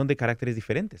 sino que son de caracteres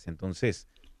diferentes. Entonces,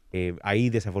 ahí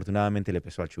desafortunadamente le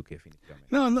pesó al Chucky definitivamente.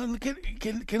 No,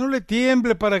 que no le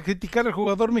tiemble para criticar al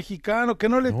jugador mexicano, que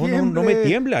no le tiemble. No me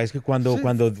tiembla, es que cuando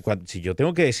si yo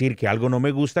tengo que decir que algo no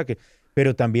me gusta,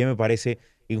 pero también me parece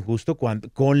injusto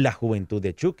con la juventud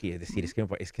de Chucky, es decir, es que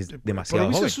es demasiado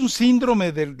joven. Es un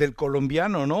síndrome del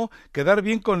colombiano, ¿no? Quedar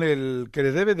bien con el que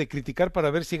le debe de criticar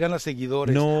para ver si gana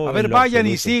seguidores. No, a ver, vayan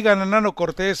y sigan a Nano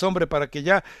Cortés, hombre, para que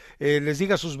ya les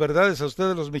diga sus verdades a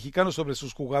ustedes los mexicanos sobre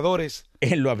sus jugadores.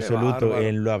 En lo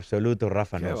absoluto,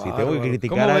 Rafa, no. Si tengo que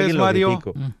criticar a alguien, Mario? Lo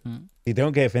critico. Si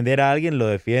tengo que defender a alguien, lo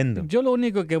defiendo. Yo lo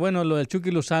único que, lo del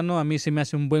Chucky Lozano a mí se me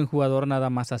hace un buen jugador, nada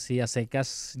más así a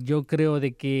secas. Yo creo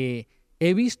de que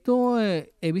he visto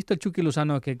al Chucky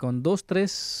Lozano que con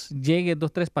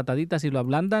 2-3 pataditas y lo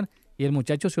ablandan y el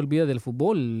muchacho se olvida del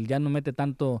fútbol, ya no mete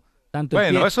tanto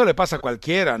Bueno, eso le pasa a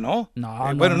cualquiera, ¿no?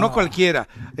 No cualquiera.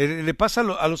 Le pasa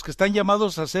a los que están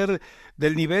llamados a ser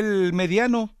del nivel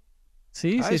mediano.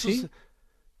 Sí.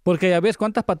 Porque ya ves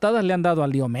cuántas patadas le han dado a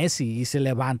Leo Messi y se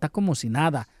levanta como si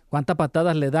nada. Cuántas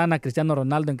patadas le dan a Cristiano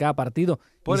Ronaldo en cada partido.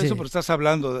 Pero estás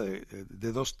hablando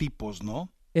de dos tipos,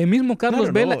 ¿no? El mismo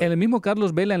Carlos Vela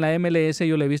en la MLS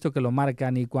yo le he visto que lo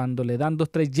marcan y cuando le dan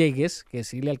 2-3 llegues, que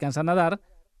sí le alcanzan a dar,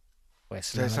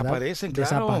 pues desaparecen,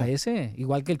 desaparece.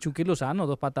 Igual que el Chucky Lozano,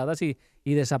 2 patadas y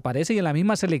desaparece. Y en la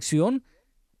misma selección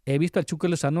he visto al Chucky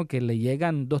Lozano que le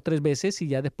llegan 2-3 veces y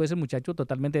ya después el muchacho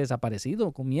totalmente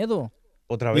desaparecido, con miedo.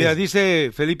 Otra vez. Mira,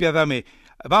 dice Felipe Adame,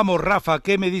 vamos Rafa,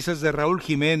 ¿qué me dices de Raúl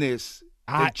Jiménez?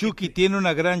 El Chucky tiene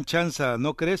una gran chance,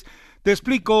 ¿no crees? Te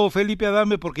explico, Felipe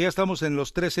Adame, porque ya estamos en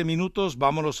los 13 minutos,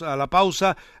 vámonos a la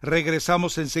pausa,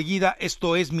 regresamos enseguida,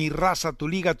 esto es Mi Raza, Tu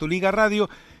Liga Radio,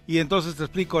 y entonces te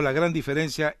explico la gran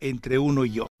diferencia entre uno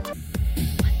y yo.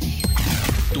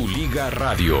 Tu Liga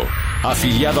Radio,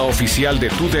 afiliada oficial de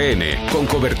TUDN, con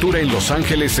cobertura en Los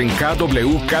Ángeles en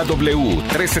KWKW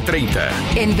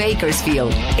 1330. En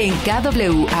Bakersfield, en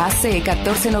KWAC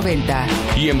 1490.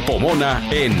 Y en Pomona,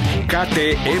 en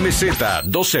KTMZ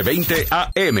 1220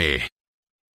 AM.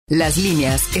 Las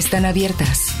líneas están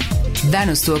abiertas.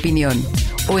 Danos tu opinión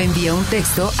o envía un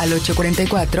texto al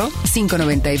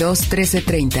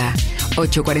 844-592-1330.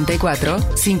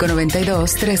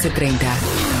 844-592-1330.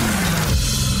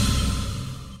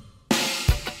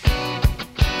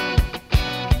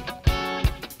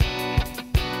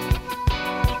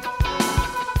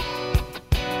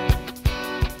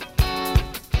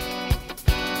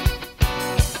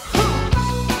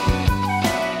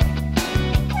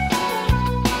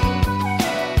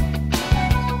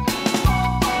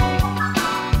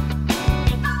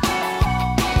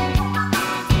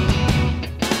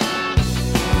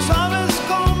 Sabes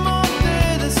cómo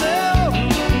te deseo.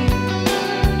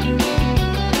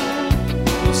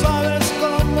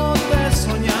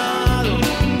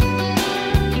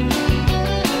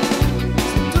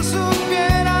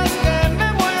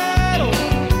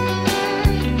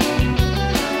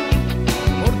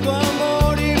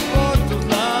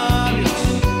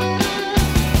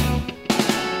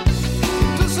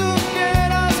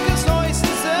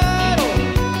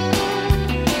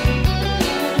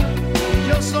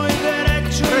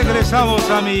 Regresamos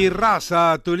a Mi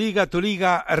Raza, Tu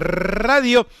Liga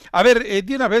Radio. A ver,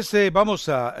 de una vez vamos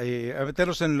a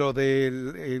meternos en lo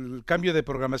del el cambio de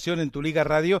programación en Tu Liga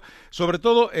Radio, sobre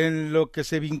todo en lo que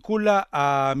se vincula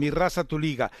a Mi Raza, Tu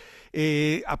Liga.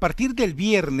 A partir del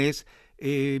viernes,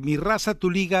 Mi Raza, Tu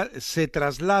Liga se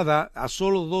traslada a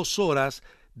solo 2 horas,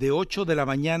 de 8 de la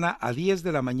mañana a 10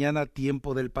 de la mañana,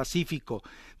 tiempo del Pacífico.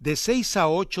 De 6 a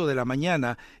 8 de la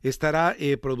mañana estará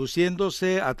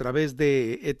produciéndose a través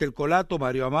de Etel Colato,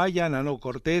 Mario Amaya, Nano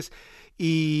Cortés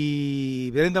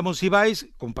y Brenda Monsiváis,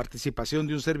 con participación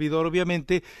de un servidor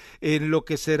obviamente, en lo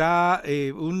que será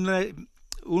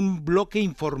un bloque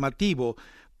informativo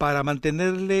para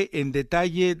mantenerle en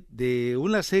detalle de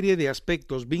una serie de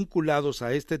aspectos vinculados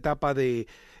a esta etapa de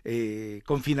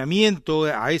confinamiento,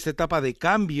 a esta etapa de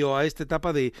cambio, a esta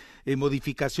etapa de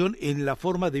modificación en la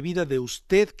forma de vida de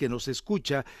usted que nos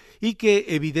escucha, y que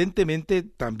evidentemente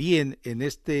también en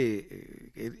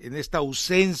esta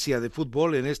ausencia de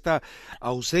fútbol, en esta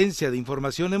ausencia de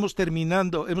información, hemos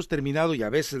terminado, y a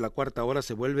veces la cuarta hora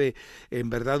se vuelve en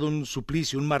verdad un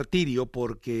suplicio, un martirio,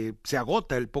 porque se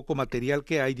agota el poco material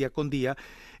que hay día con día.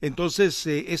 Entonces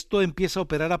esto empieza a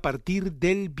operar a partir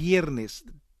del viernes.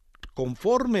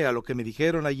 Conforme a lo que me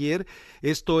dijeron ayer,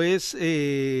 esto es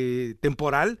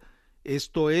temporal,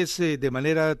 esto es de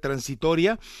manera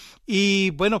transitoria, y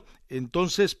bueno,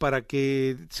 entonces para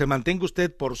que se mantenga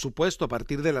usted, por supuesto, a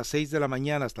partir de las 6 de la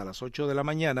mañana hasta las 8 de la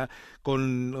mañana,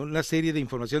 con una serie de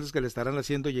informaciones que le estarán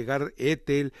haciendo llegar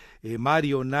Etel,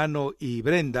 Mario, Nano y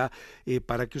Brenda,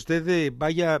 para que usted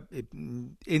vaya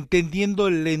entendiendo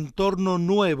el entorno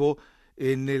nuevo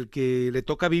en el que le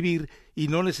toca vivir, y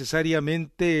no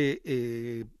necesariamente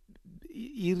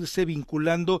irse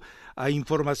vinculando a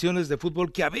informaciones de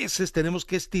fútbol que a veces tenemos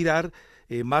que estirar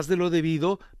más de lo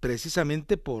debido,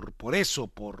 precisamente por eso,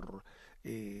 por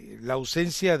la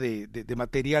ausencia de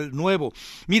material nuevo.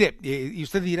 Mire, y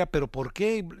usted dirá, pero ¿por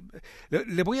qué?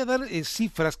 Le voy a dar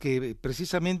cifras que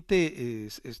precisamente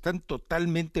están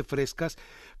totalmente frescas,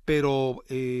 pero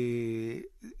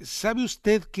 ¿sabe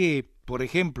usted que, por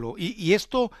ejemplo, y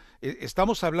esto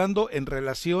estamos hablando en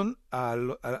relación a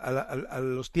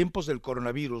los tiempos del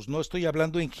coronavirus, no estoy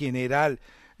hablando en general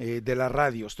de la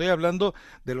radio, estoy hablando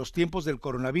de los tiempos del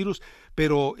coronavirus,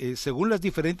 pero según las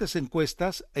diferentes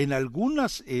encuestas, en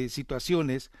algunas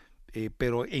situaciones,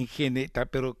 pero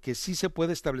que sí se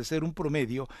puede establecer un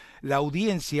promedio, la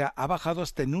audiencia ha bajado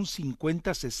hasta en un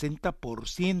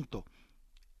 50-60%.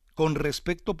 Con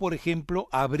respecto, por ejemplo,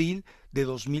 a abril de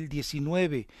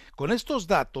 2019. Con estos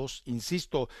datos,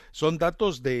 insisto, son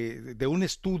datos de un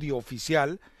estudio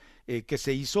oficial que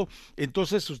se hizo,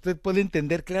 entonces usted puede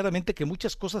entender claramente que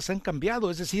muchas cosas han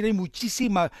cambiado, es decir, hay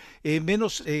muchísima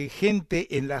menos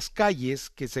gente en las calles,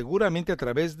 que seguramente a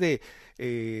través de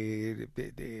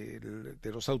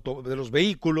los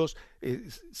vehículos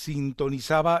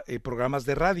sintonizaba programas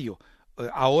de radio.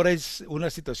 Ahora es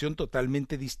una situación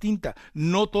totalmente distinta.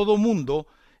 No todo mundo,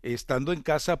 estando en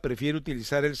casa, prefiere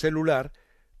utilizar el celular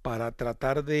para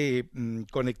tratar de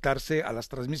conectarse a las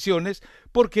transmisiones,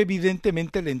 porque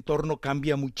evidentemente el entorno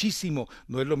cambia muchísimo.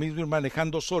 No es lo mismo ir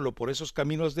manejando solo por esos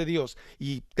caminos de Dios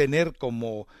y tener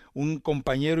como un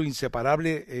compañero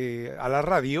inseparable a la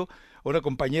radio, una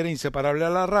compañera inseparable a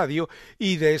la radio,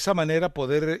 y de esa manera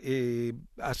poder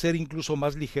hacer incluso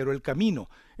más ligero el camino.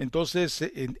 Entonces,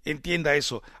 entienda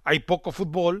eso, hay poco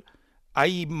fútbol,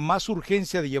 hay más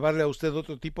urgencia de llevarle a usted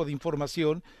otro tipo de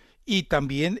información, y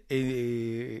también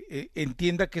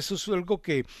entienda que eso es algo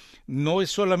que no es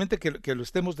solamente que lo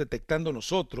estemos detectando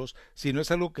nosotros, sino es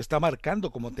algo que está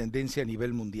marcando como tendencia a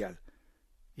nivel mundial.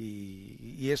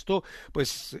 Y esto,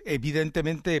 pues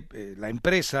evidentemente la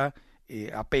empresa,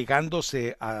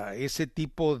 apegándose a ese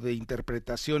tipo de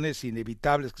interpretaciones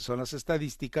inevitables que son las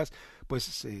estadísticas,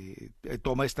 pues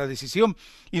toma esta decisión,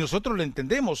 y nosotros lo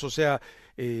entendemos. O sea,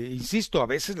 insisto, a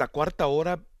veces la cuarta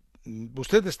hora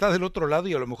usted está del otro lado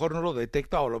y a lo mejor no lo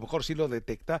detecta, o a lo mejor sí lo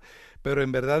detecta, pero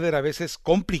en verdad era a veces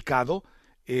complicado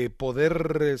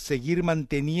poder seguir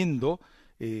manteniendo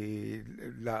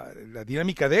la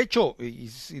dinámica. De hecho, y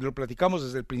si lo platicamos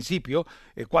desde el principio,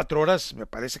 4 horas me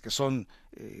parece que son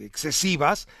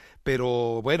excesivas,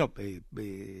 pero bueno,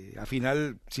 al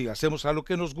final, si hacemos algo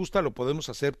que nos gusta, lo podemos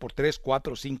hacer por 3,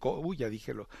 4, 5, ya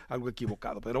dije algo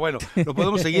equivocado, pero bueno, lo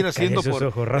podemos seguir haciendo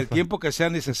por el tiempo que sea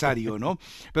necesario, ¿no?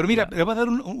 Pero mira, le voy a dar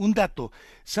un dato.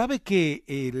 ¿Sabe que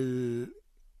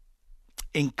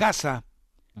en casa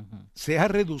se ha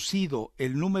reducido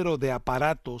el número de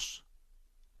aparatos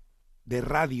de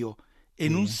radio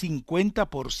en un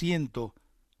 50%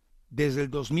 desde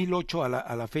el 2008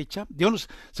 a la fecha?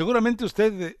 Seguramente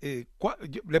usted,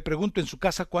 le pregunto, en su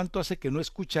casa, ¿cuánto hace que no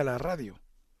escucha la radio?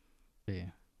 Sí.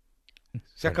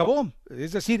 Se acabó.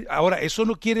 Es decir, ahora, eso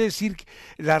no quiere decir que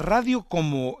la radio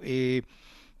como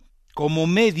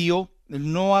medio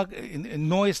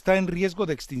no está en riesgo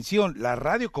de extinción. La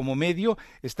radio como medio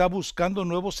está buscando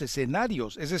nuevos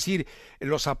escenarios. Es decir,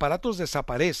 los aparatos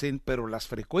desaparecen, pero las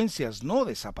frecuencias no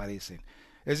desaparecen.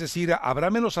 Es decir, habrá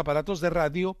menos aparatos de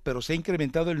radio, pero se ha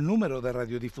incrementado el número de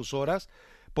radiodifusoras.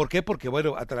 ¿Por qué? Porque,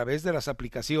 bueno, a través de las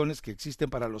aplicaciones que existen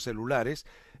para los celulares,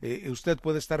 usted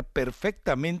puede estar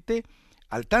perfectamente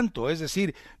al tanto. Es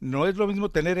decir, no es lo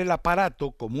mismo tener el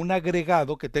aparato como un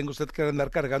agregado que tenga usted que andar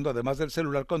cargando además del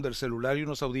celular, cuando el celular y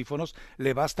unos audífonos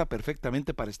le basta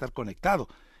perfectamente para estar conectado.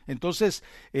 Entonces,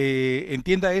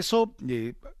 entienda eso.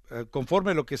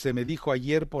 Conforme lo que se me dijo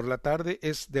ayer por la tarde,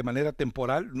 es de manera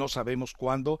temporal, no sabemos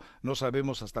cuándo, no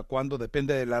sabemos hasta cuándo,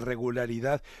 depende de la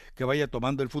regularidad que vaya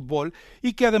tomando el fútbol,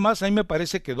 y que además a mí me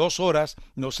parece que 2 horas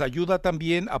nos ayuda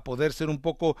también a poder ser un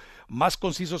poco más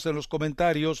concisos en los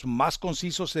comentarios, más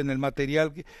concisos en el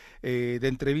material de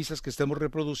entrevistas que estemos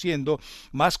reproduciendo,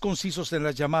 más concisos en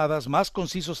las llamadas, más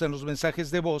concisos en los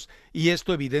mensajes de voz, y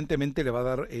esto evidentemente le va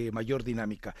a dar mayor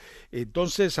dinámica.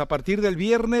 Entonces, a partir del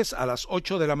viernes a las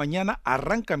 8 de la mañana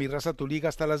arranca Mi Raza Tu Liga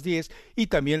hasta las 10, y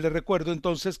también le recuerdo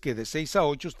entonces que de 6 a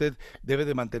 8 usted debe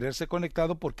de mantenerse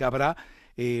conectado, porque habrá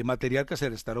material que se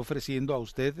le estará ofreciendo a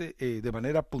usted de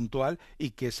manera puntual, y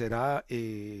que será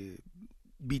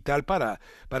vital para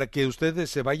que usted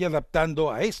se vaya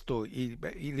adaptando a esto. Y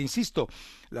le insisto,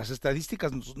 las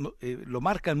estadísticas lo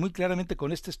marcan muy claramente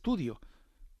con este estudio.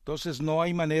 Entonces no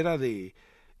hay manera de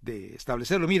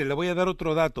establecerlo. Mire, le voy a dar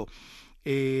otro dato.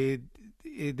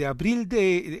 De abril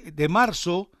de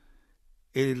marzo,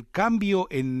 el cambio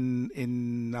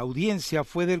en audiencia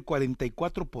fue del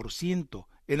 44%,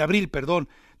 en abril, perdón,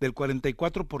 del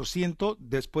 44%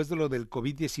 después de lo del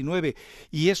COVID-19.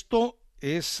 Y esto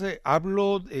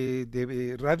hablo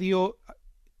de radio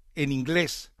en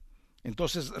inglés.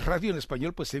 Entonces, radio en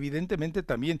español, pues evidentemente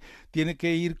también tiene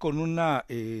que ir con una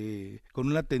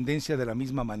tendencia de la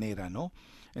misma manera, ¿no?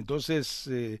 Entonces,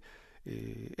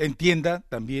 entienda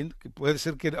también que puede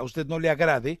ser que a usted no le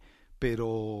agrade,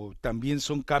 pero también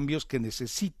son cambios que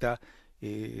necesita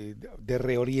de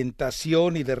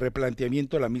reorientación y de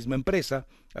replanteamiento de la misma empresa.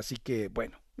 Así que,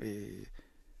 bueno,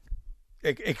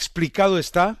 explicado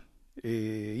está,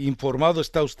 informado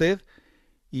está usted,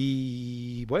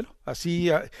 y bueno, así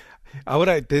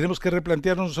ahora tenemos que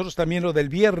replantearnos nosotros también lo del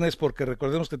viernes, porque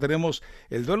recordemos que tenemos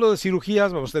el duelo de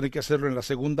cirugías. Vamos a tener que hacerlo en la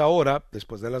segunda hora,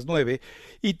 después de las 9,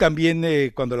 y también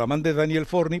cuando la mande Daniel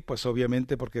Forni, pues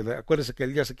obviamente, porque acuérdese que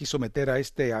él ya se quiso meter a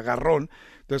este agarrón.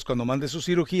 Entonces, cuando mande su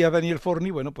cirugía Daniel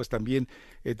Forni, bueno, pues también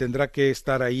tendrá que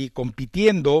estar ahí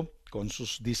compitiendo con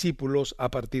sus discípulos a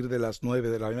partir de las 9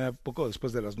 de la mañana, poco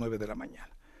después de las 9 de la mañana.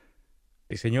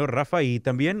 Sí, señor Rafa, y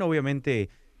también obviamente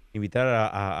invitar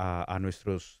a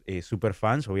nuestros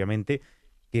superfans, obviamente,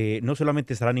 que no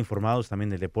solamente estarán informados también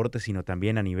del deporte, sino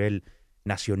también a nivel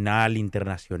nacional,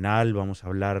 internacional. Vamos a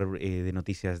hablar de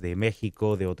noticias de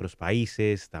México, de otros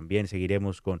países. También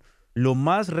seguiremos con lo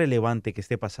más relevante que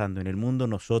esté pasando en el mundo.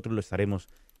 Nosotros lo estaremos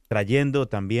trayendo.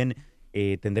 También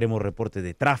tendremos reportes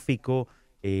de tráfico,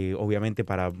 obviamente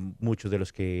para muchos de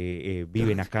los que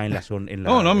viven acá en la zona.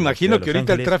 No, me imagino que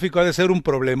ahorita el tráfico ha de ser un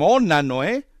problemón, ¿no?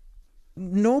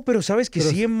 No, pero sabes que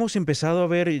sí hemos empezado a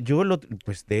ver,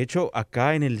 pues de hecho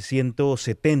acá en el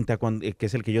 170, que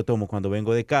es el que yo tomo cuando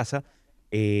vengo de casa,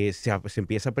 se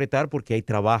empieza a apretar porque hay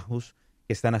trabajos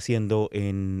que están haciendo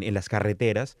en las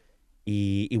carreteras,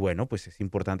 y bueno, pues es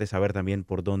importante saber también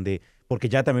por dónde, porque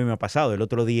ya también me ha pasado. El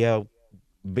otro día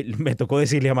me tocó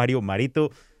decirle a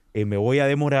Marito, me voy a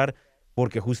demorar,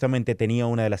 porque justamente tenía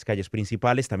una de las calles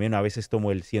principales. También a veces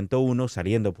tomo el 101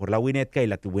 saliendo por la Winnetka, y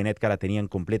la Winnetka la tenían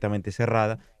completamente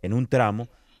cerrada en un tramo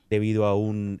debido a a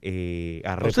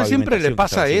usted siempre le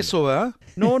pasa eso, ¿verdad?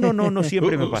 No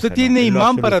siempre me pasa. Usted tiene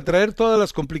imán para traer todas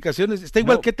las complicaciones. Está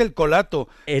igual que Telcolato.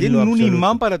 Tiene un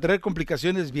imán para traer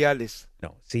complicaciones viales.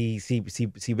 No,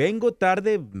 si vengo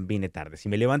tarde, vine tarde. Si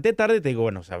me levanté tarde, te digo,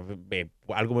 bueno, o sea,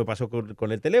 algo me pasó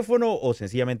con el teléfono, o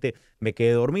sencillamente me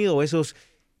quedé dormido. Esos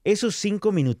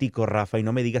 5 minuticos, Rafa, y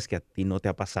no me digas que a ti no te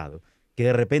ha pasado, que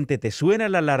de repente te suena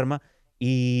la alarma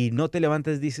y no te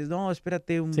levantas, dices, no,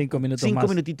 espérate 5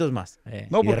 minutitos más.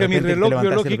 No, porque mi reloj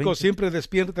biológico siempre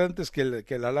despierta antes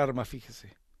que la alarma, fíjese.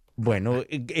 Bueno,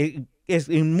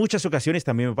 en muchas ocasiones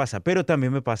también me pasa, pero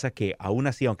también me pasa que aún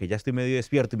así, aunque ya estoy medio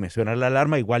despierto y me suena la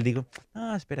alarma, igual digo,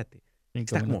 espérate,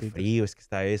 está como frío, es que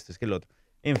está esto, es que el otro.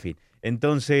 En fin,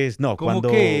 entonces, no, ¿Cómo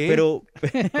que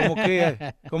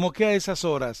a esas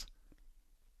horas?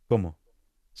 ¿Cómo?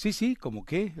 Sí, como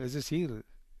que, es decir...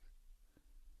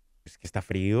 es que está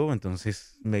frío,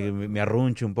 entonces me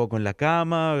arruncho un poco en la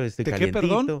cama, estoy ¿De qué, calientito.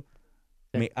 perdón?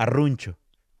 Me arruncho.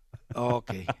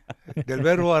 Ok, del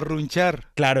verbo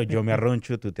arrunchar. Claro, yo me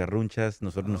arruncho, tú te arrunchas,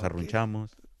 nosotros nos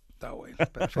arrunchamos. Está bueno,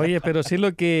 perfecto. Oye, pero sí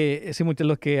lo que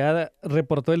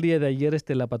reportó el día de ayer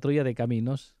la patrulla de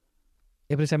caminos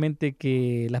es precisamente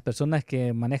que las personas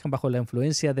que manejan bajo la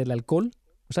influencia del alcohol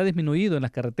pues ha disminuido en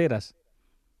las carreteras.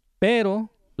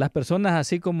 Pero las personas,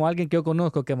 así como alguien que yo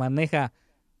conozco que maneja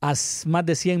a más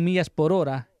de 100 millas por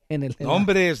hora en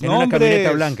una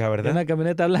camioneta blanca, ¿verdad? En una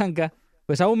camioneta blanca,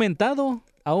 pues ha aumentado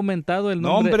el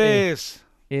nombre,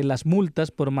 las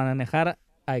multas por manejar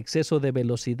a exceso de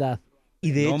velocidad.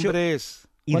 Y de hecho,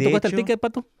 ¿cuánto cuesta el ticket,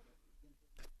 Pato?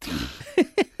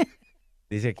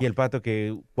 Dice aquí el Pato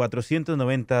que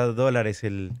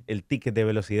 $490 el ticket de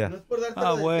velocidad. No es por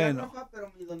dártelo desear, Rafa,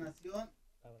 pero mi donación...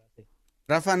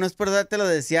 Rafa, no es por dártelo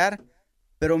desear,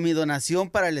 pero mi donación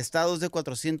para el Estado es de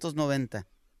 490.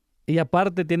 Y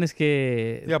aparte tienes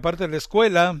que... Y aparte la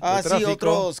escuela, sí,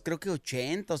 otros creo que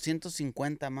 80 o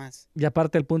 150 más. ¿Y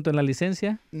aparte el punto en la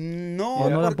licencia? No,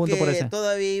 dan punto por ese?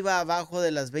 Todavía iba abajo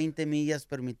de las 20 millas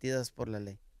permitidas por la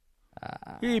ley.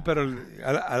 Sí, pero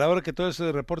a la hora que todo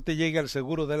ese reporte llegue al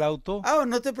seguro del auto...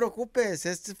 no te preocupes,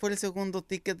 este fue el segundo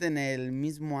ticket en el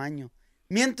mismo año.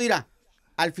 Miento, mira,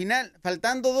 al final,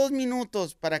 faltando 2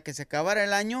 minutos para que se acabara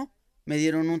el año, me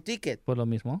dieron un ticket. ¿Por lo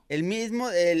mismo?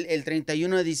 El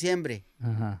 31 de diciembre.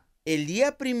 Ajá. El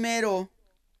día 1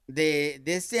 de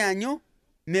este año,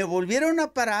 me volvieron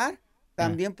a parar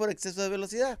también por exceso de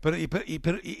velocidad. Pero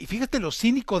fíjate lo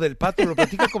cínico del Pato, lo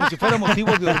platica como si fuera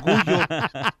motivo de orgullo.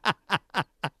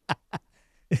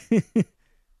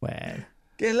 Bueno.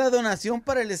 ¿Qué es la donación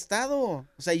para el Estado? O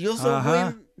sea, yo soy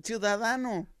buen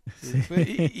ciudadano.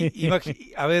 Sí.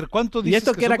 A ver, ¿cuánto dices? ¿Y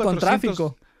esto que era 400, con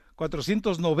tráfico?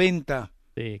 490.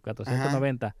 Sí,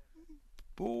 490.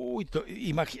 Uy,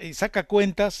 saca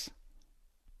cuentas.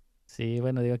 Sí,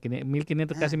 bueno, digo,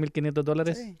 1.500, casi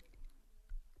 $1.500. Sí.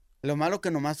 Lo malo que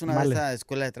nomás una vez a la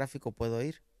escuela de tráfico puedo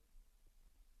ir.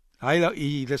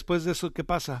 Y después de eso, ¿qué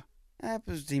pasa?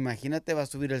 Pues imagínate, va a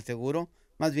subir el seguro.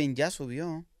 Más bien ya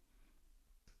subió.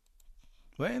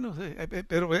 Bueno,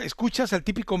 pero escuchas al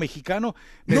típico mexicano,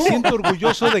 me siento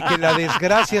orgulloso de que la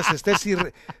desgracia se esté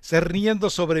cerniendo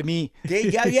sobre mí.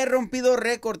 Que ya había rompido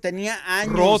récord, tenía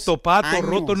años. Roto, Pato,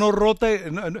 roto, no rote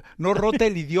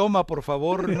el idioma, por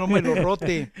favor, no me lo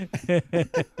rote.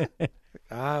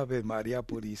 Ave María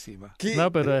Purísima.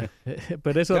 No, pero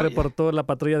eso reportó la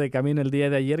patrulla de camino el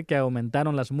día de ayer, que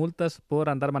aumentaron las multas por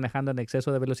andar manejando en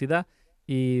exceso de velocidad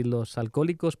y los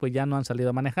alcohólicos pues ya no han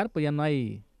salido a manejar, pues ya no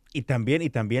hay... Y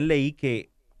también leí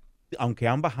que, aunque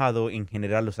han bajado en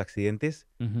general los accidentes,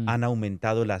 han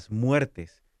aumentado las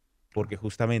muertes, porque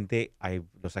justamente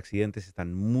los accidentes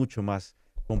están mucho más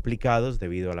complicados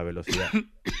debido a la velocidad.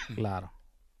 Claro.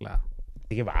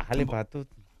 Así que bájale, Pato.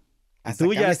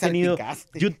 Tú ya has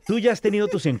tenido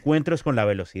tus encuentros con la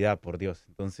velocidad, por Dios.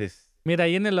 Entonces... Mira,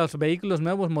 ahí en los vehículos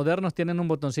nuevos, modernos, tienen un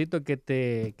botoncito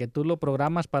que tú lo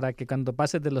programas para que cuando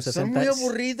pases de los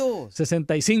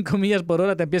 65 millas por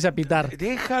hora te empiece a pitar.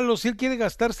 Déjalo, si él quiere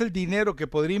gastarse el dinero que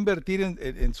podría invertir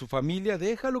en su familia,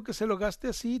 déjalo que se lo gaste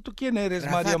así. ¿Tú quién eres,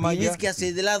 Rafa, María Maya? Tienes que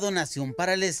hacer de la donación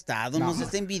para el Estado, no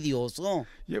seas envidioso.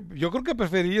 Yo creo que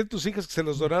preferiría tus hijas que se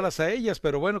los donaras a ellas,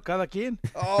 pero bueno, cada quien.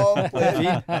 Pues.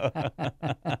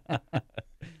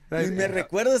 Y me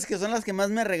recuerdas que son las que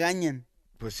más me regañan.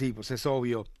 Pues sí, pues es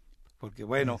obvio, porque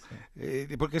bueno,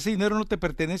 porque ese dinero no te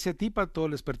pertenece a ti, Pato,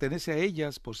 les pertenece a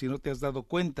ellas, por si no te has dado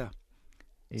cuenta.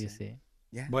 Sí.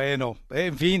 Bueno,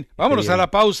 en fin, vámonos a la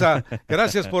pausa.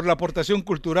 Gracias por la aportación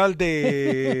cultural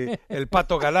de el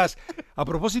Pato Galás. A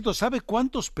propósito, ¿sabe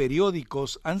cuántos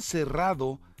periódicos han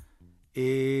cerrado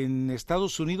en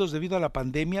Estados Unidos debido a la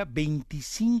pandemia?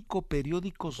 25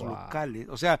 periódicos locales.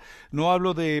 O sea, no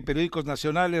hablo de periódicos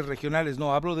nacionales, regionales,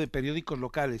 no, hablo de periódicos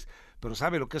locales. Pero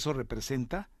 ¿sabe lo que eso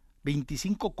representa?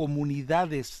 25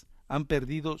 comunidades han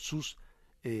perdido sus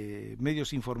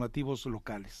medios informativos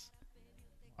locales.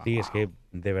 Sí, es que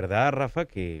de verdad, Rafa,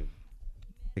 que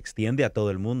se extiende a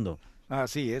todo el mundo.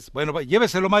 Así es. Bueno,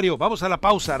 lléveselo, Mario. Vamos a la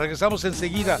pausa. Regresamos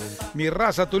enseguida. Mi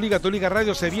Raza, Tu Liga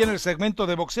Radio. Se viene el segmento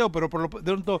de boxeo, pero por lo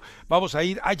pronto vamos a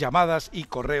ir a llamadas y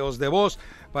correos de voz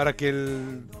para que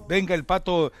venga el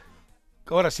Pato.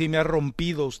 Ahora sí me ha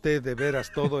rompido usted de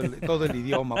veras todo el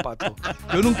idioma, Pato.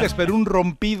 Yo nunca esperé un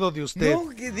rompido de usted. No,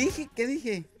 ¿qué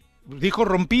dije? Dijo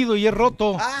rompido y es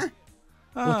roto. Usted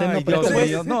no Dios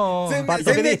mío,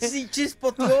 se me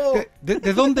chispoteó.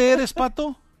 ¿De dónde eres,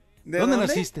 Pato? ¿De dónde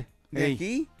naciste? ¿De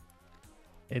aquí?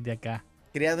 Es de acá.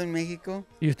 ¿Criado en México?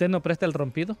 ¿Y usted no presta el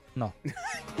rompido? No.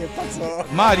 ¿Qué pasó?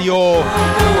 Mario.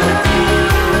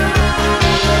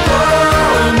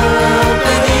 ¿Cómo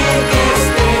pedir que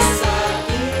estés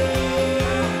aquí?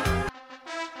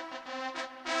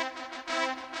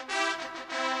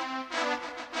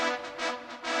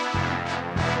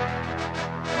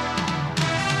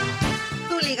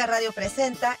 Tu Liga Radio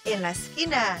presenta En la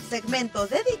Esquina, segmento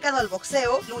dedicado al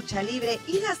boxeo, lucha libre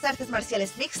y las artes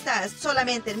marciales mixtas.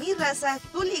 Solamente en Mi Raza,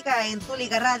 Tu Liga, en Tu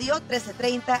Liga Radio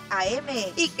 1330 AM.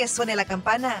 Y que suene la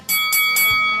campana.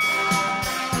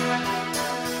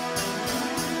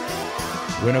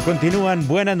 Bueno, continúan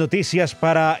buenas noticias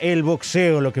para el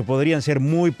boxeo, lo que podrían ser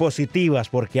muy positivas,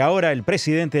 porque ahora el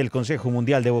presidente del Consejo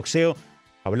Mundial de Boxeo,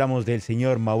 hablamos del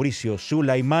señor Mauricio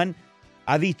Sulaimán,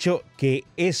 ha dicho que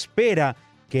espera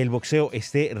que el boxeo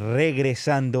esté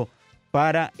regresando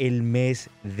para el mes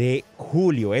de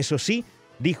julio. Eso sí,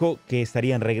 dijo que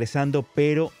estarían regresando,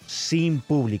 pero sin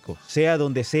público, sea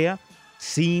donde sea,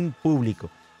 sin público.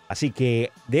 Así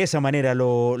que de esa manera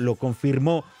lo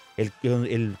confirmó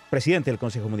el presidente del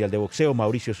Consejo Mundial de Boxeo,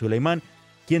 Mauricio Sulaimán,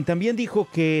 quien también dijo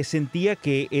que sentía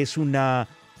que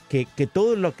que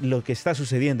todo lo que está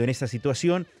sucediendo en esta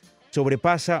situación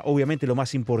sobrepasa, obviamente lo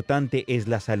más importante es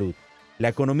la salud. La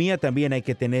economía también hay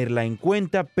que tenerla en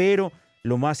cuenta, pero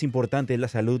lo más importante es la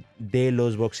salud de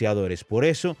los boxeadores. Por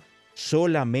eso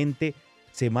solamente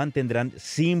se mantendrán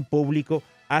sin público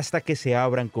hasta que se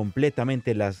abran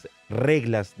completamente las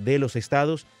reglas de los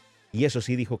estados, y eso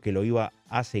sí dijo que lo iba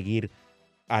a seguir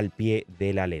al pie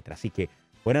de la letra. Así que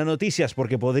buenas noticias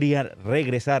porque podría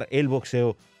regresar el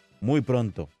boxeo muy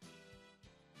pronto.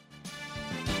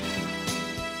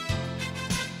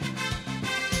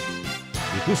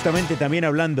 Y justamente también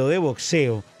hablando de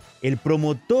boxeo, el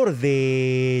promotor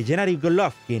de Gennady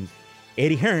Golovkin,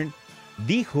 Eddie Hearn,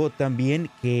 dijo también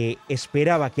que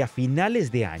esperaba que a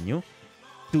finales de año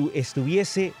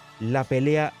estuviese la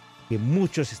pelea que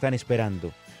muchos están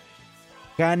esperando.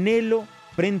 Canelo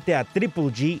frente a Triple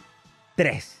G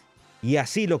 3. Y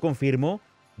así lo confirmó,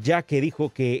 ya que dijo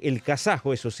que el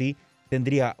kazajo, eso sí,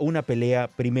 tendría una pelea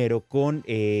primero con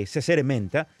Cesare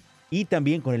Menta y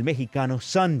también con el mexicano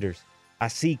Saunders.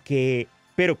 Así que,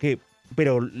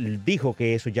 pero dijo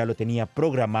que eso ya lo tenía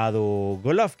programado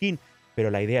Golovkin, pero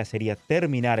la idea sería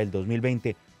terminar el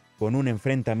 2020 con un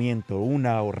enfrentamiento,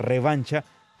 una revancha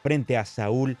frente a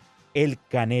Saúl el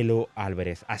Canelo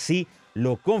Álvarez. Así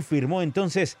lo confirmó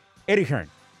entonces Eddie Hearn.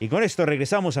 Y con esto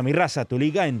regresamos a Mi Raza, Tu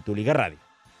Liga, en Tu Liga Radio.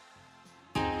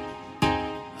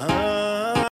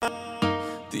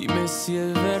 Dime si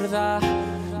es verdad,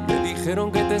 me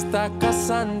dijeron que te estás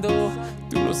casando.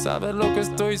 Tú no sabes lo que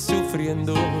estoy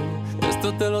sufriendo,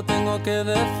 esto te lo tengo que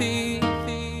decir.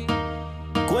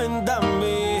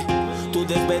 Cuéntame, tu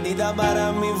despedida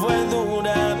para mí fue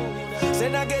dura.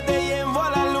 Cena que te llevo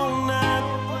a la luna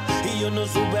y yo no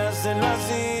supe hacerlo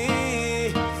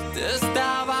así. Te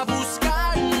estaba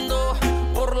buscando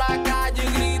por la calle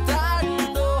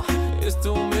gritando,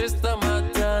 esto me está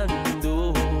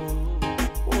matando.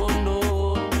 Oh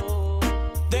no.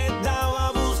 Te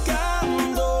estaba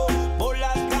buscando por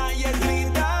las calles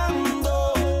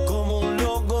gritando, como un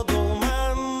loco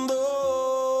tomando.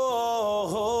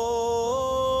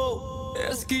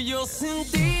 Es que yo sin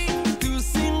ti, tú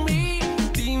sin mí,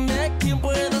 dime quién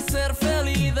puede ser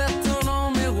feliz. Esto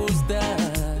no me gusta,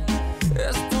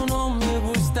 esto no me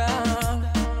gusta.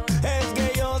 Es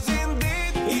que yo sin ti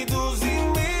y tú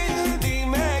sin mí,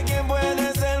 dime quién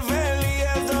puede ser feliz.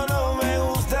 Esto no me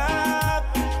gusta,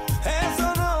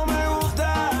 eso no me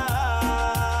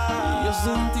gusta. Yo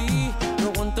sin ti no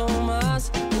aguanto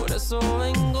más, por eso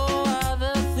vengo a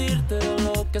decirte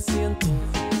lo que siento.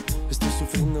 Estoy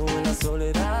sufriendo en la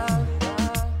soledad.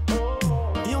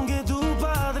 Y aunque tu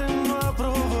padre no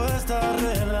aprobó esta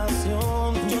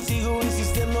relación, yo sigo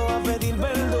insistiendo a pedir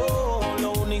perdón.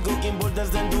 Lo único que importa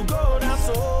es en tu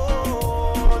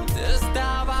corazón. Te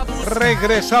estaba buscando.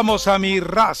 Regresamos a Mi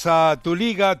Raza, Tu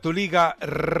Liga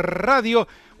Radio.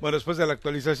 Bueno, después de la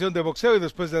actualización de boxeo y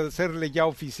después de hacerle ya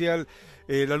oficial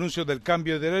el anuncio del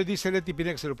cambio de horario, dice Leti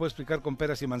Pineda que se lo puede explicar con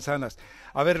peras y manzanas.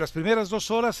 A ver, las primeras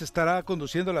 2 horas estará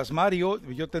conduciéndolas Mario.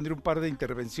 Yo tendré un par de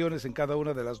intervenciones en cada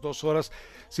una de las 2 horas,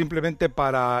 simplemente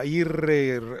para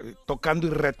ir tocando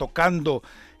y retocando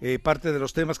parte de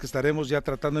los temas que estaremos ya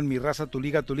tratando en Mi Raza, Tu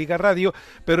Liga Radio,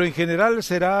 pero en general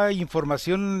será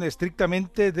información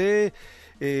estrictamente de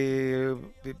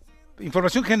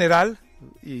información general.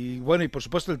 Y bueno, y por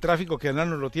supuesto el tráfico que a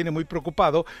Nano lo tiene muy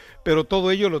preocupado, pero todo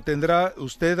ello lo tendrá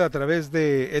usted a través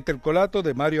de Ethel Colato,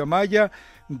 de Mario Amaya,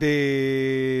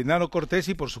 de Nano Cortés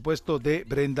y por supuesto de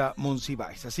Brenda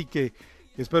Monsiváis. Así que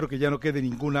espero que ya no quede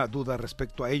ninguna duda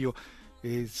respecto a ello.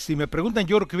 Si me preguntan,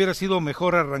 yo creo que hubiera sido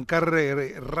mejor arrancar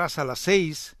Raza a las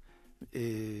 6,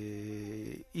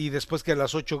 y después que a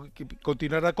las 8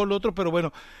 continuará con lo otro, pero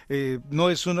bueno, no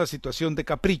es una situación de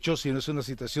capricho, sino es una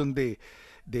situación de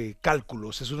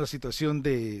cálculos, es una situación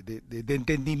de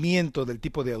entendimiento del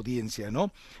tipo de audiencia,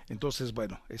 ¿no? Entonces,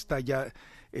 bueno, está ya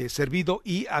servido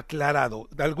y aclarado.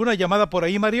 ¿Alguna llamada por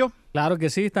ahí, Mario? Claro que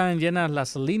sí, están llenas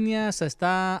las líneas.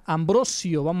 Está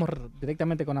Ambrosio, vamos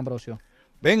directamente con Ambrosio.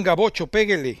 Venga, Bocho,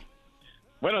 péguele.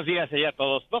 Buenos días a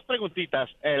todos. Dos preguntitas.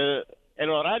 ¿El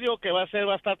horario que va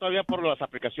a estar todavía por las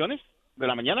aplicaciones de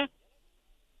la mañana?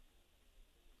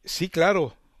 Sí,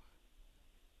 claro.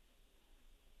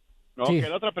 No, Sí. que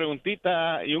la otra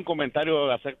preguntita y un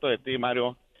comentario acerca de ti,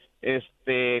 Mario.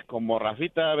 Como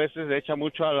Rafita a veces le echa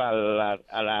mucho a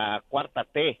la cuarta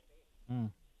T.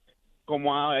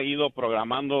 ¿Cómo ha ido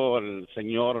programando el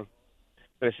señor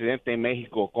presidente de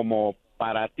México? Como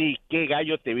para ti, ¿qué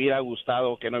gallo te hubiera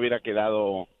gustado que no hubiera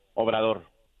quedado Obrador?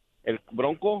 ¿El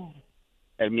Bronco?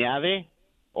 ¿El Miade?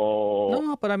 ¿O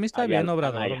No, para mí está Ayala? bien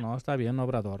Obrador, Anaya? no, está bien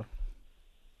Obrador.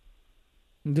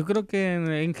 Yo creo que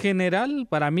en general,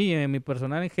 para mí, en mi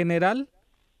personal, en general,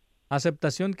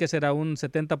 aceptación que será un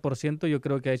 70%, yo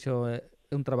creo que ha hecho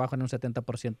un trabajo en un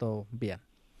 70% bien.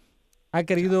 Ha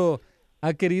querido,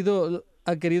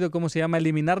 ¿cómo se llama?,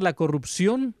 eliminar la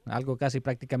corrupción, algo casi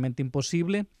prácticamente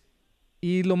imposible.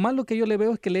 Y lo malo que yo le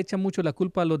veo es que le echa mucho la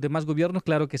culpa a los demás gobiernos,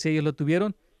 claro que sí, ellos lo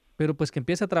tuvieron, pero pues que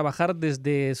empiece a trabajar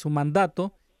desde su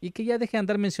mandato y que ya deje de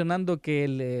andar mencionando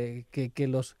que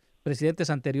los presidentes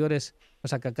anteriores,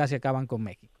 pues acá casi acaban con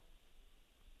México.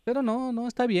 Pero no,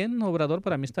 está bien, Obrador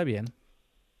para mí está bien.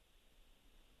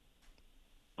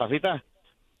 Rafita,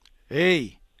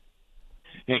 ¡Ey!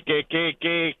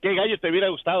 ¿qué gallo te hubiera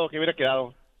gustado que hubiera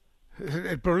quedado?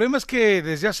 El problema es que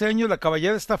desde hace años la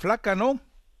caballada está flaca, ¿no?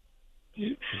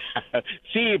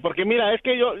 Sí, porque mira, es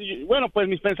que bueno, pues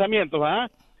mis pensamientos, ¿ah?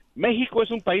 México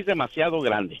es un país demasiado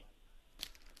grande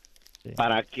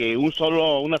para que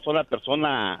una sola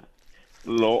persona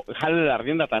lo jale la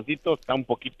rienda tantito. Está un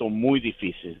poquito muy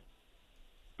difícil.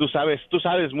 Tú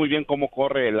sabes muy bien cómo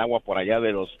corre el agua por allá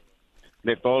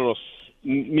de todos los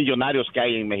millonarios que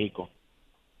hay en México.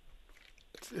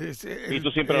 Y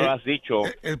tú siempre lo has dicho.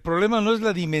 El problema no es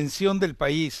la dimensión del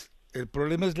país, el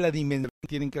problema es la dimensión.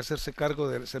 Tienen que hacerse cargo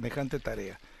de semejante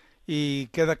tarea. Y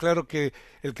queda claro que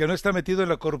el que no está metido en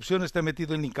la corrupción está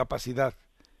metido en la incapacidad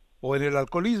o en el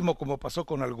alcoholismo, como pasó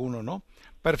con alguno, ¿no?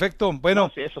 Perfecto, bueno.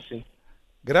 No, sí, eso sí.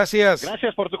 Gracias.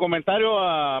 Gracias por tu comentario,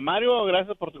 Mario.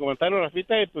 Gracias por tu comentario,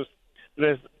 Rafita. Y pues,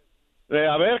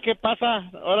 a ver qué pasa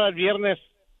ahora el viernes.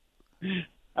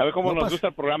 A ver cómo nos gusta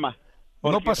el programa.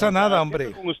 No pasa nada,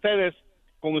 hombre. Con ustedes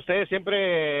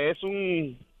siempre es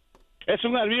un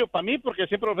alivio para mí, porque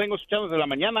siempre los vengo escuchando desde la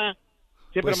mañana.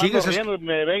 Siempre Pues me ando riendo,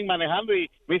 me ven manejando y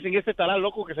me dicen, este estará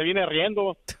loco que se viene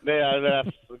riendo de las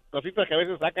cositas que a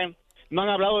veces sacan. No han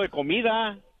hablado de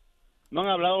comida, no han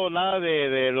hablado nada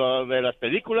de las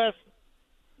películas.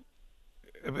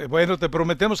 Bueno, te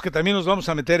prometemos que también nos vamos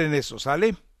a meter en eso,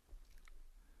 ¿sale?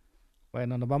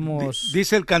 Bueno, nos vamos...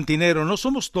 Dice el cantinero, no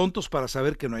somos tontos para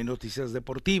saber que no hay noticias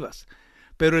deportivas,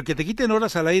 pero el que te quiten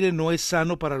horas al aire no es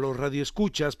sano para los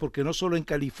radioescuchas, porque no solo en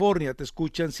California te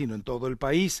escuchan, sino en todo el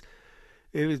país.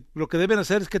 Lo que deben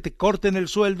hacer es que te corten el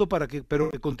sueldo pero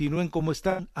que continúen como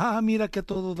están. Ah, mira que a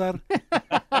todo dar.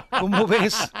 ¿Cómo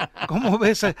ves?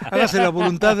 Hágase la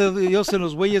voluntad de Dios en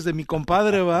los bueyes de mi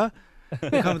compadre, ¿va?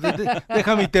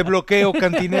 Déjame y te bloqueo,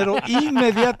 cantinero,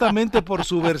 inmediatamente por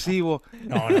subversivo.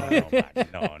 No,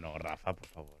 Rafa, por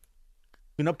favor.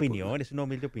 Es una opinión, es una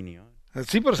humilde opinión.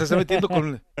 Sí, pero se está metiendo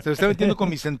con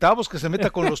mis centavos, que se meta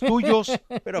con los tuyos.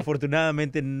 Pero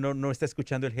afortunadamente no está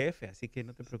escuchando el jefe, así que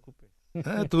no te preocupes.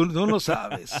 Tú no lo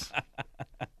sabes.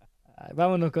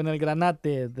 Vámonos con el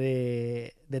Granate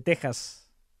de Texas.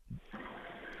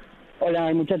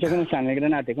 Hola muchachos, ¿cómo están? El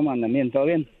Granate, ¿cómo andan? ¿Bien? ¿Todo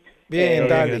bien? Bien,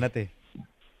 dale. Granate.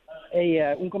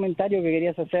 Un comentario que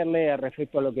querías hacerle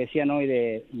respecto a lo que decían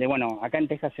hoy bueno, acá en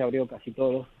Texas se abrió casi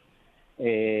todo.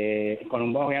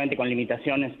 Obviamente con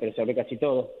limitaciones, pero se abrió casi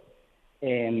todo.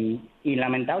 Y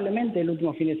lamentablemente el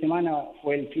último fin de semana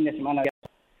fue el fin de semana.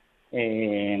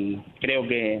 Creo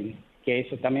que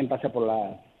eso también pasa por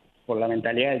la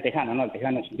mentalidad del tejano, ¿no? El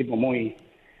tejano es un tipo muy...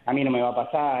 A mí no me va a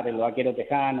pasar, el vaquero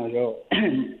tejano, yo...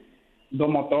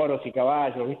 domo toros y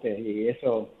caballos, ¿viste? Y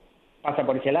eso pasa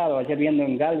por ese lado. Ayer viendo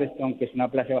en Galveston, que es una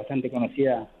playa bastante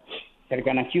conocida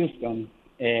cercana a Houston,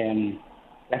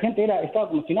 la gente estaba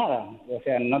como si nada, o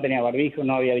sea, no tenía barbijo,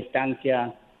 no había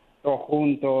distancia, todos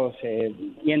juntos,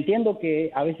 y entiendo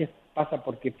que a veces pasa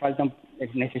porque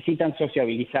necesitan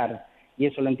sociabilizar, y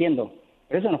eso lo entiendo,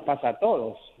 pero eso nos pasa a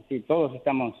todos, ¿sí? Todos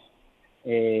estamos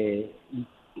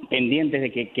pendientes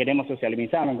de que queremos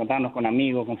socializar, encontrarnos con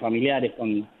amigos, con familiares,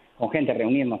 con gente,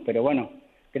 reunirnos, pero bueno,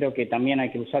 creo que también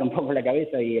hay que usar un poco la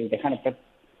cabeza y el tejano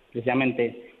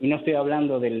precisamente, y no estoy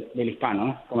hablando del hispano,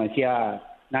 ¿no? Como decía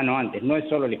Nano antes, no es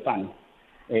solo el hispano,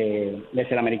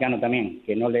 es el americano también,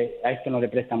 que a esto no le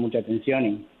presta mucha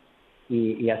atención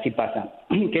y así pasa.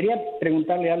 Quería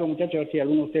preguntarle algo, muchachos, a ver si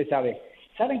alguno de ustedes sabe.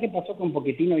 ¿Saben qué pasó con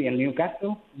Pochettino y el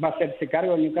Newcastle? ¿Va a hacerse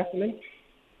cargo del Newcastle?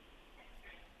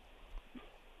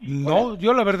 No,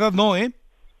 yo la verdad no, ¿eh?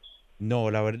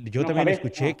 No, la verdad, yo también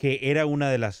escuché que era una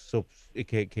de las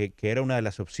que era una de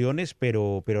las opciones,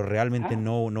 pero realmente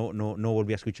no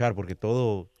volví a escuchar porque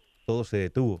todo se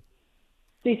detuvo.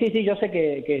 Sí, yo sé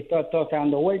que todo está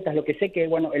dando vueltas. Lo que sé que,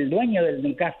 bueno, el dueño del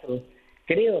Newcastle,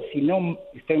 creo, si no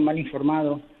estoy mal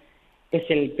informado, es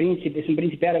un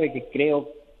príncipe árabe que creo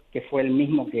que fue el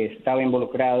mismo que estaba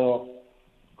involucrado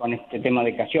con este tema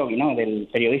de Khashoggi, ¿no? Del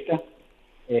periodista.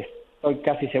 Estoy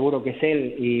casi seguro que es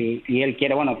él y él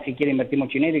quiere, bueno, sí quiere invertir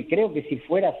mucho dinero y creo que si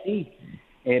fuera así,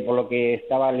 por lo que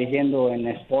estaba leyendo en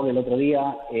Sport el otro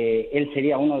día, él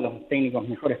sería uno de los técnicos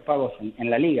mejores pagos en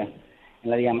la liga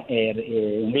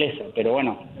inglesa. Pero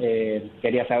bueno,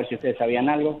 quería saber si ustedes sabían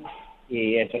algo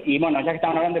y eso. Y bueno, ya que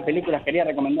estaban hablando de películas, quería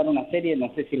recomendar una serie,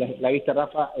 no sé si la viste,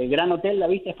 Rafa, El Gran Hotel, ¿la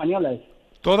viste, española?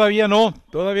 Todavía no,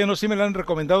 sí me la han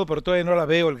recomendado, pero todavía no la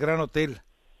veo, El Gran Hotel.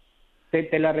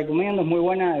 Te la recomiendo, es muy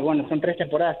buena. Bueno, son 3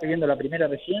 temporadas, estoy viendo la primera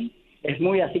recién. Es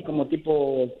muy así como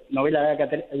tipo novela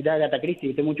de Agatha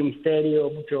Christie, tiene mucho misterio,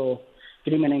 mucho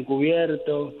crimen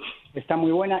encubierto. Está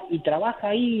muy buena y trabaja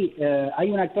ahí.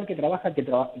 Hay un actor que trabajó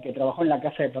en la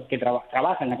casa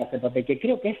trabaja en la Casa de Papel, que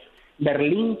creo que es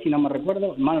Berlín, si no me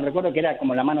recuerdo, mal no recuerdo, que era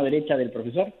como la mano derecha del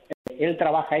profesor. Él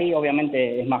trabaja ahí,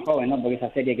 obviamente es más joven, ¿no? Porque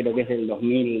esa serie creo que es del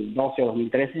 2012 o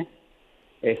 2013.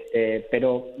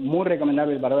 Pero muy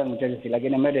recomendable para ver, muchachos, si la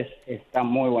quieren ver está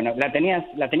muy buena. ¿La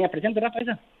tenías presente, Rafa,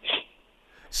 esa?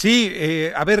 Sí,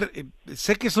 a ver,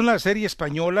 sé que es una serie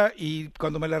española y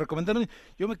cuando me la recomendaron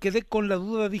yo me quedé con la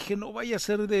duda, dije no vaya a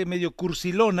ser de medio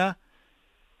cursilona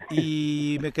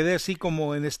y me quedé así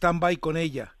como en stand-by con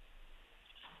ella.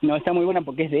 No, está muy buena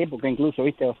porque es de época incluso,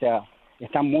 ¿viste? O sea,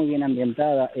 está muy bien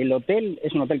ambientada. El hotel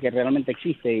es un hotel que realmente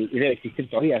existe y debe existir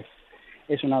todavía.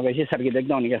 Es una belleza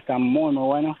arquitectónica, está muy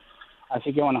bueno,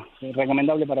 así que bueno,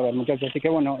 recomendable para ver, muchachos. Así que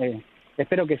bueno,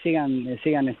 espero que sigan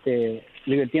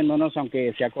divirtiéndonos,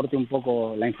 aunque se acorte un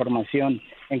poco la información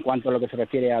en cuanto a lo que se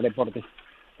refiere a deportes.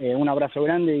 Un abrazo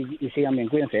grande y sigan bien,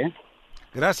 cuídense.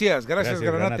 Gracias,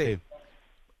 Granate.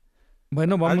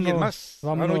 Bueno, vámonos. ¿Alguien más?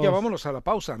 Ya vámonos a la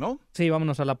pausa, ¿no? Sí,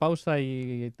 vámonos a la pausa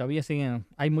y todavía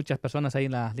hay muchas personas ahí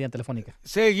en la línea telefónica.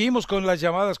 Seguimos con las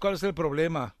llamadas, ¿cuál es el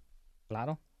problema?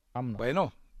 Claro. Vámonos.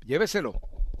 Bueno, lléveselo.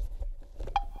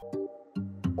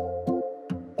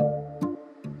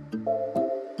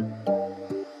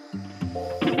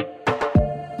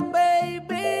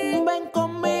 Baby, ven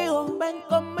conmigo,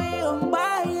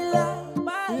 baila.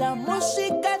 La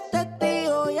música es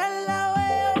testigo, ya la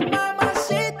veo,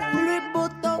 mamacita. Louis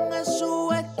Vuitton es su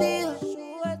vestido,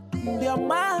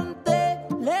 diamante.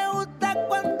 Le gusta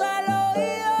cuando al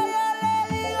oído yo le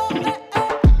digo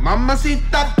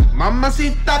Mamacita,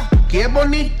 mamacita, qué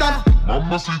bonita.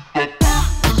 Mamacita.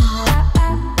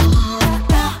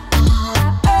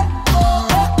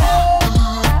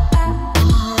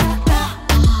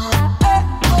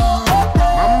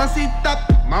 Mamacita,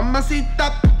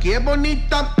 mamacita, qué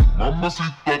bonita.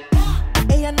 Mamacita.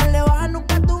 Ella no le baja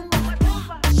nunca tumba,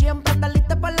 siempre anda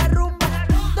lista para la rumba.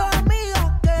 Dos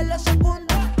amigas que le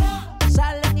secundan,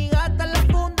 salen y gastan la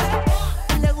funda.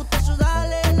 Le gusta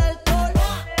sudarle el alcohol,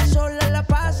 sola la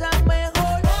pasa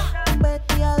mejor.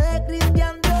 Vestida de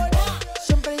Christian Dior,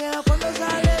 siempre llega cuando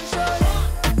sale el sol.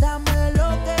 Dame de lo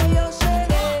que yo sé,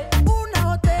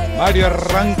 una botella. Mario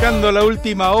arrancando la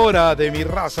última hora de Mi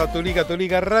Raza, Tu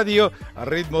Liga Radio, a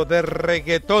ritmo de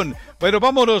reggaetón. Bueno,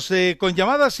 vámonos con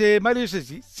llamadas, Mario,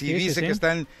 si dice que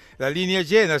están las líneas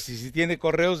llenas y si tiene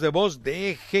correos de voz,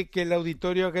 deje que el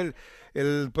auditorio haga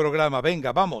el programa.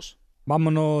 Venga, vamos.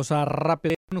 Vámonos a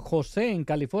rápido. José, en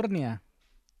California.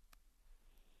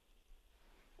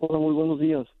 Hola, muy buenos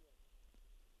días.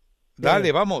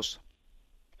 Dale, vamos.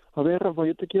 A ver, Rafa,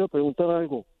 yo te quiero preguntar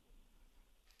algo.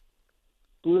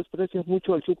 Tú desprecias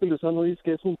mucho al Chucky Lozano, dices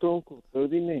que es un tronco, pero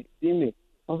dime,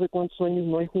 ¿hace cuántos años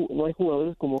no hay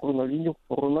jugadores como Ronaldinho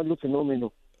o Ronaldo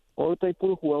Fenómeno? Ahorita hay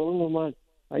puro jugador normal.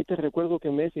 Ahí te recuerdo que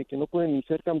Messi, que no puede ni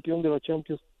ser campeón de la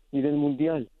Champions ni del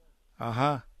Mundial.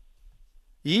 Ajá.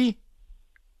 ¿Y?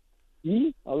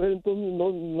 A ver,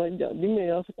 entonces,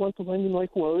 dime, ¿hace cuántos años no hay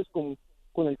jugadores con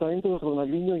el talento de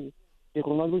Ronaldinho y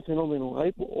Ronaldo Fenómeno?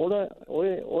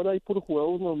 Ahora hay puro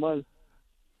jugador normal.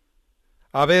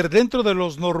 A ver, dentro de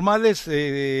los normales,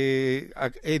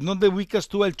 ¿en dónde ubicas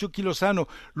tú al Chucky Lozano?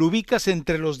 ¿Lo ubicas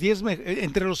entre los 10,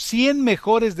 entre los 100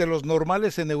 mejores de los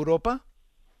normales en Europa?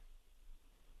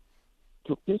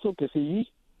 Yo pienso que sí.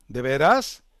 ¿De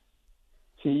veras?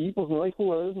 Sí, pues no hay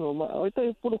jugadores normales. Ahorita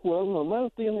es puro jugador normal.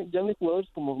 Ahorita ya no hay jugadores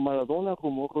como Maradona,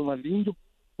 como Ronaldinho,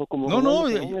 o como No, Ronaldo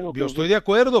yo Fenómeno, estoy de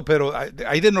acuerdo, pero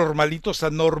hay de normalitos a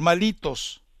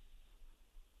normalitos.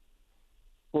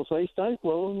 Pues ahí está el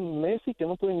jugador Messi, que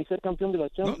no puede ni ser campeón de la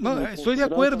Champions. No, estoy de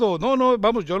acuerdo. No,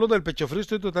 vamos, yo lo del pecho frío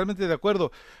estoy totalmente de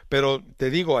acuerdo. Pero te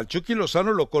digo, al Chucky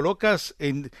Lozano lo colocas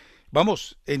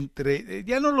vamos,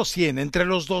 ya no los 100, entre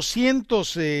los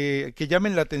 200 que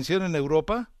llamen la atención en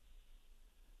Europa.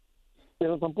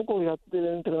 Pero tampoco el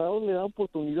entrenador le da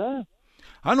oportunidad.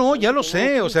 No, ya lo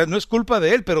sé, o sea, no es culpa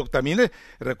de él, pero también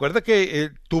recuerda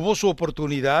que tuvo su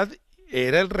oportunidad,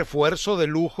 era el refuerzo de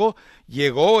lujo,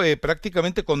 llegó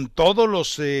prácticamente con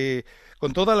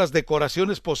con todas las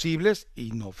decoraciones posibles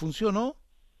y no funcionó.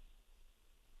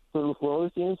 Pero los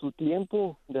jugadores tienen su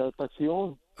tiempo de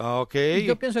adaptación. Ok.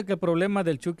 Yo pienso que el problema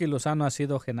del Chucky Lozano ha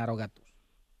sido Genaro Gattuso.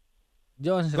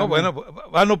 No,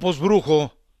 bueno, pues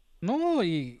brujo. No,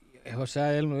 o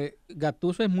sea,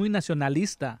 Gattuso es muy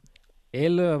nacionalista.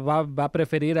 Él va a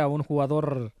preferir a un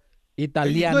jugador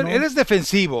italiano. No, él es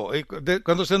defensivo.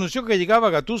 Cuando se anunció que llegaba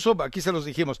Gattuso, aquí se los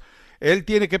dijimos, él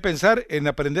tiene que pensar en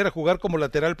aprender a jugar como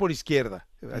lateral por izquierda.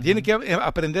 Tiene que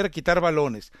aprender a quitar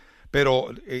balones. Pero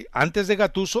antes de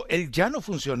Gattuso, él ya no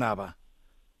funcionaba.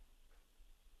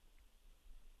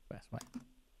 Pues, bueno.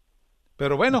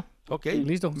 Pero bueno, ok.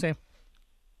 Listo, José.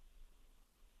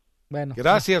 Bueno.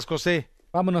 Gracias, José.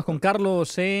 Vámonos con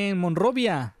Carlos en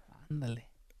Monrovia. Ándale.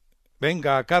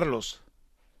 Venga, Carlos.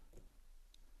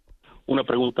 Una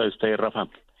pregunta, Rafa.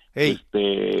 Hey.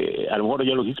 A lo mejor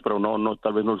ya lo dijiste, pero no,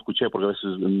 tal vez no lo escuché porque a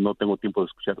veces no tengo tiempo de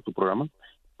escuchar tu programa.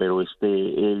 Pero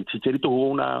el Chicharito jugó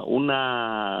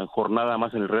una jornada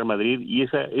más en el Real Madrid y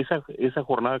esa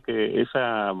jornada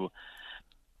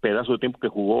pedazo de tiempo que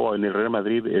jugó en el Real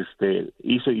Madrid,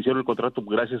 hicieron el contrato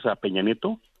gracias a Peña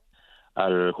Nieto,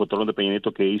 al Jotolón de Peña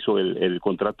Nieto que hizo el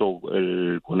contrato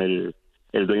con el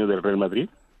dueño del Real Madrid.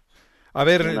 A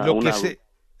ver,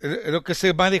 lo que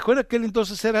se manejó en aquel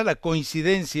entonces era la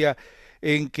coincidencia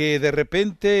en que de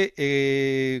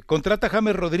repente contrata a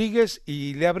James Rodríguez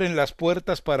y le abren las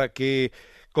puertas para que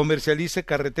comercialice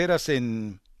carreteras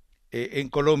en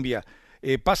Colombia.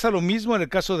 Pasa lo mismo en el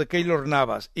caso de Keylor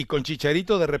Navas y con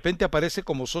Chicharito de repente aparece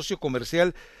como socio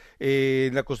comercial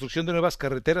en la construcción de nuevas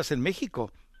carreteras en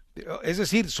México. Es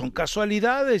decir, son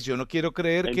casualidades. Yo no quiero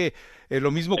creer que lo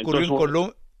mismo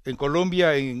ocurrió en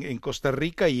Colombia, en Costa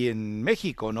Rica y en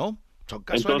México, ¿no? Son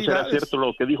casualidades. Entonces, ¿era cierto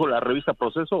lo que dijo la revista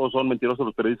Proceso o son mentirosos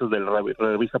los periodistas de la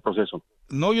revista Proceso?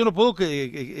 No, yo no puedo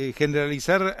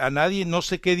generalizar a nadie, no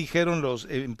sé qué dijeron los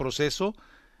en Proceso.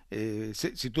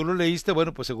 Si tú lo leíste,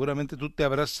 bueno, pues seguramente tú te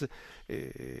habrás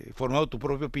formado tu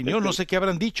propia opinión. No sé qué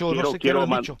habrán dicho o no sé qué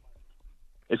habrán dicho.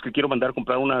 Es que quiero mandar a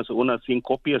comprar unas 100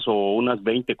 copias o unas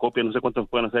 20 copias, no sé cuántas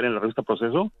pueden hacer en la revista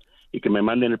Proceso, y que me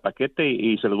manden el paquete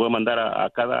y se los voy a mandar a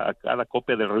cada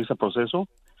copia de la revista Proceso,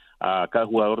 a cada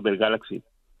jugador del Galaxy,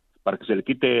 para que se le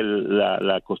quite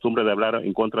la costumbre de hablar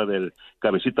en contra del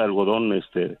cabecita de algodón,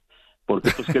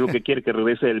 porque pues qué es lo que quiere, que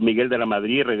regrese el Miguel de la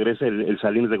Madrid, regrese el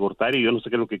Salinas de Gortari, yo no sé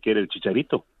qué es lo que quiere el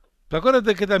Chicharito.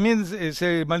 Acuérdate que también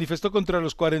se manifestó contra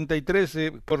los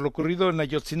 43 por lo ocurrido en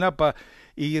Ayotzinapa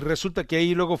y resulta que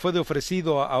ahí luego fue de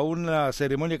ofrecido a una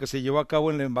ceremonia que se llevó a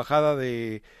cabo en la Embajada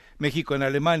de México en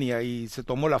Alemania y se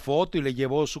tomó la foto y le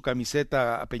llevó su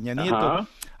camiseta a Peña Nieto. Ajá,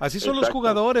 así son los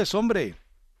jugadores, hombre.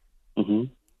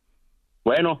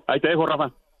 Bueno, ahí te dejo,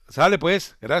 Rafa. Sale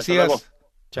pues, gracias.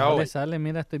 Chao. Sale,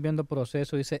 mira, estoy viendo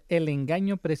Proceso, dice el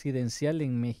engaño presidencial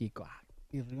en México.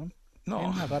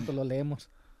 No. Al rato lo leemos.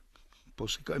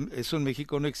 Pues eso en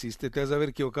México no existe, te has de haber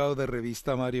equivocado de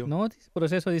revista, Mario. No,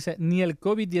 Proceso dice, ni el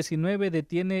COVID-19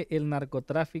 detiene el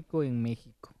narcotráfico en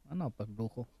México. No, pues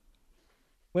brujo.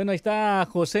 Bueno, ahí está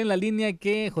José en la línea.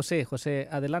 José,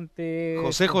 adelante.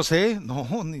 José, no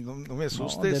me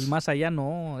asustes. No, del más allá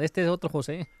no, este es otro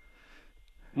José.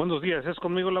 Buenos días, ¿es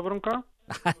conmigo la bronca?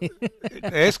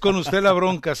 Es con usted la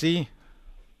bronca, sí.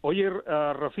 Oye,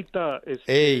 Rafita,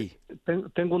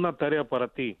 tengo una tarea para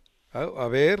ti. A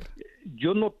ver.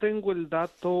 Yo no tengo el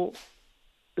dato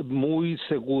muy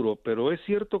seguro, pero es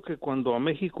cierto que cuando a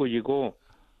México llegó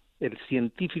el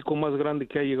científico más grande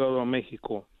que ha llegado a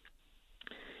México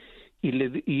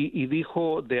y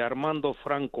dijo de Armando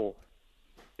Franco,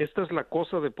 esta es la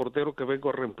cosa de portero que vengo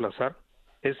a reemplazar.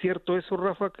 ¿Es cierto eso,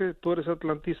 Rafa, que tú eres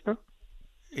atlantista?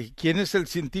 ¿Y quién es el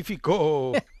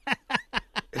científico?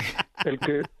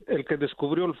 el que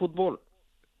descubrió el fútbol.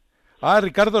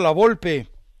 Ricardo Lavolpe.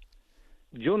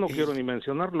 Yo no quiero ni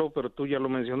mencionarlo, pero tú ya lo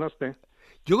mencionaste.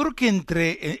 Yo creo que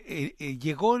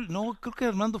llegó, no, creo que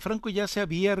Armando Franco ya se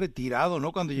había retirado,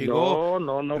 ¿no? Cuando llegó.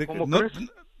 No, ¿cómo crees?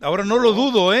 Ahora no lo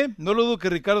dudo, no lo dudo que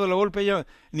Ricardo Lavolpe haya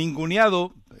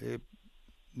ninguneado.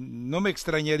 No me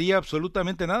extrañaría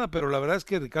absolutamente nada, pero la verdad es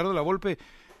que Ricardo Lavolpe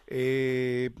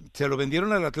se lo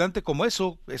vendieron al Atlante como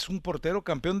eso, es un portero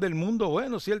campeón del mundo,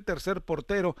 bueno, sí, el tercer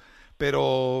portero,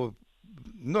 pero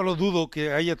no lo dudo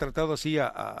que haya tratado así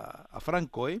a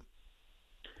Franco,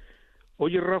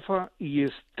 Oye, Rafa,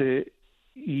 él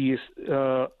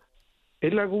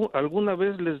alguna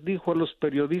vez les dijo a los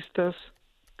periodistas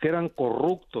que eran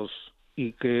corruptos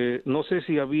y que no sé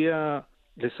si les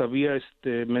había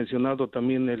mencionado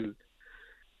también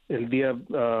el día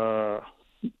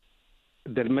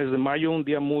del mes de mayo, un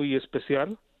día muy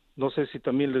especial. No sé si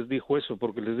también les dijo eso,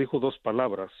 porque les dijo 2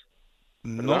 palabras.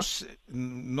 No sé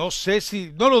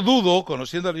si, no lo dudo,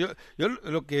 conociendo yo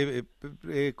lo que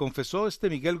confesó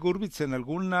Miguel Gurbitz en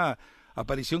alguna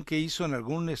aparición que hizo en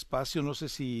algún espacio, no sé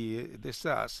si de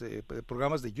esas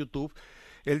programas de YouTube.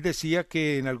 Él decía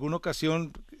que en alguna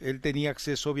ocasión él tenía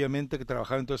acceso, obviamente, que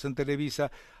trabajaba entonces en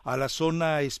Televisa, a la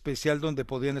zona especial donde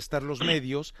podían estar los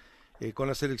medios con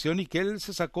la selección, y que él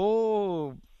se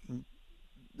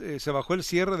bajó el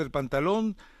cierre del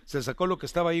pantalón, se sacó lo que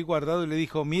estaba ahí guardado y le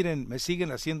dijo, miren, me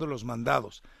siguen haciendo los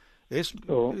mandados.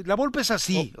 Lavolpe es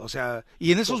así, o sea,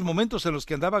 y en esos momentos en los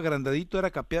que andaba agrandadito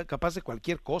era capaz de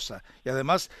cualquier cosa, y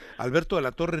además Alberto de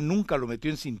la Torre nunca lo metió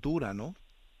en cintura, ¿no?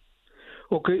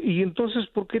 Ok, y entonces,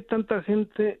 ¿por qué tanta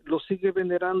gente lo sigue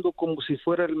venerando como si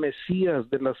fuera el Mesías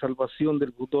de la salvación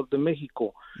del fútbol de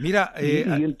México? Mira,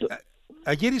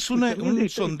 ayer hizo un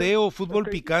sondeo Fútbol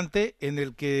Picante en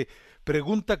el que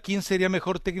pregunta quién sería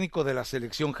mejor técnico de la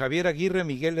selección, Javier Aguirre,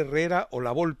 Miguel Herrera o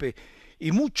Lavolpe.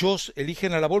 Y muchos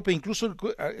eligen a Lavolpe, incluso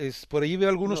por ahí veo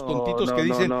algunos tontitos que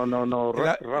dicen...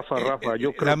 Rafa,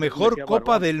 yo creo la mejor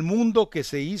Copa del Mundo que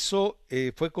se hizo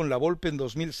fue con Lavolpe en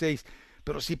 2006.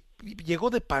 Pero si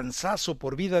llegó de panzazo,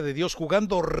 por vida de Dios,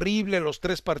 jugando horrible los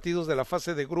 3 partidos de la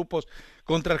fase de grupos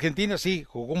contra Argentina, sí,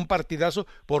 jugó un partidazo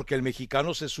porque el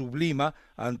mexicano se sublima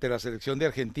ante la selección de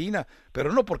Argentina,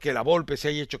 pero no porque Lavolpe se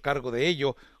haya hecho cargo de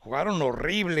ello, jugaron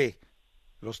horrible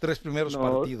los 3 primeros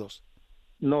partidos.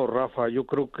 No, Rafa, yo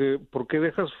creo que, ¿por qué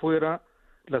dejas fuera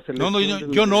la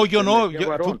selección? Yo no,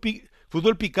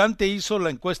 Fútbol Picante hizo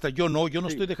la encuesta, yo no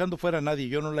estoy dejando fuera a nadie,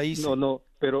 yo no la hice.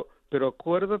 Pero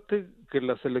acuérdate que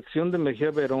la selección de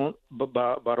Mejía Barón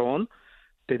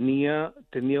tenía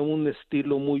un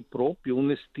estilo muy propio,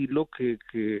 un estilo que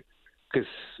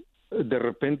de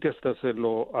repente hasta se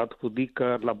lo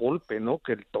adjudica Lavolpe, ¿no?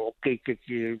 Que el toque,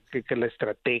 que la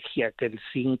estrategia, que el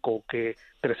 5, que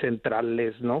 3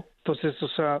 centrales, ¿no? Entonces, o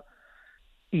sea,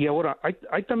 y ahora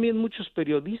hay también muchos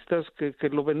periodistas que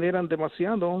lo veneran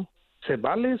demasiado. ¿Se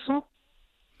vale eso?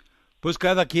 Pues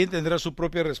cada quien tendrá su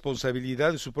propia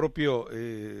responsabilidad y su propio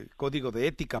código de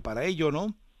ética para ello,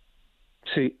 ¿no?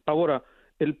 Sí, ahora,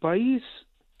 el país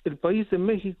de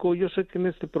México, yo sé que en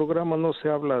este programa no se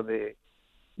habla de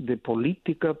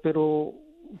política, pero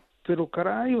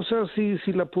caray, o sea, si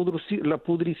la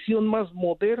pudrición más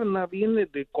moderna viene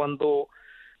de cuando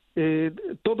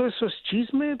todo eso es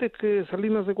chisme, de que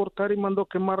Salinas de Gortari mandó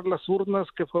quemar las urnas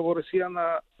que favorecían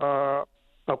a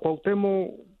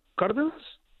Cuauhtémoc Cárdenas.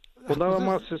 ¿O nada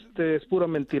más es pura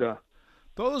mentira?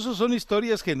 Todo eso son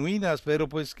historias genuinas, pero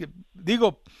pues que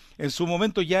digo, en su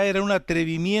momento ya era un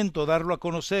atrevimiento darlo a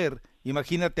conocer,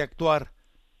 imagínate actuar.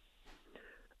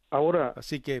 Ahora,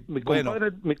 así que mi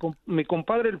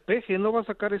compadre el Peje no va a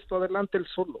sacar esto adelante él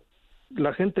solo.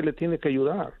 La gente le tiene que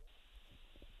ayudar.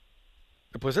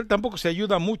 Pues él tampoco se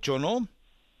ayuda mucho, ¿no?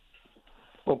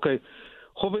 Ok.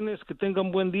 Jóvenes, que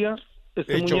tengan buen día.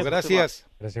 Hecho, gracias.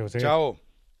 Gracias, José. Chao.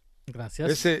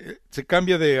 Gracias. Se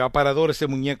cambia de aparador ese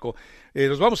muñeco.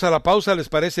 Nos vamos a la pausa, ¿les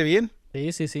parece bien?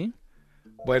 Sí.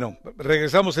 Bueno,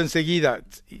 regresamos enseguida.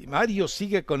 Y Mario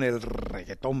sigue con el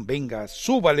reggaetón. Venga,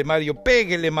 súbale, Mario,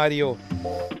 péguele, Mario.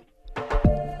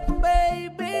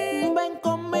 Baby, ven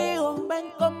conmigo,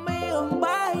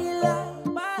 baila.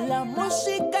 La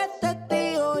música es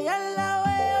testigo, ya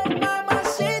la veo,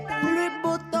 mamacita. Louis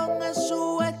Vuitton es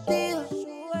su vestido,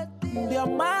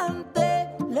 diamante.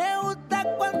 Le gusta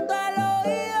cuando al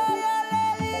oído yo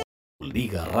le digo.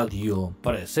 Liga Radio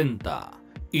presenta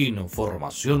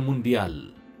Información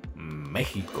Mundial,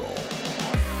 México.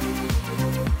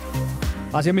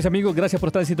 Así es, mis amigos, gracias por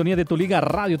estar en sintonía de Tu Liga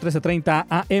Radio 1330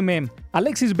 AM.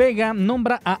 Alexis Vega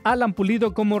nombra a Alan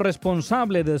Pulido como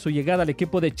responsable de su llegada al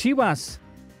equipo de Chivas.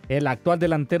 El actual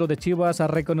delantero de Chivas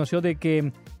reconoció de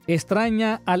que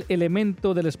extraña al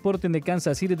elemento del Sporting de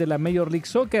Kansas City de la Major League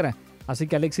Soccer Así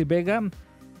que Alexis Vega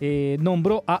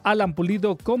nombró a Alan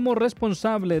Pulido como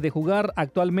responsable de jugar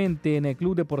actualmente en el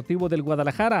Club Deportivo del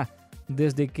Guadalajara.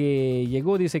 Desde que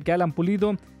llegó, dice que Alan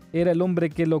Pulido era el hombre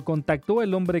que lo contactó,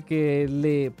 el hombre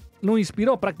que lo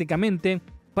inspiró prácticamente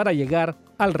para llegar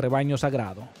al rebaño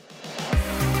sagrado.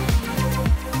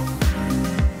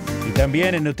 Y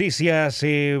también en noticias,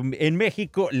 en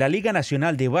México, la Liga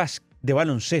Nacional de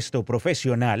Baloncesto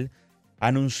Profesional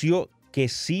anunció que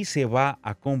sí se va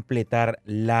a completar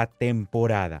la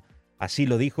temporada. Así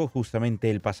lo dijo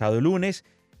justamente el pasado lunes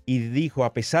y dijo,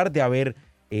 a pesar de haber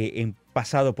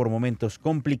pasado por momentos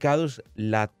complicados,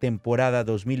 la temporada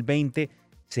 2020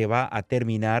 se va a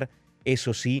terminar,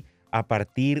 eso sí, a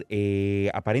partir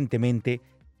aparentemente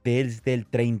desde el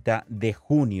 30 de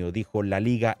junio, dijo la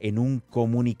liga en un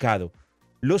comunicado.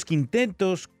 Los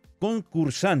quintetos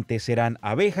concursantes serán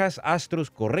Abejas,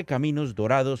 Astros, Correcaminos,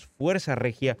 Dorados, Fuerza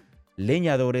Regia,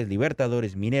 Leñadores,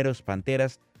 Libertadores, Mineros,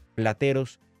 Panteras,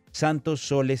 Plateros, Santos,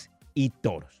 Soles y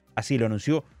Toros. Así lo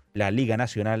anunció la Liga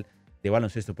Nacional de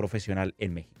Baloncesto Profesional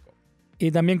en México.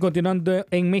 Y también continuando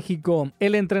en México,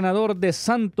 el entrenador de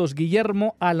Santos,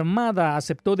 Guillermo Almada,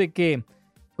 aceptó de que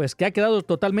ha quedado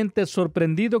totalmente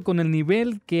sorprendido con el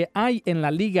nivel que hay en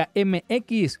la Liga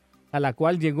MX, a la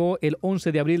cual llegó el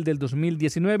 11 de abril del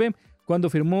 2019, cuando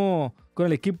firmó con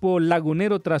el equipo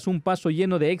lagunero tras un paso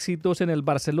lleno de éxitos en el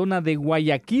Barcelona de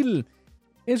Guayaquil.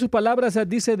 En sus palabras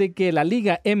dice de que la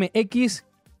Liga MX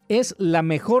es la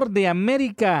mejor de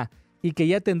América y que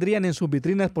ya tendrían en sus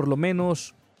vitrinas por lo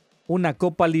menos una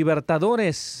Copa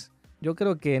Libertadores. Yo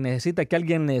creo que necesita que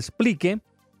alguien le explique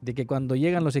de que cuando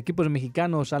llegan los equipos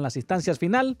mexicanos a las instancias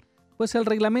final, pues el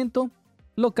reglamento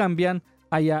lo cambian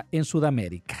allá en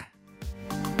Sudamérica.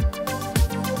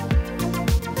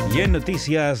 Y en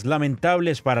noticias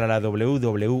lamentables para la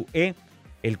WWE,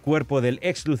 el cuerpo del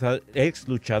ex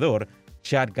luchador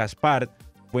Chad Gaspard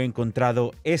fue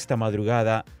encontrado esta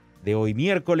madrugada de hoy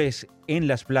miércoles en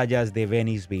las playas de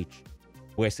Venice Beach.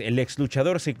 Pues el ex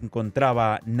luchador se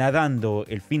encontraba nadando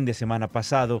el fin de semana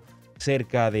pasado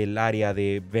cerca del área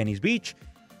de Venice Beach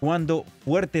cuando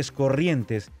fuertes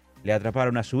corrientes le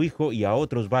atraparon a su hijo y a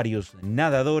otros varios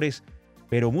nadadores,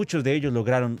 pero muchos de ellos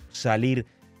lograron salir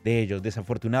de ellos.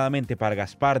 Desafortunadamente para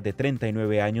Gaspard, de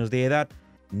 39 años de edad,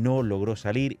 no logró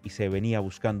salir y se venía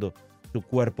buscando su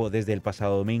cuerpo desde el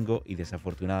pasado domingo y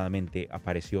desafortunadamente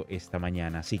apareció esta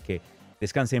mañana. Así que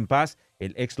descanse en paz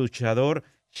el ex luchador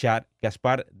Chad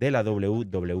Gaspard de la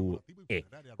WWE.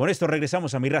 Con esto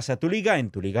regresamos a Mi Raza Tu Liga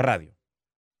en Tu Liga Radio.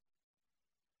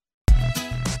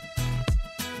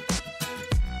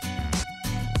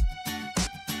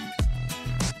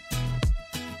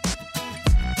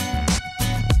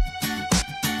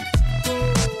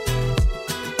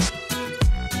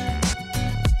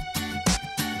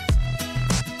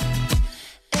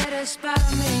 Eres para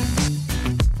mí,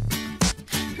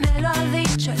 me lo ha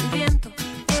dicho el viento,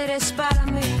 eres para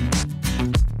mí,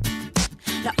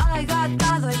 la ha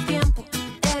gastado el tiempo,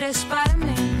 eres para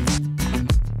mí,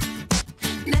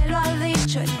 me lo ha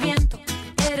dicho el viento,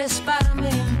 eres para mí.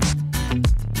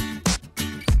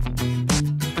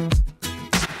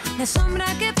 La sombra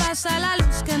que pasa, la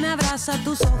luz que me abraza,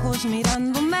 tus ojos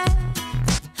mirándome,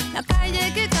 la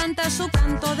calle que canta su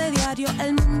canto de diario,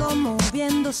 el mundo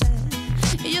moviéndose.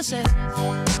 Y yo sé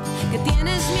que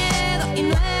tienes miedo y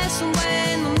no es un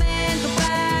buen momento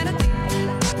para ti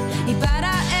y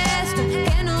para esto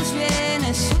que nos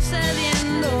viene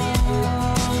sucediendo.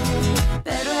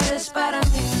 Pero eres para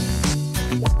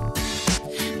mí,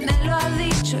 me lo ha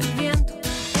dicho el viento,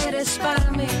 eres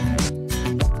para mí.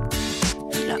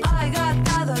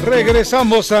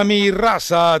 Regresamos a Mi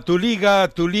Raza, Tu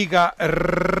Liga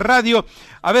Radio.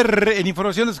 A ver, en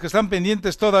informaciones que están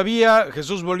pendientes todavía,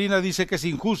 Jesús Molina dice que es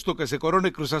injusto que se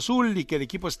corone Cruz Azul y que el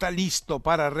equipo está listo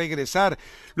para regresar.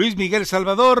 Luis Miguel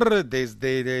Salvador,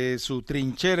 desde su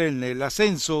trinchera en el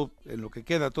ascenso, en lo que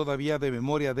queda todavía de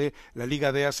memoria de la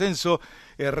Liga de Ascenso,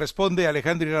 responde a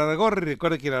Alejandro Irarrágorri.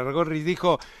 Recuerde que Irarrágorri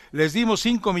dijo, les dimos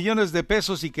 5 millones de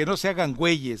pesos y que no se hagan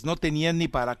güeyes, no tenían ni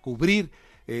para cubrir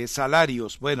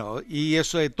salarios. Bueno, y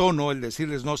eso de tono, el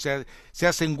decirles no se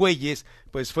hacen güeyes,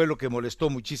 pues fue lo que molestó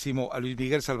muchísimo a Luis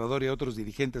Miguel Salvador y a otros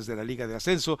dirigentes de la Liga de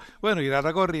Ascenso. Bueno,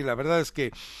 Irarrágorri, la verdad es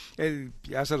que él,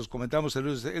 ya se los comentamos,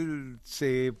 él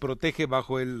se protege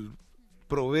bajo el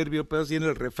proverbio, pero tiene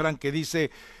el refrán que dice,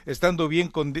 estando bien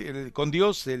con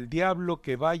Dios, el diablo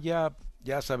que vaya,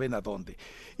 ya saben a dónde.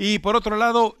 Y por otro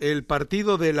lado, el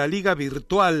partido de la Liga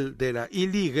Virtual de la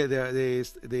I-Liga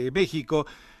de México,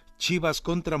 Chivas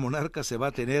contra Monarcas, se va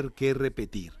a tener que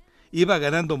repetir. Iba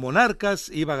ganando Monarcas,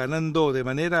 iba ganando de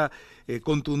manera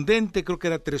contundente, creo que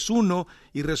era 3-1,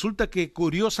 y resulta que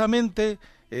curiosamente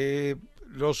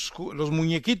los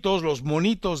muñequitos, los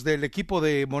monitos del equipo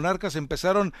de Monarcas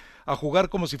empezaron a jugar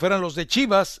como si fueran los de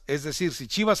Chivas, es decir, si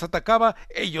Chivas atacaba,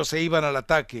 ellos se iban al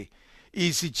ataque.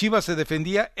 Y si Chivas se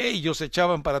defendía, ellos se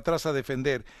echaban para atrás a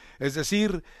defender. Es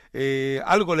decir,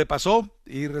 algo le pasó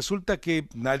y resulta que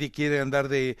nadie quiere andar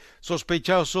de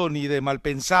sospechoso, ni de mal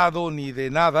pensado, ni de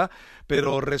nada,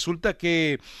 pero resulta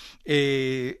que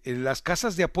en las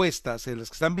casas de apuestas, en las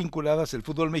que están vinculadas el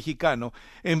fútbol mexicano,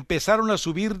 empezaron a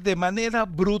subir de manera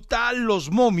brutal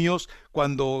los momios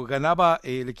cuando ganaba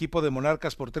el equipo de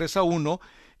Monarcas por 3-1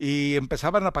 y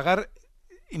empezaban a pagar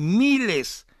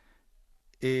miles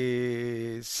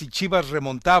si Chivas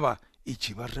remontaba, y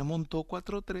Chivas remontó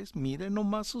 4-3, mire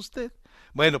nomás usted.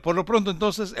 Bueno, por lo pronto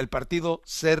entonces el partido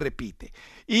se repite.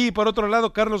 Y por otro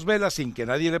lado, Carlos Vela, sin que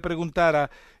nadie le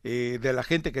preguntara, de la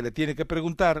gente que le tiene que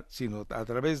preguntar, sino a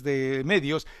través de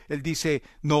medios, él dice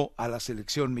no a la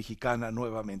selección mexicana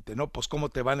nuevamente, ¿no? Pues cómo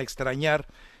te van a extrañar,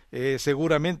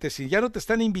 seguramente, si ya no te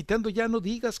están invitando, ya no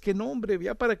digas que no, hombre,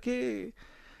 ya para qué.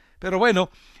 Pero bueno,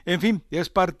 en fin, es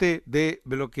parte de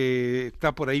lo que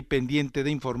está por ahí pendiente de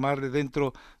informarle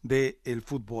dentro del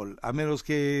fútbol. A menos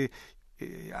que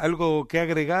algo que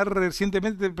agregar,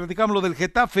 recientemente platicamos lo del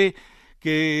Getafe,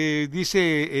 que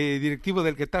dice directivo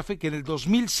del Getafe que en el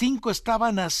 2005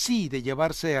 estaban así de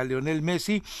llevarse a Lionel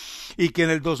Messi y que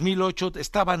en el 2008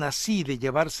 estaban así de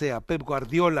llevarse a Pep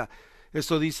Guardiola.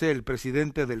 Eso dice el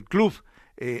presidente del club,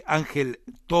 Ángel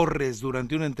Torres,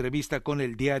 durante una entrevista con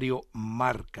el diario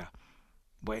Marca.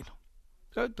 Bueno,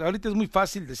 ahorita es muy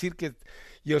fácil decir que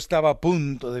yo estaba a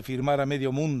punto de firmar a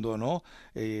medio mundo, ¿no?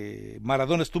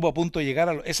 Maradona estuvo a punto de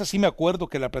llegar esa sí me acuerdo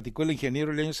que la platicó el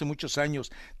ingeniero Leño hace muchos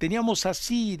años. Teníamos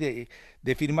así de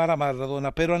firmar a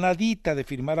Maradona, pero a nadita de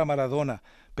firmar a Maradona,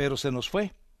 pero se nos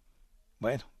fue.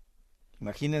 Bueno,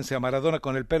 imagínense a Maradona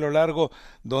con el pelo largo,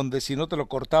 donde si no te lo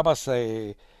cortabas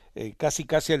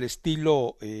casi al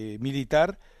estilo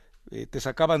militar, te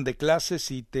sacaban de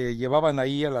clases y te llevaban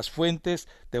ahí a las fuentes,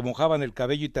 te mojaban el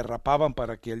cabello y te rapaban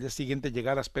para que al día siguiente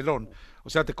llegaras pelón.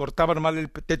 O sea, te cortaban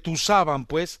mal, te tuzaban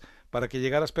pues para que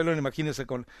llegaras pelón. Imagínense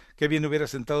con qué bien hubiera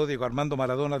sentado Diego Armando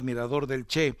Maradona, admirador del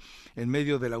Che, en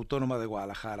medio de la Autónoma de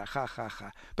Guadalajara,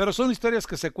 ja. Pero son historias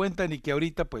que se cuentan y que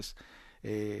ahorita pues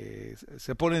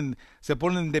se ponen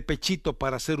de pechito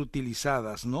para ser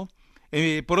utilizadas, ¿no?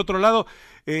 Por otro lado,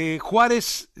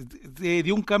 Juárez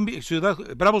dio un cambio,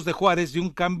 Bravos de Juárez dio un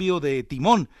cambio de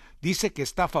timón. Dice que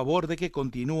está a favor de que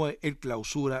continúe el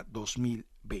Clausura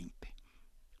 2020.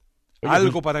 Oye,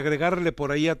 ¿algo para agregarle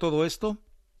por ahí a todo esto?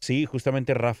 Sí,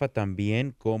 justamente Rafa,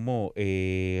 también como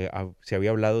se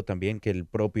había hablado también que el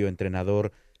propio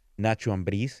entrenador Nacho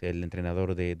Ambriz, el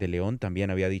entrenador de León,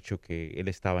 también había dicho que él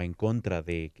estaba en contra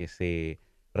de que se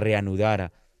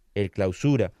reanudara el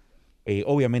Clausura.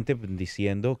 Obviamente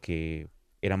diciendo que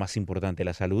era más importante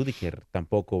la salud y que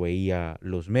tampoco veía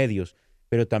los medios,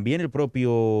 pero también el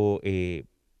propio,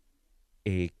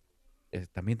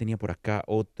 también tenía por acá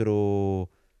otro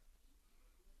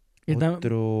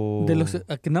de los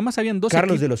que nada más habían dos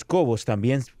Carlos de los Cobos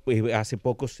también hace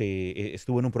poco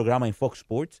estuvo en un programa en Fox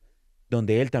Sports,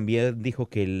 donde él también dijo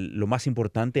que lo más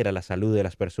importante era la salud de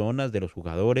las personas, de los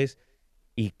jugadores,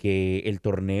 y que el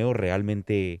torneo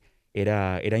realmente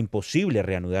era imposible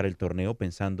reanudar el torneo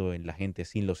pensando en la gente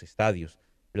sin los estadios,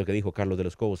 es lo que dijo Carlos de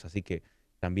los Cobos. Así que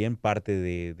también parte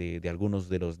de algunos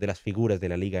de las figuras de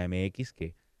la Liga MX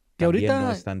que también ahorita,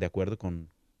 no están de acuerdo con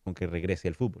que regrese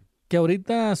el fútbol. Que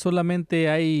ahorita solamente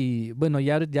hay, bueno,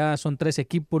 ya son 3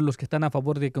 equipos los que están a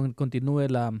favor de que continúe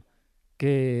el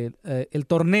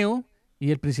torneo,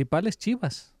 y el principal es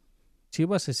Chivas.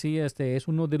 Chivas sí, es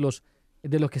uno de los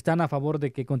que están a favor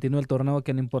de que continúe el torneo,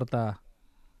 que no importa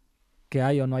que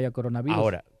haya o no haya coronavirus.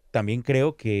 Ahora, también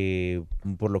creo que,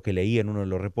 por lo que leí en uno de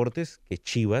los reportes, que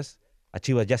a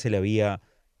Chivas ya se le había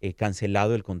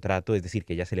cancelado el contrato, es decir,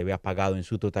 que ya se le había pagado en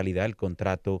su totalidad el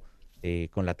contrato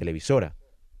con la televisora.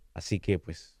 Así que,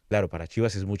 pues, claro, para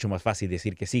Chivas es mucho más fácil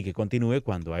decir que sí, que continúe,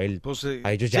 cuando a ellos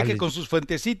ya cheque con sus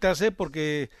fuentecitas,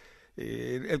 porque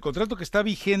el contrato que está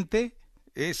vigente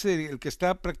es el que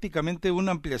está prácticamente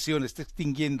una ampliación, está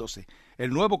extinguiéndose. El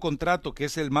nuevo contrato, que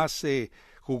es el más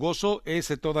jugoso,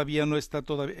 ese todavía no está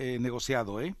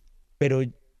negociado, Pero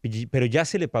ya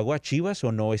se le pagó a Chivas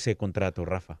o no ese contrato,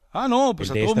 Rafa. No,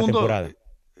 pues a todo el mundo.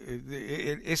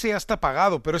 Ese ya está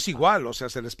pagado, pero es igual, o sea,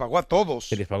 se les pagó a todos.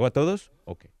 ¿Se les pagó a todos?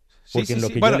 Ok. Porque sí, en lo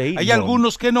que bueno, yo leí, hay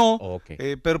algunos que no,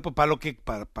 okay. Pero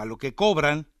para lo que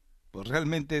cobran, pues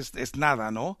realmente es nada,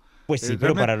 ¿no? Pues sí,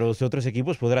 pero para los otros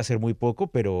equipos podrá ser muy poco,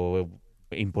 pero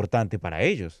importante para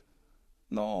ellos.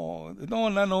 No,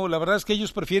 la verdad es que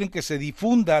ellos prefieren que se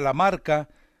difunda la marca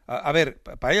A ver,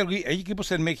 hay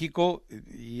equipos en México,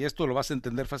 y esto lo vas a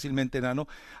entender fácilmente, Nano,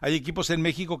 hay equipos en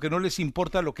México que no les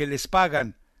importa lo que les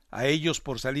pagan a ellos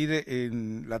por salir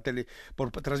en la tele, por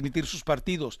transmitir sus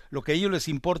partidos. Lo que a ellos les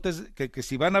importa es que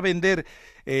si van a vender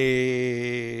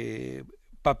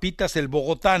papitas el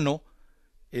bogotano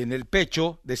en el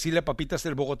pecho, decirle a papitas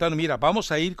el bogotano, mira,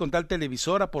 vamos a ir con tal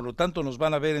televisora, por lo tanto nos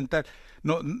van a ver en tal.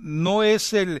 No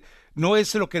es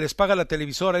lo que les paga la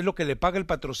televisora, es lo que le paga el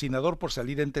patrocinador por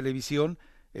salir en televisión,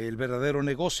 el verdadero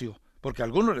negocio, porque a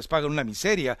algunos les pagan una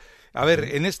miseria. A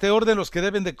ver, en este orden los que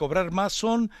deben de cobrar más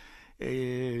son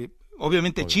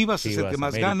obviamente Chivas es el que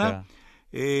más América. gana.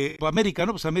 América,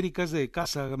 ¿no? Pues América es de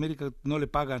casa, América no le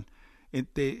pagan.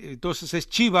 Entonces es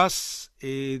Chivas,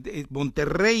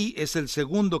 Monterrey es el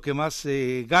segundo que más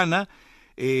gana,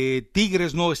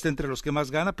 Tigres no está entre los que más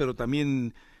gana, pero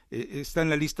también está en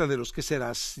la lista de los que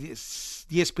será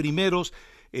 10 primeros.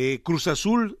 Cruz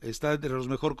Azul está entre los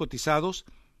mejor cotizados,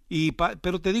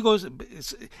 pero te digo,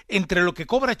 entre lo que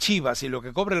cobra Chivas y lo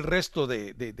que cobra el resto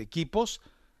de equipos,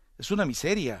 es una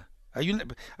miseria. Hay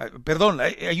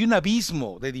un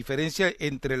abismo de diferencia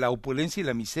entre la opulencia y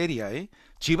la miseria,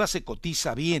 Chivas se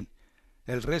cotiza bien.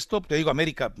 El resto, te digo,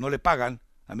 América no le pagan.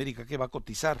 América, ¿qué va a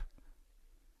cotizar?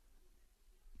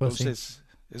 Pues entonces,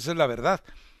 esa es la verdad.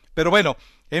 Pero bueno,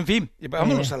 en fin,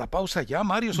 vámonos a la pausa ya,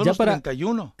 Mario, son los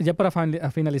 31. Ya para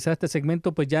finalizar este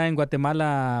segmento, pues ya en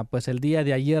Guatemala, pues el día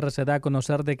de ayer se da a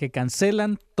conocer de que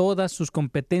cancelan todas sus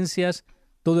competencias,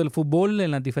 todo el fútbol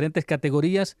en las diferentes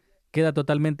categorías, queda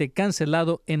totalmente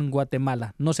cancelado en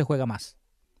Guatemala, no se juega más.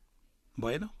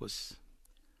 Bueno, pues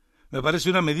me parece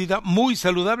una medida muy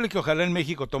saludable que ojalá en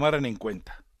México tomaran en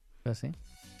cuenta. Pues sí.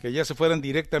 Que ya se fueran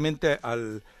directamente a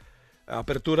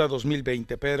Apertura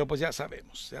 2020, pero pues ya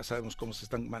sabemos cómo se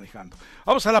están manejando.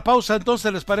 Vamos a la pausa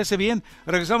entonces, ¿les parece bien?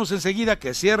 Regresamos enseguida,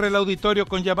 que cierre el auditorio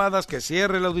con llamadas, que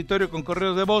cierre el auditorio con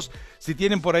correos de voz. Si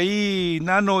tienen por ahí,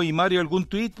 Nano y Mario, algún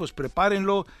tuit, pues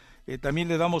prepárenlo. También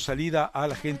le damos salida a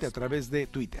la gente a través de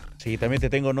Twitter. Sí, también te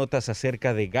tengo notas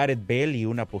acerca de Gareth Bale y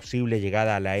una posible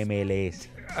llegada a la MLS.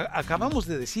 Acabamos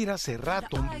de decir hace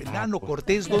rato, Nano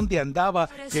Cortés, ¿dónde andaba?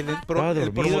 Que el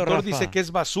dormido, promotor Rafa. dice que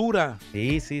es basura.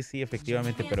 Sí,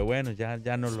 efectivamente, pero bueno,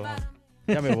 ya no lo...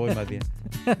 Ya me voy más bien.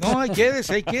 No, ahí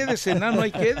quédese, Nano,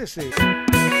 ahí quédese.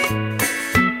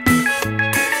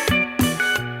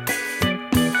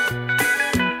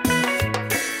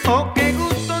 Oh, qué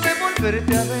gusto de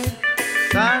volverte a ver,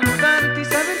 saludarte y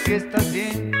saber que estás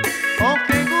bien. Oh,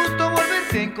 qué gusto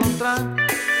volverte a encontrar,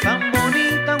 tan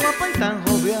bonita, guapa y tan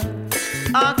jovial.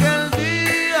 Aquel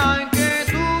día en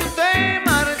que tú te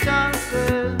marchaste,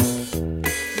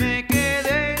 me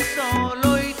quedé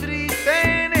solo y triste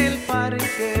en el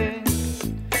parque,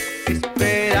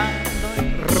 esperando.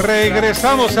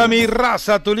 Regresamos a Mi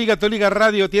Raza, Tu Liga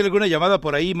Radio. ¿Tiene alguna llamada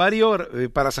por ahí, Mario,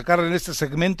 para sacarla en este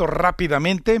segmento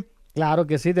rápidamente? Claro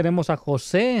que sí, tenemos a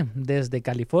José desde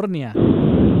California.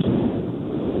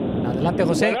 Adelante,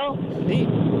 José. Bueno. Sí.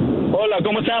 Hola,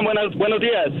 ¿cómo están? Buenos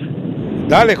días.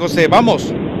 Dale, José,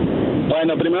 vamos.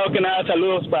 Bueno, primero que nada,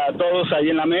 saludos para todos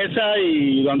ahí en la mesa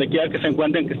y donde quiera que se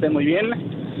encuentren, que estén muy bien.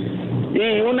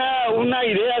 Y una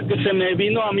idea que se me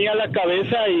vino a mí a la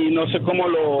cabeza y no sé cómo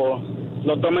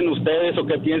lo tomen ustedes o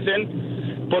qué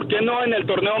piensen. ¿Por qué no en el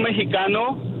torneo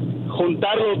mexicano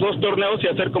juntar los dos torneos y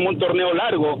hacer como un torneo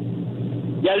largo?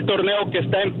 Ya el torneo que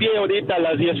está en pie ahorita,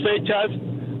 las 10 fechas,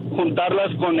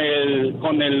 juntarlas con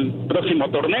el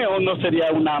próximo torneo, no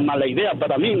sería una mala idea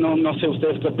para mí, no sé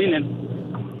ustedes qué opinen.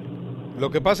 Lo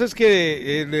que pasa es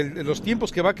que los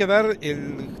tiempos que va a quedar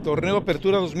el torneo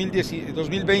Apertura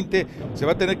 2020 se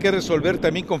va a tener que resolver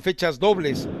también con fechas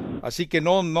dobles, así que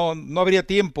no habría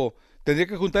tiempo. Tendría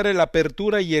que juntar el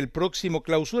Apertura y el próximo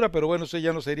Clausura, pero bueno, eso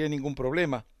ya no sería ningún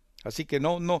problema. Así que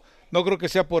no creo que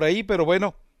sea por ahí, pero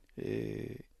bueno,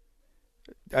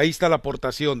 ahí está la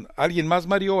aportación. ¿Alguien más,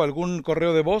 Mario? ¿Algún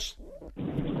correo de voz?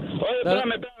 Oye,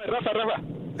 espérame, Rafa.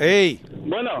 ¡Ey!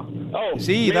 Bueno,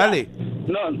 sí, mira, dale.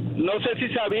 No sé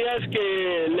si sabías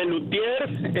que Lelutier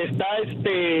está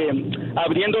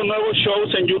abriendo nuevos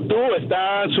shows en YouTube,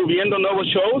 está subiendo nuevos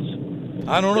shows.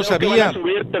 No Creo sabía. que van a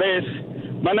subir 3.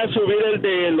 Van a subir el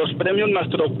de los premios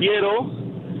Mastropiero.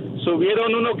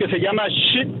 Subieron uno que se llama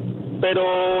Shit,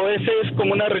 pero ese es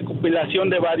como una recopilación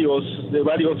de varios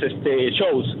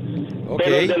shows. Okay.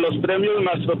 Pero el de los premios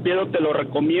Mastropiero te lo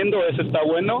recomiendo, ese está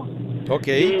bueno.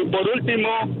 Okay. Y por último,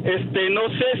 no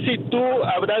sé si tú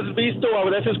habrás visto o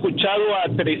habrás escuchado a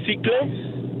Tricicle.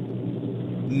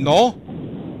 No,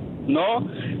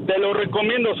 te lo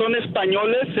recomiendo, son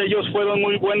españoles, ellos fueron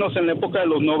muy buenos en la época de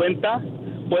los 90,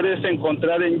 puedes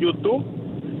encontrar en YouTube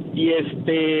y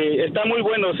está muy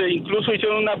bueno. Incluso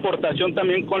hicieron una aportación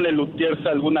también con Le Luthiers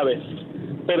alguna vez,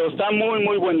 pero está muy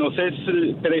muy bueno. Es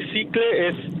Tricicle,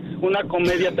 es una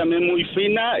comedia también muy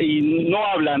fina y no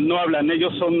hablan,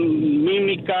 ellos son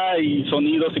mímica y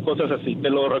sonidos y cosas así. Te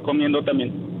lo recomiendo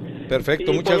también.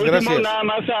 Perfecto, Y muchas por último, gracias. nada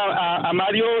más a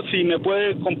Mario, si me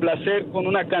puede complacer con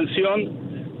una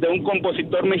canción de un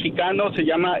compositor mexicano, se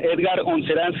llama Edgar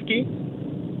Onseransky.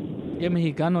 ¿Y es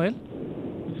mexicano él?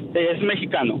 Es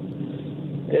mexicano,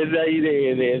 es de ahí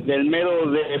del mero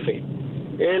DF.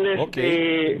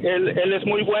 Él es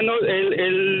muy bueno.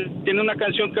 Él tiene una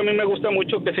canción que a mí me gusta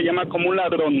mucho que se llama Como un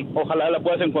ladrón. Ojalá la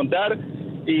puedas encontrar.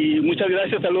 Y muchas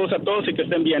gracias, saludos a todos y que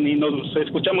estén bien y nos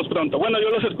escuchamos pronto. Bueno,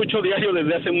 yo los escucho diario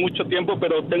desde hace mucho tiempo,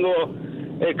 pero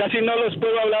casi no los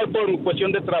puedo hablar por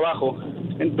cuestión de trabajo.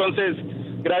 Entonces,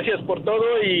 gracias por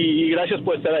todo y gracias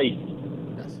por estar ahí.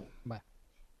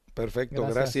 Perfecto,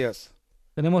 gracias.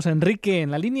 Tenemos a Enrique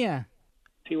en la línea.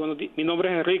 Sí, mi nombre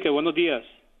es Enrique, buenos días.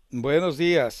 Buenos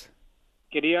días.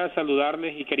 Quería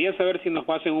saludarles y quería saber si nos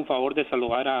hacen un favor de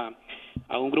saludar a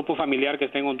un grupo familiar que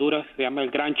está en Honduras, se llama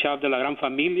el Gran Chat de la Gran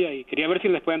Familia, y quería ver si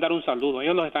les pueden dar un saludo,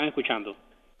 ellos los están escuchando.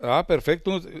 Ah,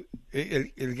 perfecto.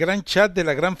 El Gran Chat de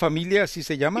la Gran Familia, ¿así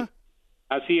se llama?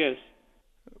 Así es.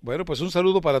 Bueno, pues un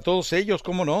saludo para todos ellos,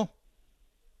 ¿cómo no?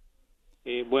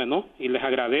 Bueno, y les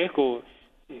agradezco.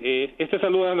 Este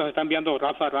saludo los está enviando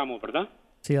Rafa Ramos, ¿verdad?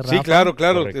 Sí,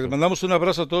 claro. Les mandamos un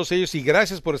abrazo a todos ellos y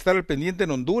gracias por estar al pendiente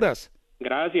en Honduras.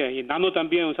 Gracias. Y Nano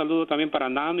también, un saludo también para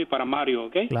Nano y para Mario,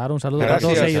 ¿ok? Claro, un saludo para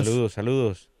todos ellos.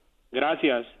 Saludos.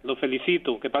 Gracias, los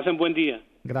felicito. Que pasen buen día.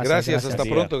 Gracias, hasta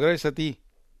pronto. Gracias a ti.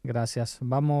 Gracias.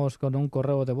 Vamos con un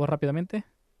correo de voz rápidamente.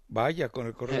 Vaya con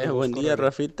el correo de voz. Buen día,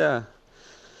 Rafita.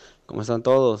 ¿Cómo están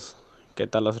todos? ¿Qué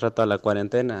tal los trata la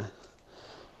cuarentena?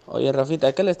 Oye,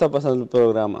 Rafita, ¿qué le está pasando al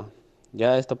programa?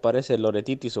 Ya esto parece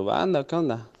Loretito y su banda, ¿qué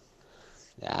onda?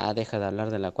 Ya deja de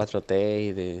hablar de la 4T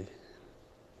y del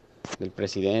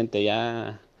presidente,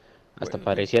 ya hasta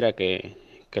pareciera que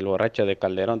el borracho de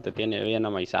Calderón te tiene bien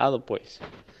amaizado, pues.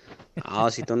 No,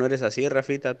 si tú no eres así,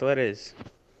 Rafita, tú eres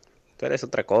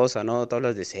otra cosa, ¿no? Tú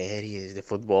hablas de series, de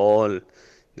fútbol,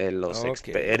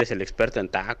 eres el experto en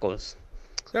tacos.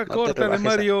 Ya, No córtale,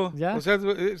 Mario. ¿Ya? O sea,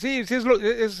 sí,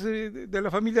 es de la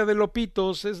familia de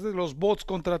Lopitos, es de los bots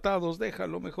contratados,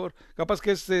 déjalo mejor. Capaz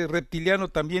que es reptiliano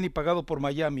también y pagado por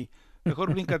Miami.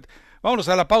 Mejor brinca. Vámonos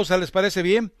a la pausa, ¿les parece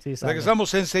bien? Sí, sale.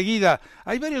 Regresamos enseguida.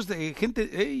 Hay varios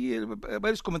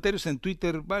varios comentarios en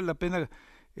Twitter, vale la pena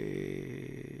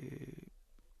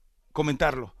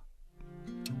comentarlo.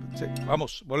 Sí,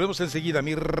 vamos, volvemos enseguida.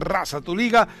 Mi Raza Tu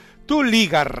Liga, Tu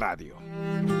Liga Radio.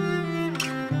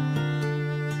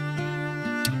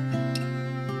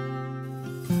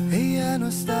 Ella no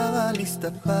estaba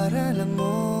lista para el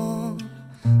amor.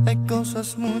 Hay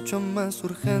cosas mucho más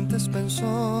urgentes,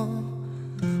 pensó.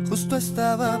 Justo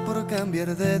estaba por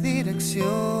cambiar de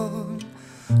dirección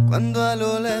cuando a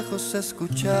lo lejos se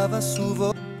escuchaba su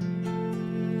voz.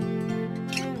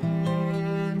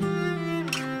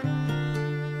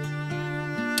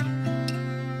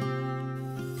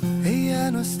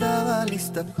 Ella no estaba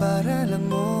lista para el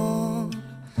amor.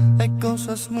 Hay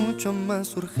cosas mucho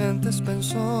más urgentes,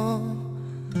 pensó.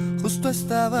 Justo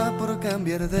estaba por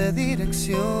cambiar de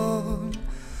dirección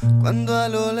cuando a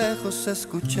lo lejos se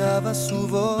escuchaba su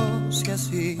voz, y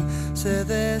así se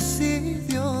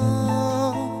decidió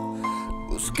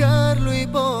buscarlo y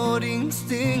por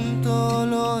instinto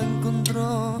lo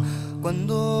encontró.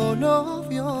 Cuando lo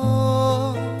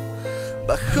vio,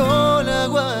 bajó la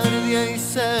guardia y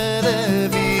se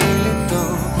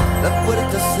debilitó. La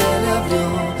puerta se le abrió,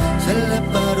 se le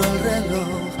paró el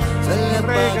reloj, se le apagó.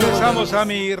 Regresamos a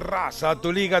Mi Raza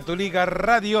Tu Liga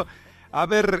Radio. A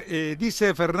ver,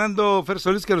 dice Fernando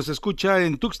Fersolís, que nos escucha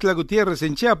en Tuxtla Gutiérrez,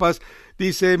 en Chiapas.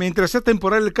 Dice, mientras sea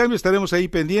temporal el cambio, estaremos ahí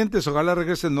pendientes. Ojalá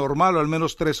regrese normal, o al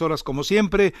menos 3 horas como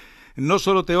siempre. No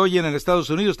solo te oyen en Estados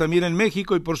Unidos, también en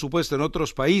México y por supuesto en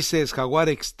otros países. Jaguar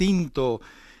extinto.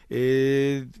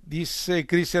 Dice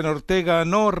Cristian Ortega,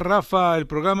 no, Rafa, el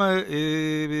programa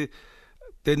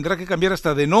tendrá que cambiar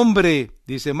hasta de nombre.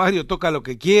 Dice Mario, toca lo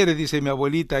que quiere. Dice mi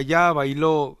abuelita, ya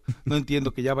bailó. No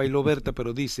entiendo que ya bailó Berta,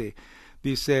 pero dice,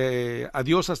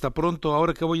 adiós, hasta pronto,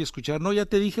 ahora que voy a escuchar. No, ya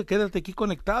te dije, quédate aquí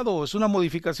conectado, es una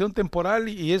modificación temporal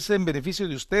y es en beneficio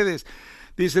de ustedes.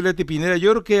 Dice Leti Pineda,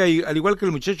 yo creo que al igual que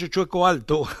el muchacho chueco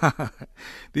alto,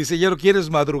 dice, ya no quieres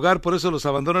madrugar, por eso los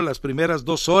abandono las primeras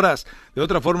 2 horas. De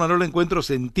otra forma no le encuentro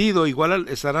sentido. Igual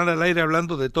estarán al aire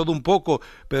hablando de todo un poco,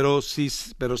 pero se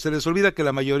les olvida que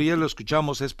la mayoría lo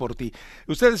escuchamos es por ti.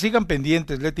 Ustedes sigan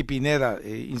pendientes, Leti Pineda,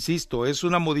 insisto, es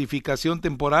una modificación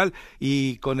temporal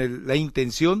y con la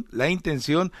intención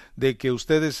de que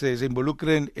ustedes se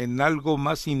involucren en algo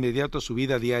más inmediato a su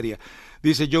vida diaria.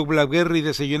 Dice Joe Blackberry,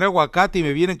 desayuné aguacate y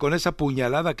me vienen con esa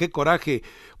puñalada, qué coraje.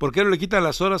 ¿Por qué no le quitan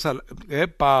las horas al...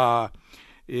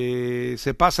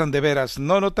 se pasan de veras.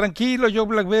 No, tranquilo, Joe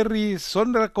Blackberry,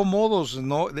 son acomodos,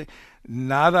 no,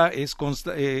 nada es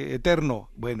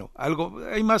eterno. Bueno,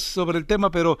 hay más sobre el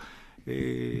tema, pero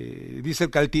dice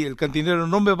el cantinero,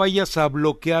 no me vayas a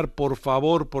bloquear, por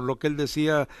favor, por lo que él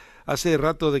decía hace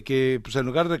rato de que, pues en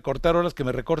lugar de cortar horas, que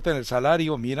me recorten el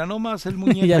salario. Mira nomás el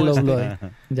muñeco. Ya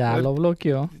lo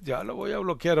bloqueó. Ya lo voy a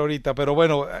bloquear ahorita, pero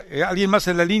bueno, ¿alguien más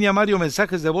en la línea, Mario?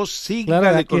 Mensajes de voz, sígale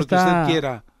claro, con lo que usted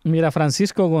quiera. Mira,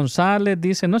 Francisco González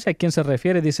dice, no sé a quién se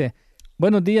refiere, dice,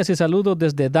 buenos días y saludos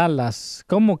desde Dallas.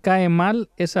 ¿Cómo cae mal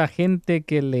esa gente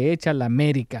que le echa a la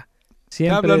América?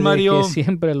 Siempre hablan, Mario. Que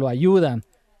siempre lo ayudan.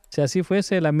 Si así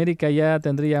fuese, el América ya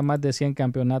tendría más de 100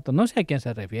 campeonatos. No sé a quién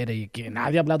se refiere y que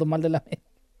nadie ha hablado mal de la América.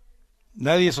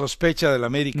 Nadie sospecha del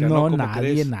América, ¿no? No,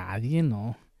 nadie,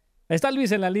 no. Está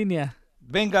Luis en la línea.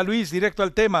 Venga, Luis, directo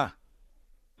al tema.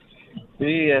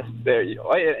 Sí,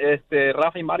 oye,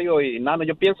 Rafa y Mario y Nano,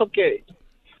 yo pienso que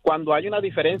cuando hay una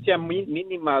diferencia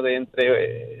mínima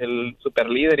entre el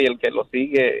superlíder y el que lo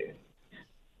sigue,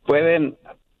 pueden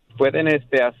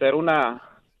hacer una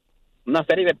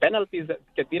serie de penalties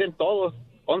que tiren todos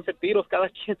 11 tiros cada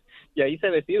quien y ahí se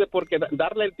decide, porque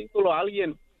darle el título a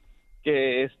alguien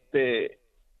que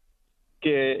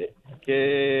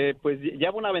pues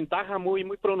lleva una ventaja muy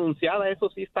pronunciada, eso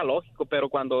sí está lógico, pero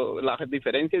cuando la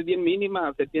diferencia es bien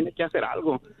mínima se tiene que hacer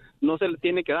algo. No se le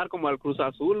tiene que dar como al Cruz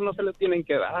Azul, no se le tienen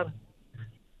que dar,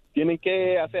 tienen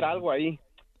que hacer algo ahí.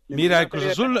 Mira, el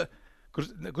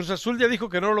Cruz Azul ya dijo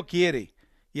que no lo quiere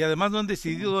y además no han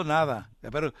decidido nada,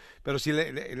 pero si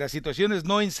la situación es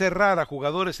no encerrar a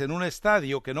jugadores en un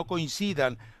estadio que no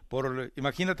coincidan,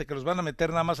 imagínate que los van a meter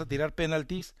nada más a tirar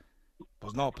penaltis,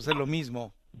 pues no, pues es lo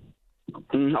mismo.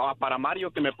 No, para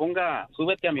Mario que me ponga,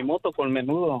 súbete a mi moto con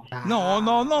menudo. No,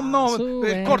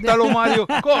 córtalo, Mario,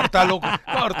 córtalo,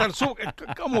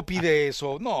 ¿cómo pide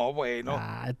eso? No, bueno.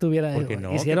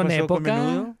 No?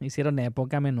 Hicieron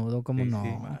época a menudo, ¿cómo no? Sí,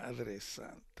 madre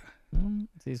santa.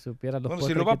 Si supiera los postres.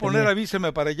 Si lo va a poner,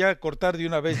 avíseme para ya cortar de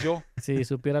una vez yo. Si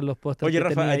supiera los postres. Oye,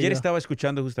 Rafa, ayer estaba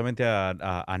escuchando justamente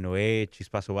a Noé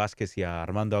Chispazo Vázquez y a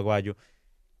Armando Aguayo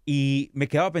y me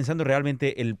quedaba pensando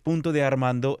realmente el punto de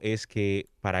Armando es que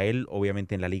para él,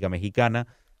 obviamente en la Liga Mexicana,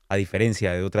 a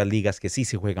diferencia de otras ligas que sí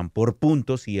se juegan por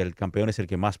puntos y el campeón es el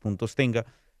que más puntos tenga,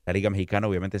 la Liga Mexicana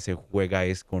obviamente se juega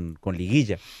es con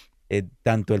liguilla.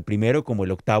 Tanto el primero como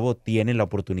el octavo tienen la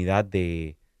oportunidad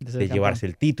de llevarse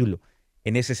el título.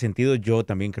 En ese sentido, yo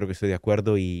también creo que estoy de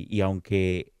acuerdo y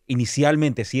aunque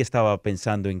inicialmente sí estaba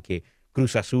pensando en que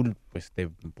Cruz Azul, pues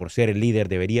por ser el líder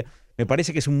debería, me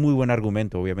parece que es un muy buen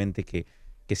argumento, obviamente, que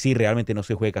sí realmente no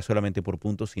se juega solamente por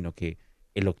puntos, sino que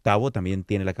el octavo también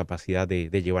tiene la capacidad de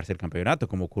llevarse el campeonato,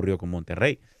 como ocurrió con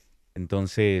Monterrey.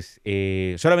 Entonces,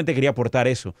 solamente quería aportar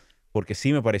eso, porque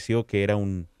sí me pareció que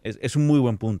es un muy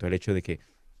buen punto el hecho de que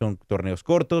son torneos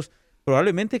cortos.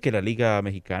 Probablemente que la Liga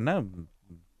Mexicana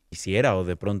quisiera o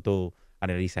de pronto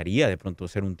analizaría de pronto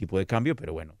hacer un tipo de cambio,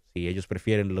 pero bueno, si ellos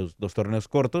prefieren los torneos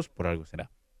cortos, por algo será.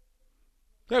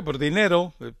 Por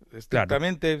dinero,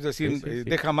 estrictamente, claro. Es decir, sí.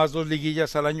 Deja más 2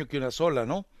 liguillas al año que una sola,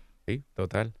 ¿no? Sí,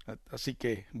 total. Así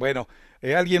que, bueno,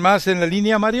 ¿alguien más en la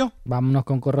línea, Mario? Vámonos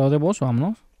con correo de voz,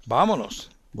 vámonos.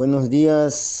 Vámonos. Buenos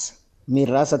días, mi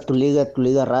Raza Tu Liga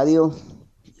Radio.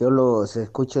 Yo los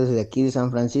escucho desde aquí de San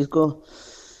Francisco.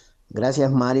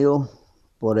 Gracias, Mario,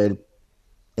 por el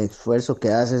esfuerzo que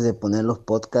haces de poner los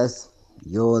podcasts.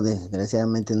 Yo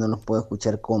desgraciadamente no los puedo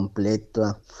escuchar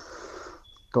completo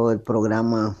todo el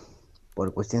programa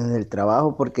por cuestiones del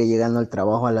trabajo, porque llegando al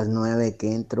trabajo a las 9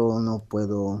 que entro no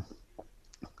puedo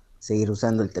seguir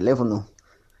usando el teléfono.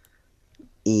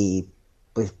 Y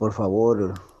pues por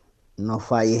favor no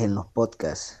falles en los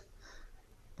podcasts,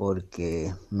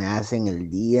 porque me hacen el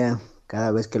día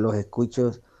cada vez que los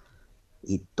escucho.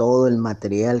 Y todo el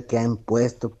material que han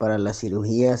puesto para las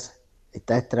cirugías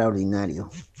está extraordinario.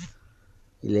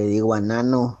 Y le digo a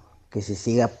Nano que se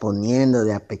siga poniendo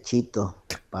de a pechito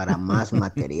para más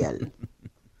material.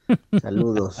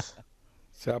 Saludos.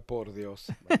 Sea por Dios.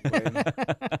 Bueno.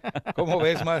 ¿Cómo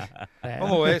ves, Mar?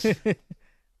 ¿Cómo ves?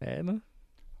 Bueno.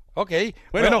 Ok.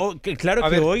 Bueno, claro que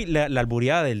ver. hoy la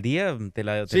albureada del día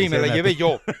Sí, me la llevé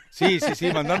yo. Sí,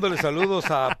 mandándole saludos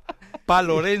a Pa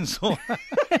Lorenzo.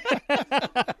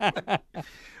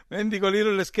 Mendigo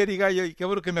Little Scary Gallo, y qué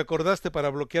bueno que me acordaste para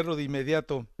bloquearlo de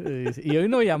inmediato. Y hoy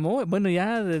no llamó. Bueno,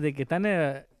 ya desde que están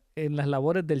en las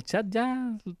labores del chat,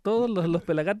 ya todos los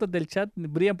pelagatos del chat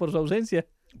brillan por su ausencia.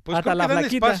 Pues hasta creo la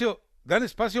que flaquita. dan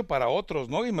espacio para otros,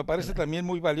 ¿no? Y me parece también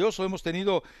muy valioso. Hemos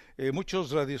tenido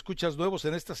muchos radioescuchas nuevos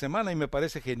en esta semana y me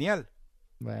parece genial.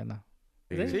 Bueno.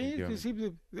 Sí.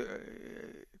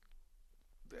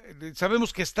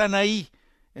 Sabemos que están ahí.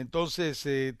 Entonces,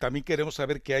 también queremos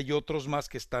saber que hay otros más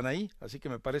que están ahí, así que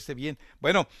me parece bien.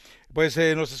 Bueno, pues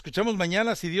nos escuchamos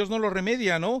mañana, si Dios no lo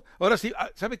remedia, ¿no? Ahora sí,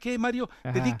 ¿sabe qué, Mario?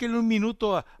 Ajá. Dedíquenle un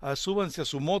minuto a súbanse a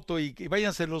su moto y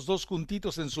váyanse los dos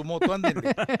juntitos en su moto,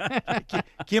 ándenle.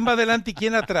 ¿Quién va adelante y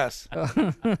quién atrás?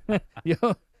 Yo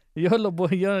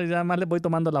nada más les voy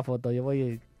tomando la foto, yo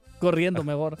voy corriendo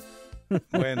mejor.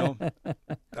 Bueno,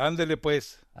 ándele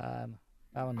pues. No.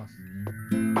 Vámonos.